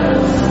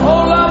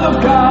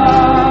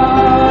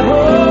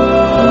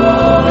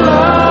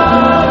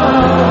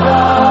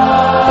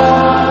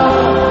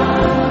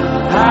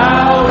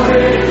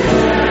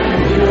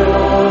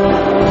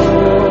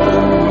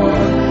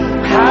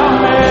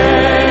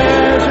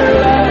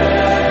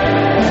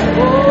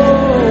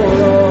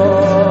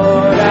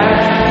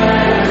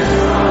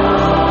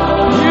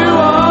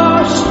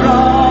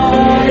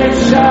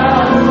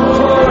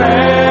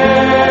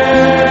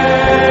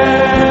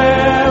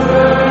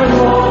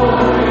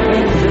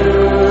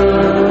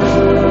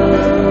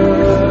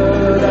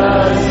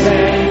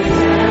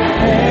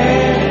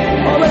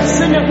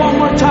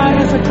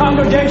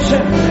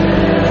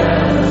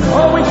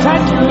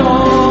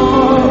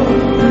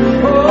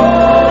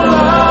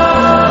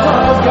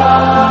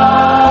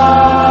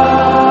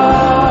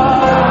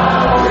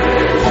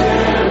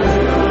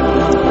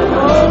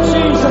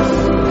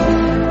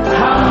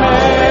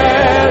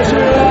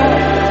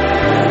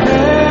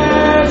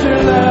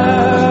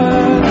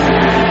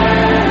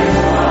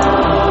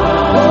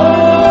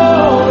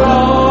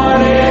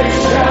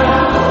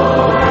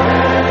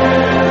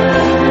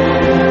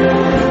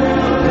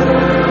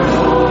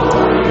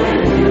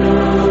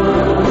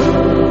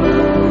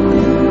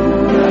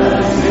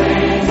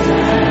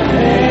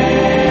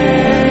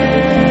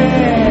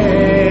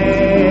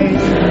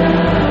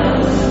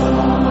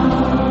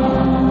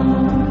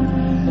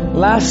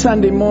 last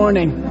Sunday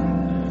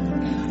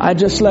morning, I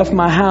just left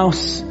my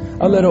house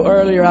a little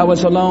earlier. I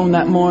was alone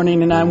that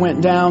morning, and I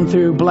went down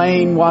through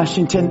Blaine,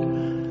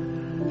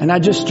 Washington, and I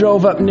just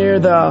drove up near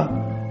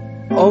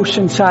the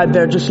ocean side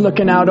there, just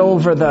looking out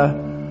over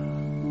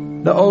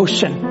the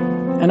ocean.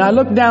 And I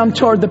looked down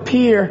toward the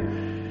pier,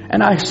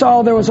 and I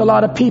saw there was a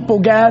lot of people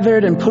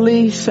gathered and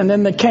police, and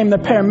then there came the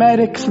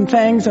paramedics and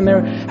things, and there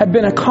had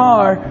been a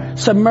car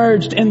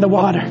submerged in the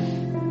water.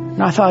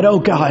 And I thought, oh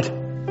God.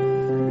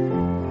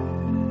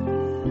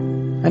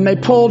 And they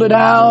pulled it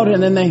out,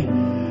 and then they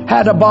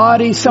had a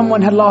body.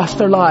 Someone had lost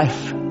their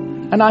life.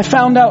 And I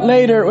found out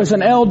later it was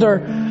an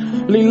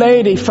elderly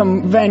lady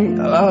from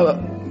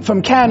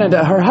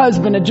Canada. Her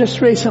husband had just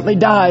recently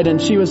died,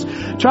 and she was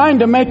trying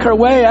to make her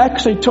way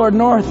actually toward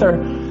North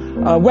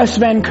or West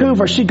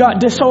Vancouver. She got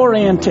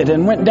disoriented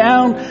and went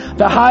down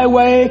the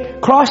highway,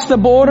 crossed the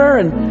border,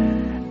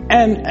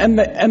 and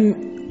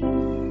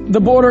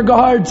the border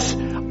guards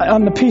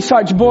on the Peace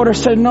Arch border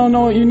said,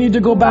 no, you need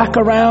to go back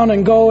around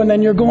and go, and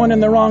then you're going in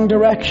the wrong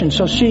direction.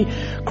 So she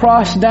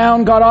crossed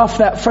down, got off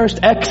that first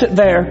exit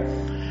there,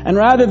 and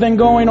rather than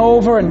going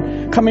over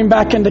and coming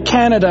back into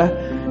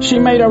Canada, she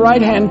made a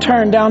right-hand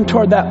turn down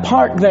toward that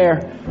park there,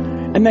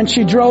 and then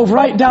she drove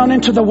right down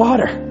into the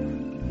water.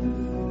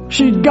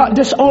 She got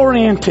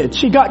disoriented.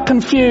 She got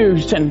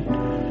confused,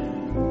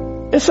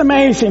 and it's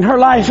amazing. Her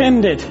life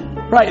ended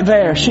right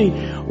there. She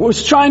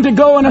was trying to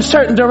go in a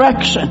certain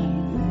direction.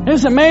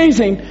 It's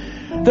amazing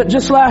that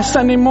just last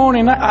Sunday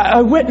morning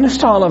I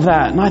witnessed all of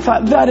that, and I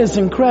thought, that is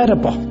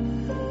incredible.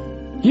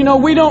 You know,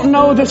 we don't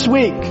know this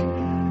week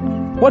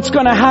what's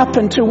going to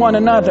happen to one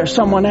another,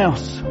 someone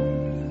else.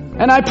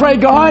 And I pray,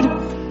 God,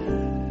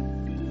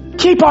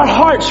 keep our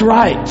hearts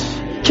right.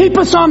 Keep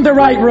us on the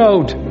right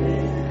road.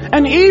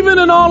 And even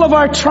in all of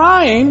our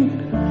trying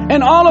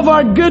and all of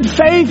our good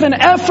faith and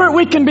effort,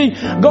 we can be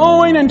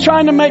going and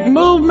trying to make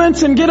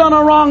movements and get on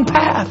a wrong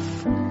path.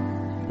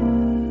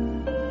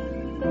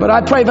 But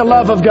I pray the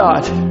love of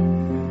God,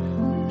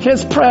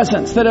 His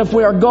presence, that if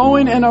we are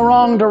going in a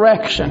wrong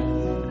direction,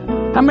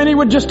 how many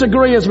would just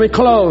agree as we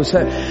close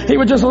that He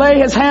would just lay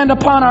His hand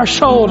upon our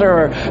shoulder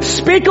or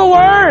speak a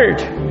word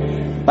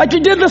like He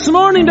did this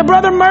morning to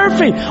Brother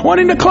Murphy,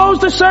 wanting to close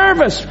the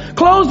service.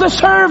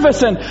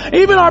 And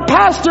even our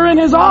pastor in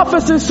his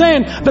office is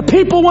saying, the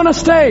people want to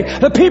stay.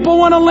 The people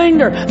want to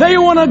linger. They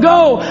want to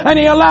go. And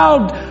he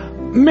allowed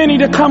many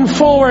to come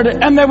forward,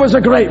 and there was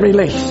a great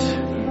release.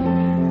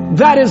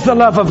 That is the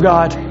love of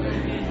God.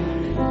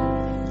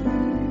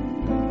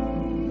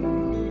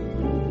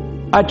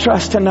 I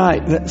trust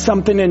tonight that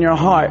something in your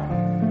heart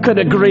could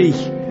agree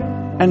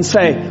and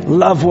say,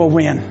 love will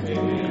win.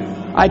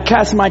 I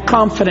cast my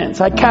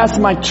confidence. I cast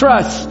my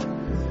trust.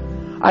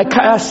 I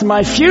cast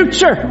my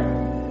future.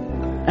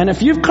 And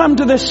if you've come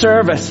to this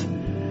service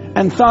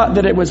and thought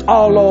that it was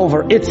all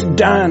over, it's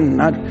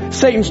done.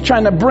 Satan's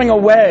trying to bring a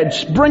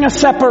wedge, bring a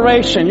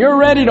separation. You're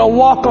ready to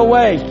walk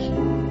away.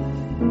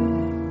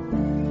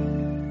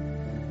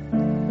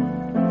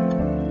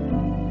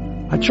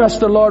 I trust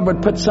the Lord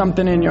would put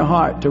something in your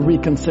heart to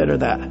reconsider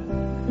that.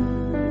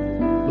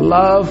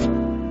 Love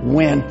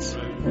wins.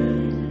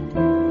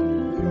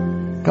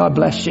 God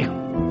bless you.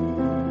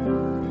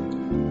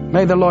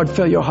 May the Lord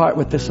fill your heart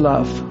with this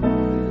love.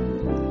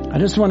 I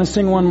just want to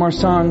sing one more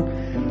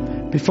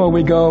song before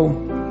we go.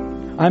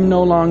 I'm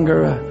no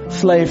longer a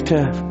slave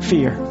to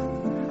fear.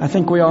 I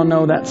think we all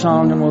know that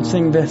song, and we'll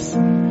sing this.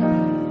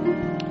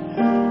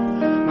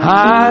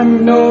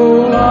 I'm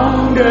no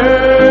longer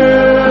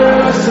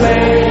a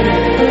slave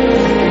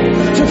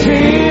to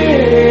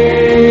fear.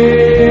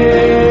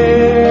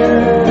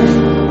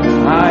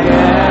 I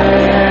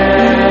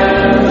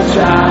am a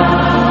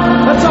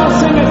child. Let's all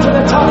sing it to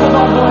the top of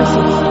our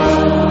voices.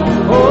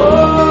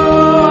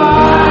 Oh,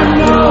 I'm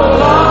no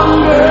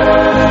longer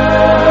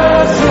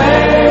a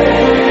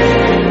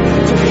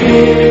slave to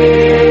fear.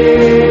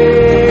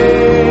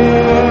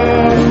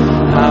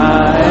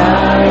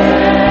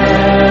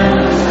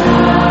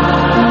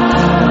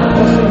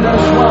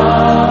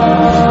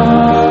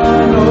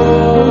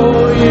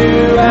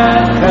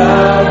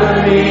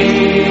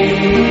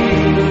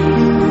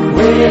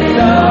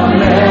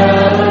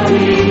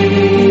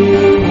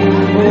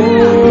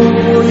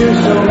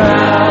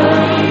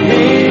 Surround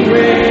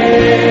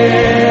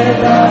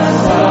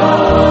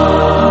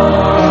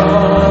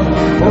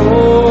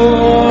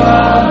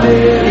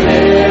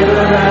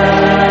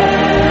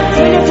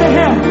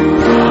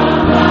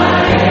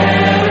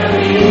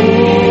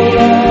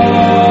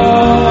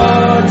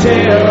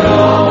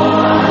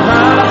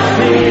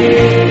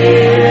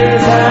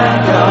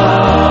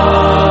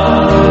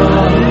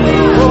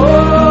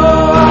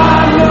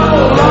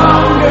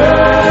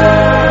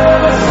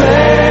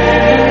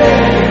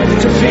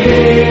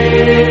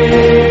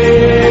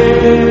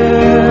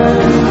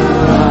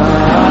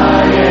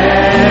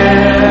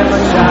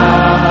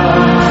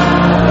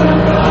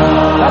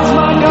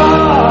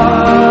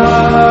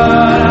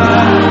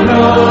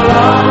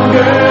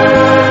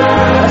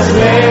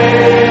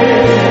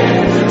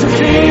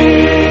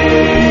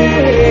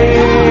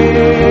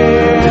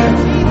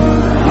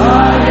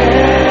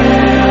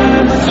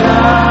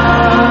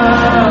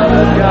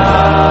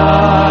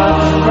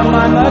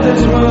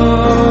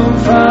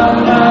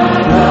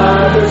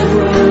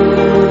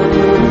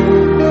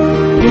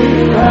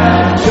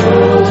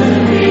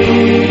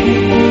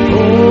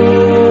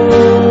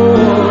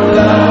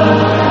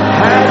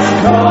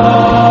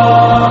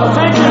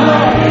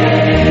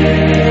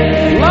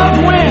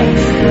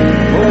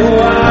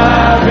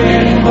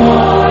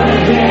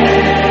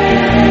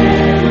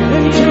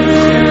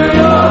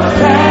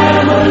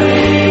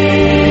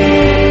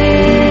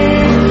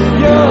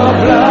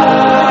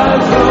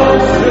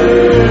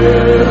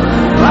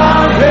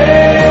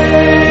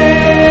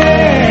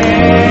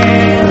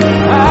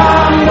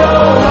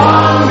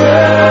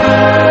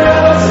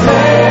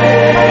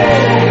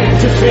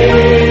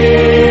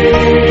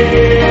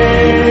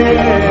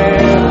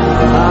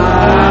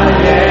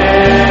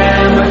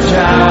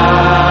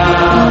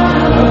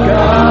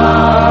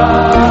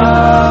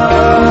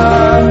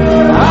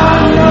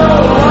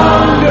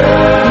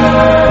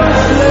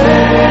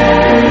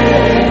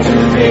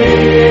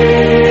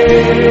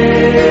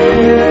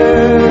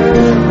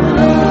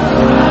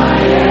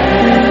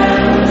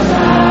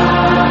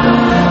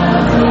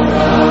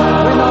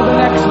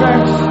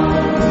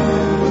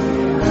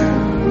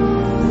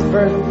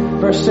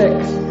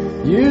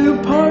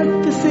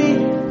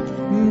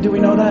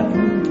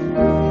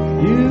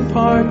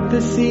part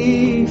the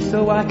sea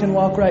so I can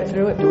walk right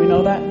through it. Do we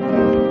know that?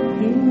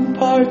 You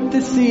part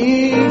the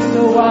sea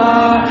so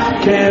I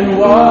can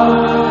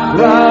walk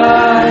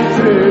right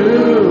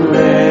through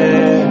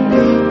it.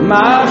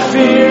 My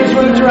fears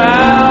were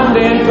drowned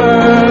in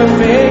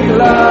perfect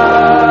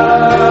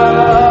love.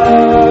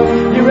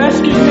 You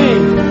rescued me.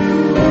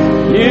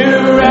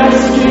 You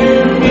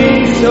rescued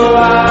me so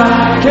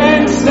I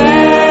can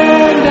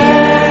stand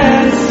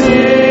and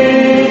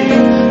sing.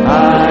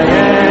 I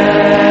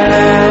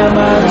am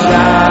a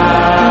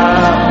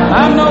child.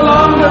 I'm no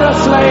longer a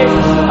slave.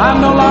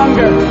 I'm no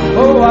longer,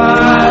 oh,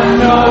 I'm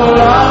no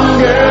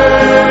longer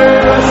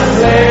a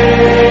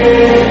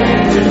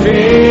slave to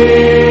fear.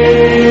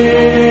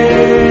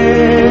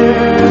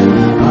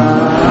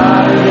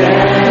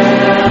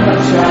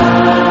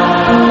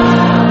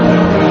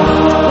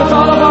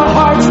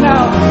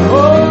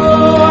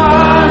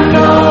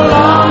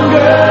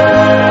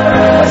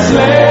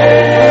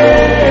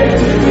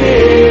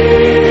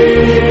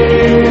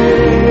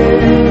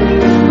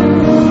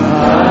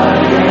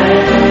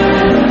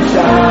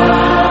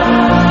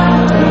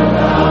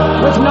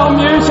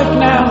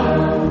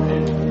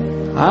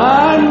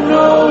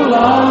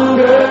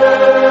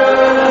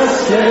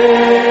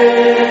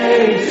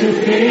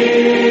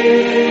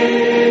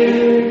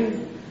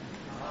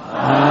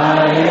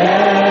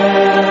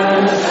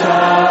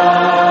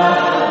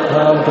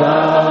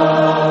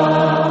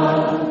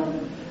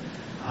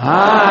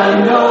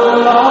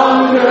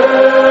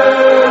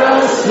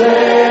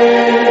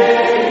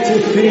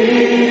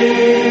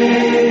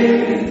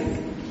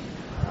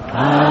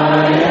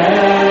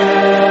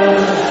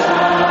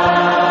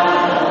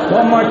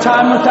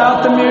 Time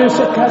without the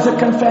music as a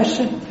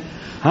confession.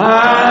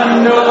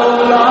 I'm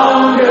no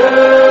longer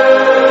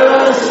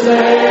a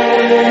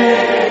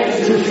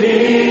slave to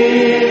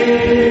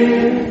fear.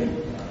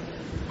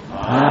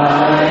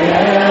 I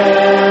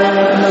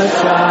am a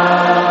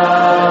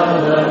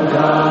child of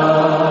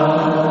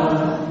God.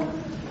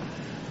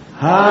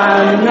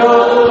 I'm no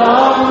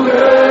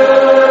longer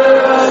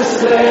a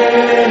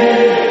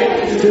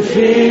slave to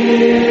fear.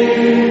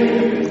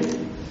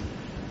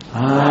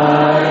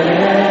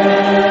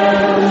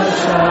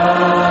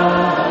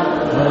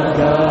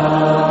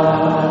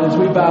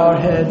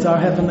 Our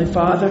Heavenly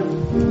Father,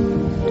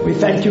 we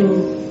thank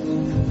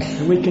you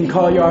that we can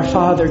call you our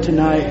Father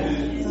tonight.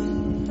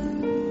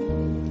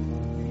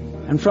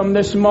 And from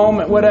this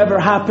moment, whatever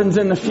happens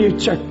in the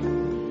future,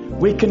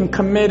 we can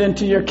commit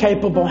into your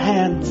capable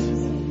hands.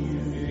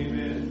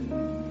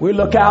 We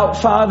look out,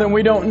 Father, and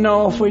we don't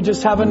know if we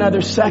just have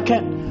another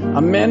second,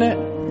 a minute,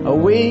 a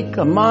week,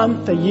 a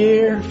month, a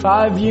year,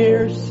 5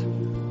 years.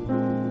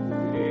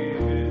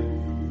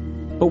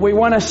 But we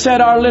want to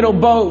set our little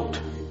boat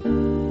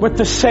with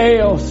the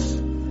sails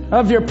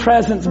of your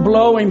presence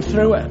blowing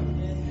through it.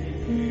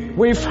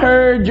 We've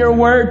heard your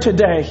word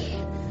today,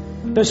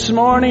 this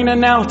morning and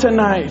now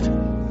tonight.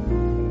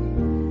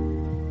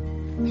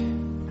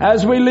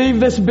 As we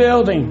leave this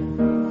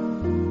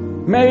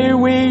building, may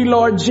we,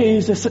 Lord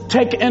Jesus,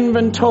 take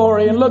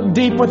inventory and look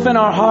deep within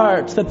our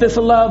hearts that this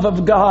love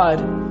of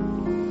God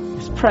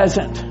is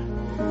present.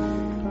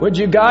 Would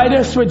you guide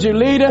us? Would you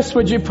lead us?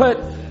 Would you put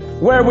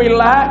where we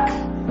lack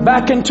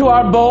back into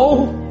our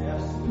bowl?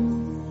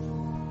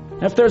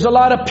 If there's a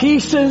lot of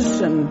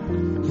pieces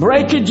and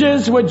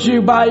breakages, would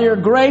you, by your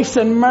grace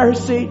and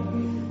mercy,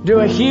 do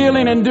a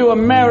healing and do a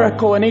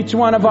miracle in each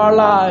one of our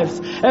lives?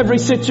 Every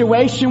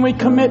situation we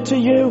commit to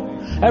you,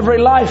 every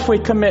life we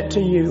commit to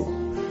you.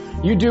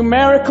 You do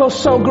miracles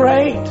so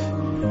great.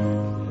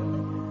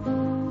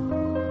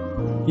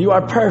 You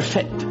are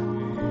perfect.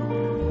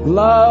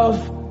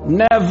 Love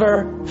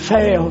never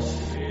fails.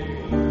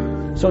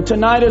 So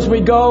tonight as we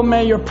go,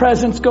 may your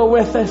presence go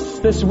with us.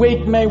 This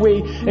week may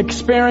we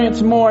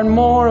experience more and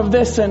more of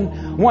this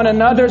in one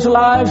another's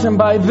lives. And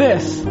by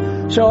this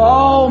shall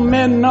all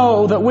men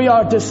know that we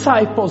are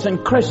disciples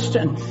and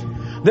Christians,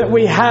 that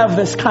we have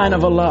this kind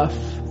of a love.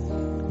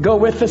 Go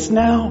with us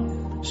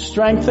now.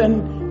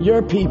 Strengthen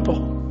your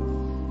people.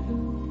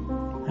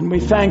 And we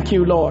thank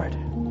you, Lord,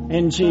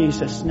 in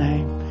Jesus'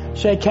 name.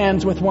 Shake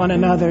hands with one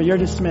another. You're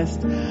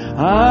dismissed.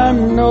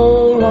 I'm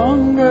no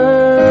longer